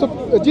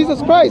 So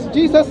Jesus Christ,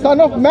 Jesus son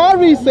of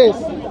Mary says,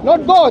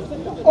 not God.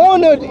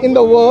 Honored in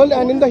the world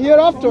and in the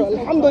hereafter,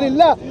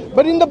 alhamdulillah.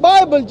 But in the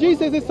Bible,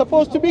 Jesus is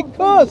supposed to be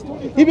cursed.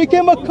 He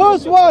became a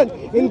cursed one.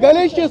 In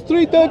Galatians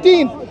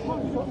 3:13,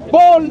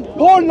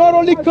 Paul not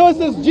only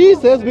curses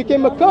Jesus,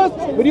 became a curse,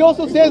 but he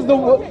also says the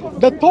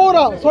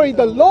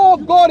law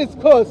of God is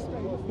cursed.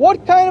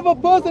 What kind of a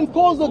person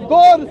calls the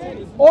God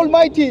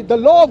Almighty, the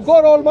law of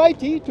God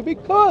Almighty, to be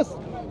cursed?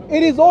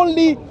 It is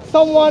only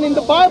someone in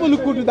the Bible who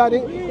could do that.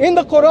 In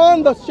the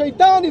Quran, the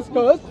shaitan is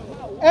cursed,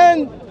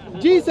 and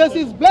Jesus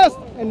is blessed,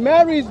 and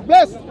Mary is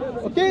blessed.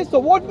 Okay, so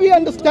what we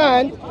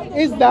understand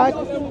is that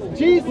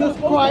Jesus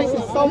Christ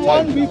is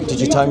someone we... Did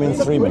you time in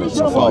 3 minutes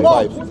or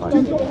 5?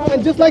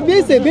 And just like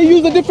they say, they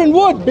use a different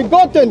word,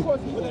 begotten.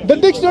 The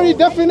dictionary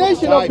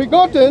definition of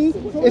begotten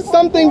is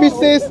something which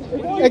says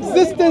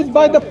existence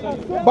by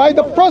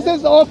the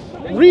process of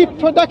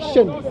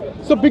reproduction.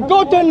 So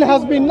begotten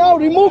has been now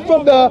removed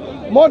from the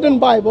modern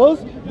Bibles.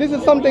 This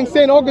is something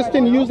St.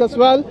 Augustine used as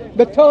well,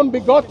 the term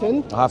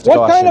begotten.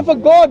 What kind of a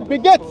God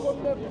begets?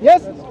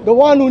 Yes, the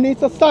one who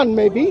needs a son,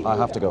 maybe. I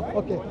have to go.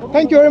 Okay.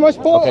 Thank you very much,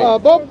 Paul,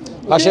 okay. Bob.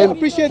 Hashim,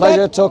 appreciate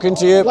pleasure that. talking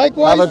to you.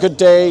 Likewise. Have a good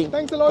day.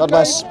 Thanks a lot, God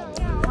bless.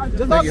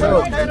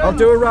 I'll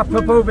do a wrap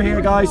up over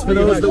here, guys, for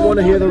those that want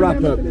to hear the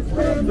wrap up.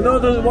 For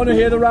those that want to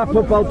hear the wrap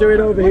up, I'll do it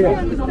over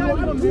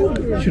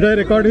here. Should I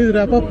record his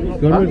wrap up?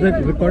 You want me to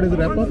record his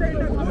wrap up?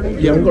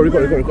 Yeah,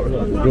 record.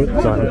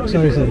 Sorry.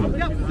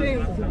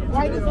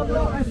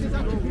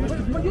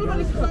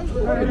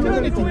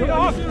 Eternity.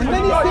 And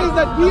then he says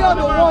that we are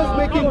the ones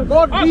making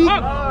God weak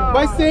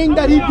by saying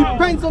that he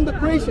depends on the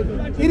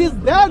creation. It is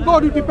their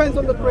God who depends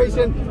on the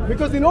creation,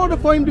 because in order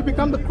for him to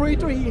become the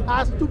creator, he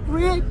has to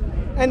create,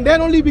 and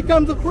then only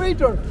becomes a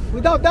creator.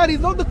 Without that, he's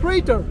not the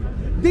creator.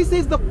 This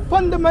is the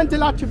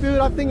fundamental attribute,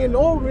 I think, in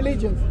all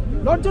religions,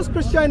 not just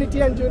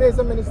Christianity and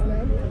Judaism and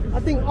Islam. I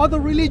think other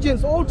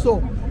religions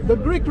also, the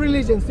Greek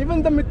religions,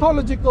 even the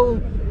mythological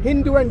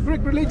Hindu and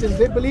Greek religions,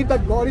 they believe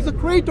that God is a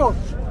creator.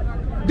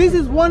 This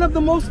is one of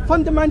the most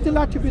fundamental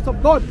attributes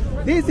of God.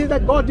 They say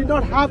that God did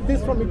not have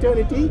this from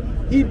eternity.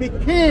 He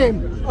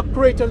became a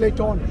creator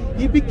later on.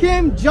 He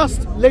became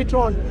just later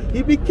on.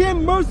 He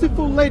became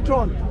merciful later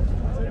on.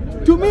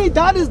 To me,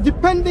 that is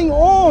depending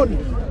on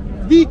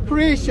the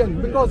creation,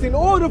 because in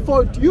order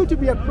for you to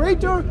be a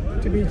creator,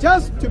 to be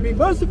just, to be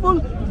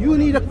merciful, you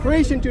need a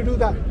creation to do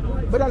that.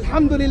 But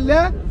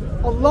alhamdulillah,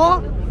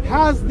 Allah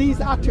has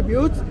these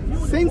attributes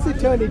since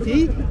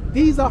eternity.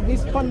 These are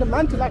his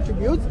fundamental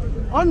attributes,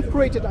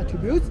 uncreated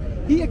attributes.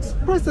 He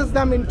expresses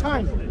them in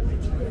time.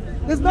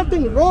 There's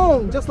nothing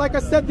wrong. Just like I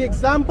said, the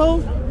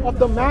example of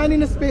the man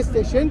in a space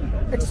station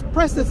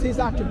expresses his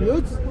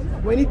attributes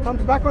when he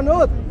comes back on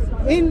Earth.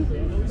 In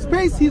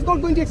space, he's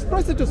not going to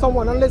express it to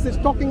someone unless he's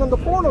talking on the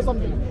phone or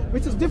something,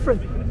 which is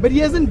different. But he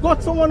hasn't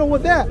got someone over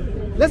there.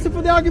 Let's say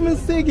for the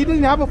argument's sake, he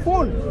didn't have a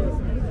phone.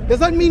 Does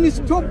that mean he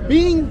stopped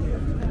being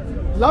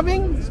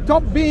loving,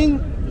 stopped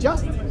being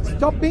just,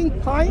 stopped being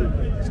kind,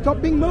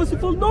 stopped being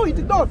merciful? No, he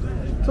did not.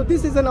 So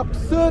this is an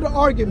absurd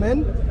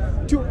argument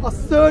to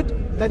assert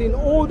that in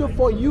order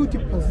for you to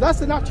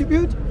possess an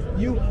attribute,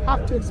 you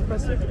have to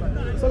express it.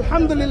 So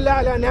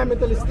alhamdulillah ala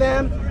ni'mat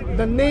al-Islam,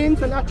 the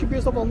names and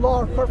attributes of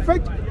Allah are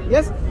perfect.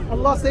 Yes,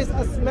 Allah says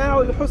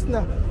Asma'ul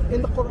Husna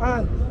in the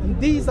Quran, and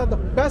these are the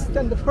best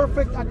and the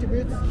perfect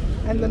attributes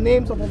and the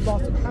names of Allah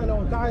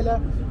subhanahu wa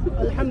ta'ala.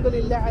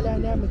 Alhamdulillah ala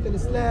ni'mat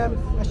al-Islam,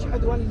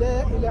 ashhadu an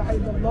la ilaha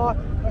illallah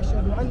wa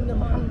ashhadu anna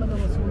Muhammadan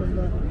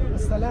Rasulullah.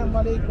 Assalamu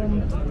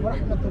alaikum wa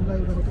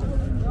rahmatullahi wa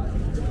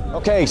barakatuh.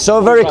 Okay, so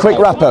a very quick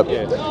wrap up.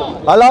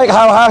 I like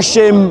how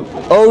Hashim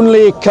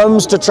only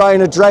comes to try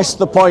and address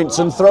the points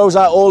and throws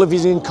out all of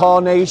his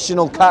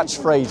incarnational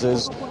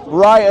catchphrases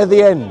right at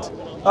the end.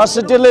 That's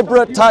a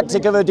deliberate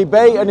tactic of a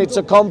debate, and it's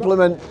a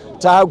compliment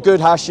to how good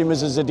Hashim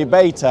is as a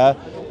debater.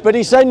 But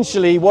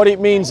essentially what it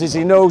means is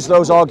he knows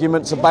those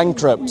arguments are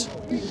bankrupt.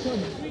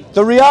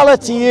 The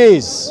reality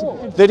is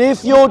that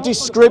if your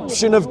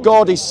description of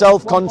God is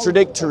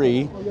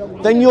self-contradictory,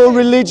 then your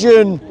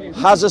religion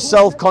has a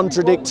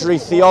self-contradictory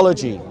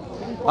theology.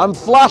 I'm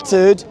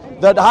flattered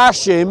that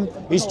Hashim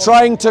is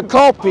trying to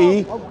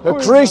copy a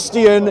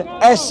Christian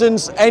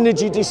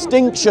essence-energy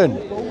distinction.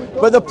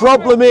 But the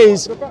problem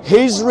is,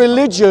 his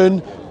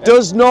religion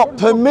does not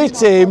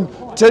permit him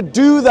to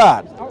do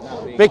that,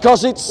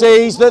 because it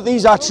says that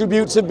these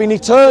attributes have been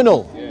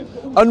eternal.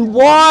 And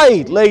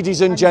why,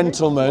 ladies and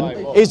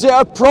gentlemen, is it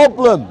a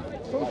problem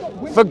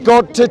for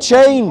God to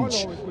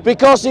change?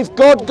 Because if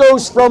God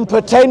goes from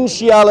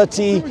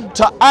potentiality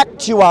to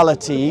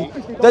actuality,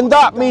 then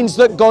that means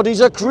that God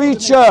is a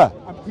creature.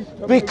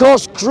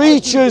 Because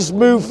creatures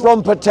move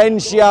from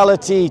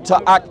potentiality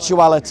to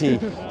actuality.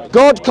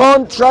 God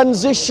can't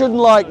transition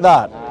like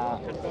that.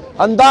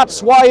 And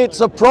that's why it's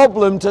a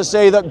problem to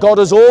say that God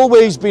has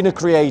always been a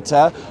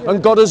creator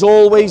and God has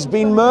always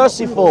been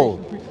merciful.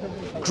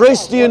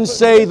 Christians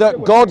say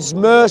that God's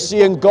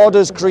mercy and God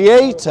as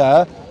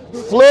creator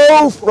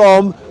flow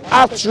from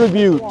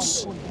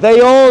attributes. They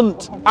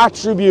aren't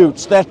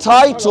attributes. They're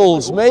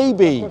titles,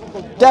 maybe,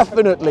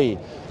 definitely,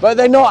 but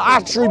they're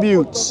not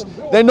attributes.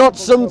 They're not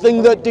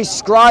something that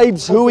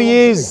describes who he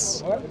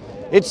is.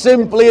 It's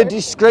simply a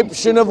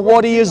description of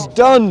what he has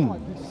done.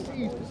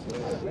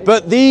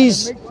 But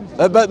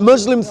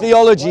Muslim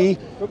theology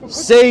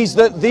says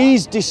that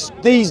these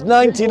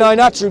 99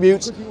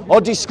 attributes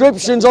are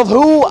descriptions of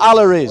who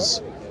Allah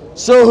is.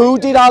 So who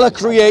did Allah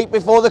create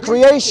before the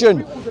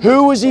creation?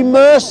 Who was he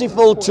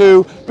merciful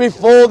to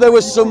before there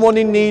was someone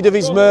in need of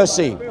his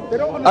mercy?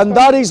 And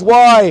that is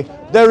why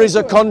there is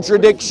a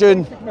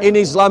contradiction in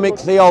Islamic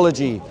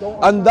theology.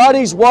 And that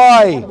is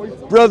why,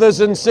 brothers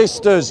and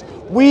sisters,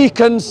 we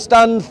can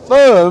stand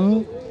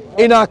firm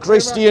in our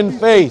Christian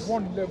faith.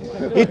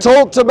 He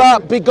talked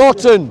about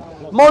begotten.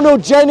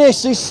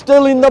 Monogenes is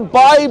still in the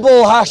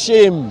Bible,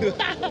 Hashim.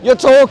 You're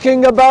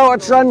talking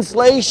about a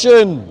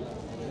translation.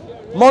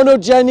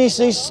 Monogenes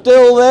is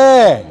still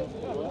there.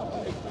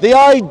 The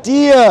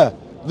idea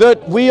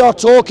that we are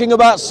talking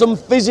about some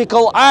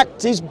physical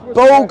act is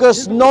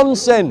bogus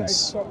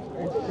nonsense.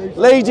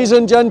 Ladies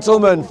and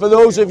gentlemen, for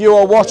those of you who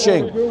are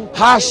watching,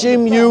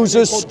 Hashim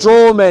uses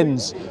straw men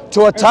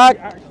to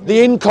attack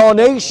the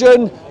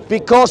incarnation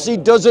because he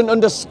doesn't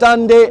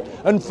understand it,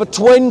 and for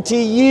 20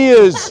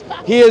 years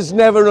he has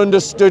never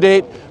understood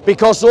it,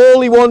 because all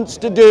he wants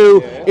to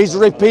do is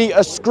repeat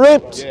a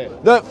script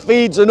that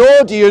feeds an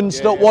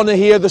audience that want to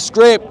hear the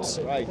script.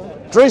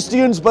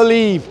 Christians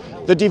believe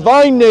the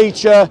divine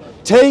nature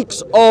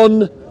takes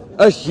on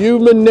a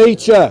human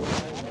nature,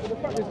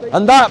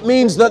 and that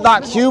means that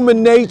that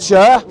human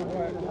nature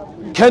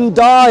can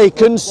die,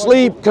 can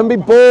sleep, can be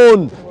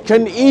born,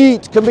 can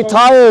eat, can be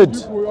tired.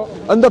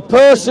 And the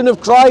person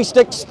of Christ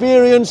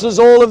experiences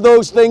all of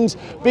those things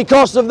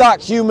because of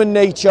that human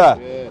nature,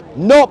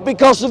 not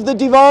because of the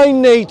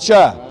divine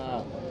nature.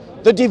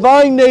 The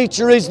divine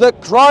nature is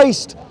that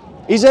Christ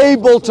is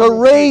able to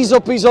raise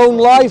up his own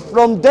life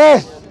from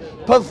death,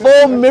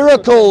 perform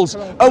miracles,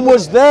 and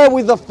was there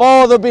with the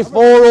Father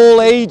before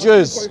all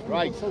ages.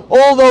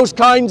 All those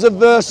kinds of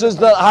verses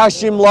that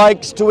Hashim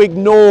likes to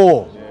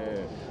ignore.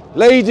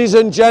 Ladies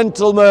and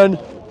gentlemen,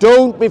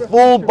 don't be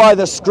fooled by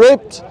the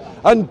script,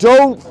 and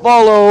don't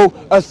follow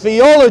a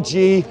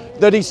theology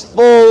that is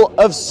full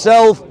of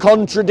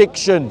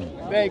self-contradiction.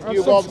 Thank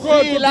you, Bob.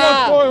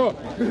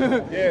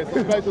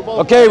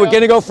 Okay, we're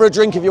going to go for a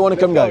drink if you want to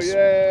come, guys.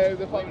 Yeah,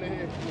 the family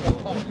here.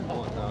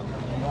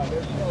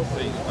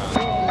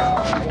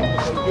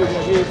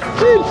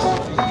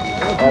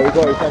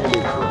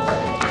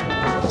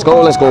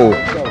 Let's go.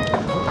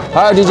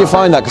 How did you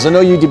find that? Because I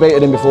know you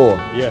debated him before.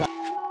 Yeah.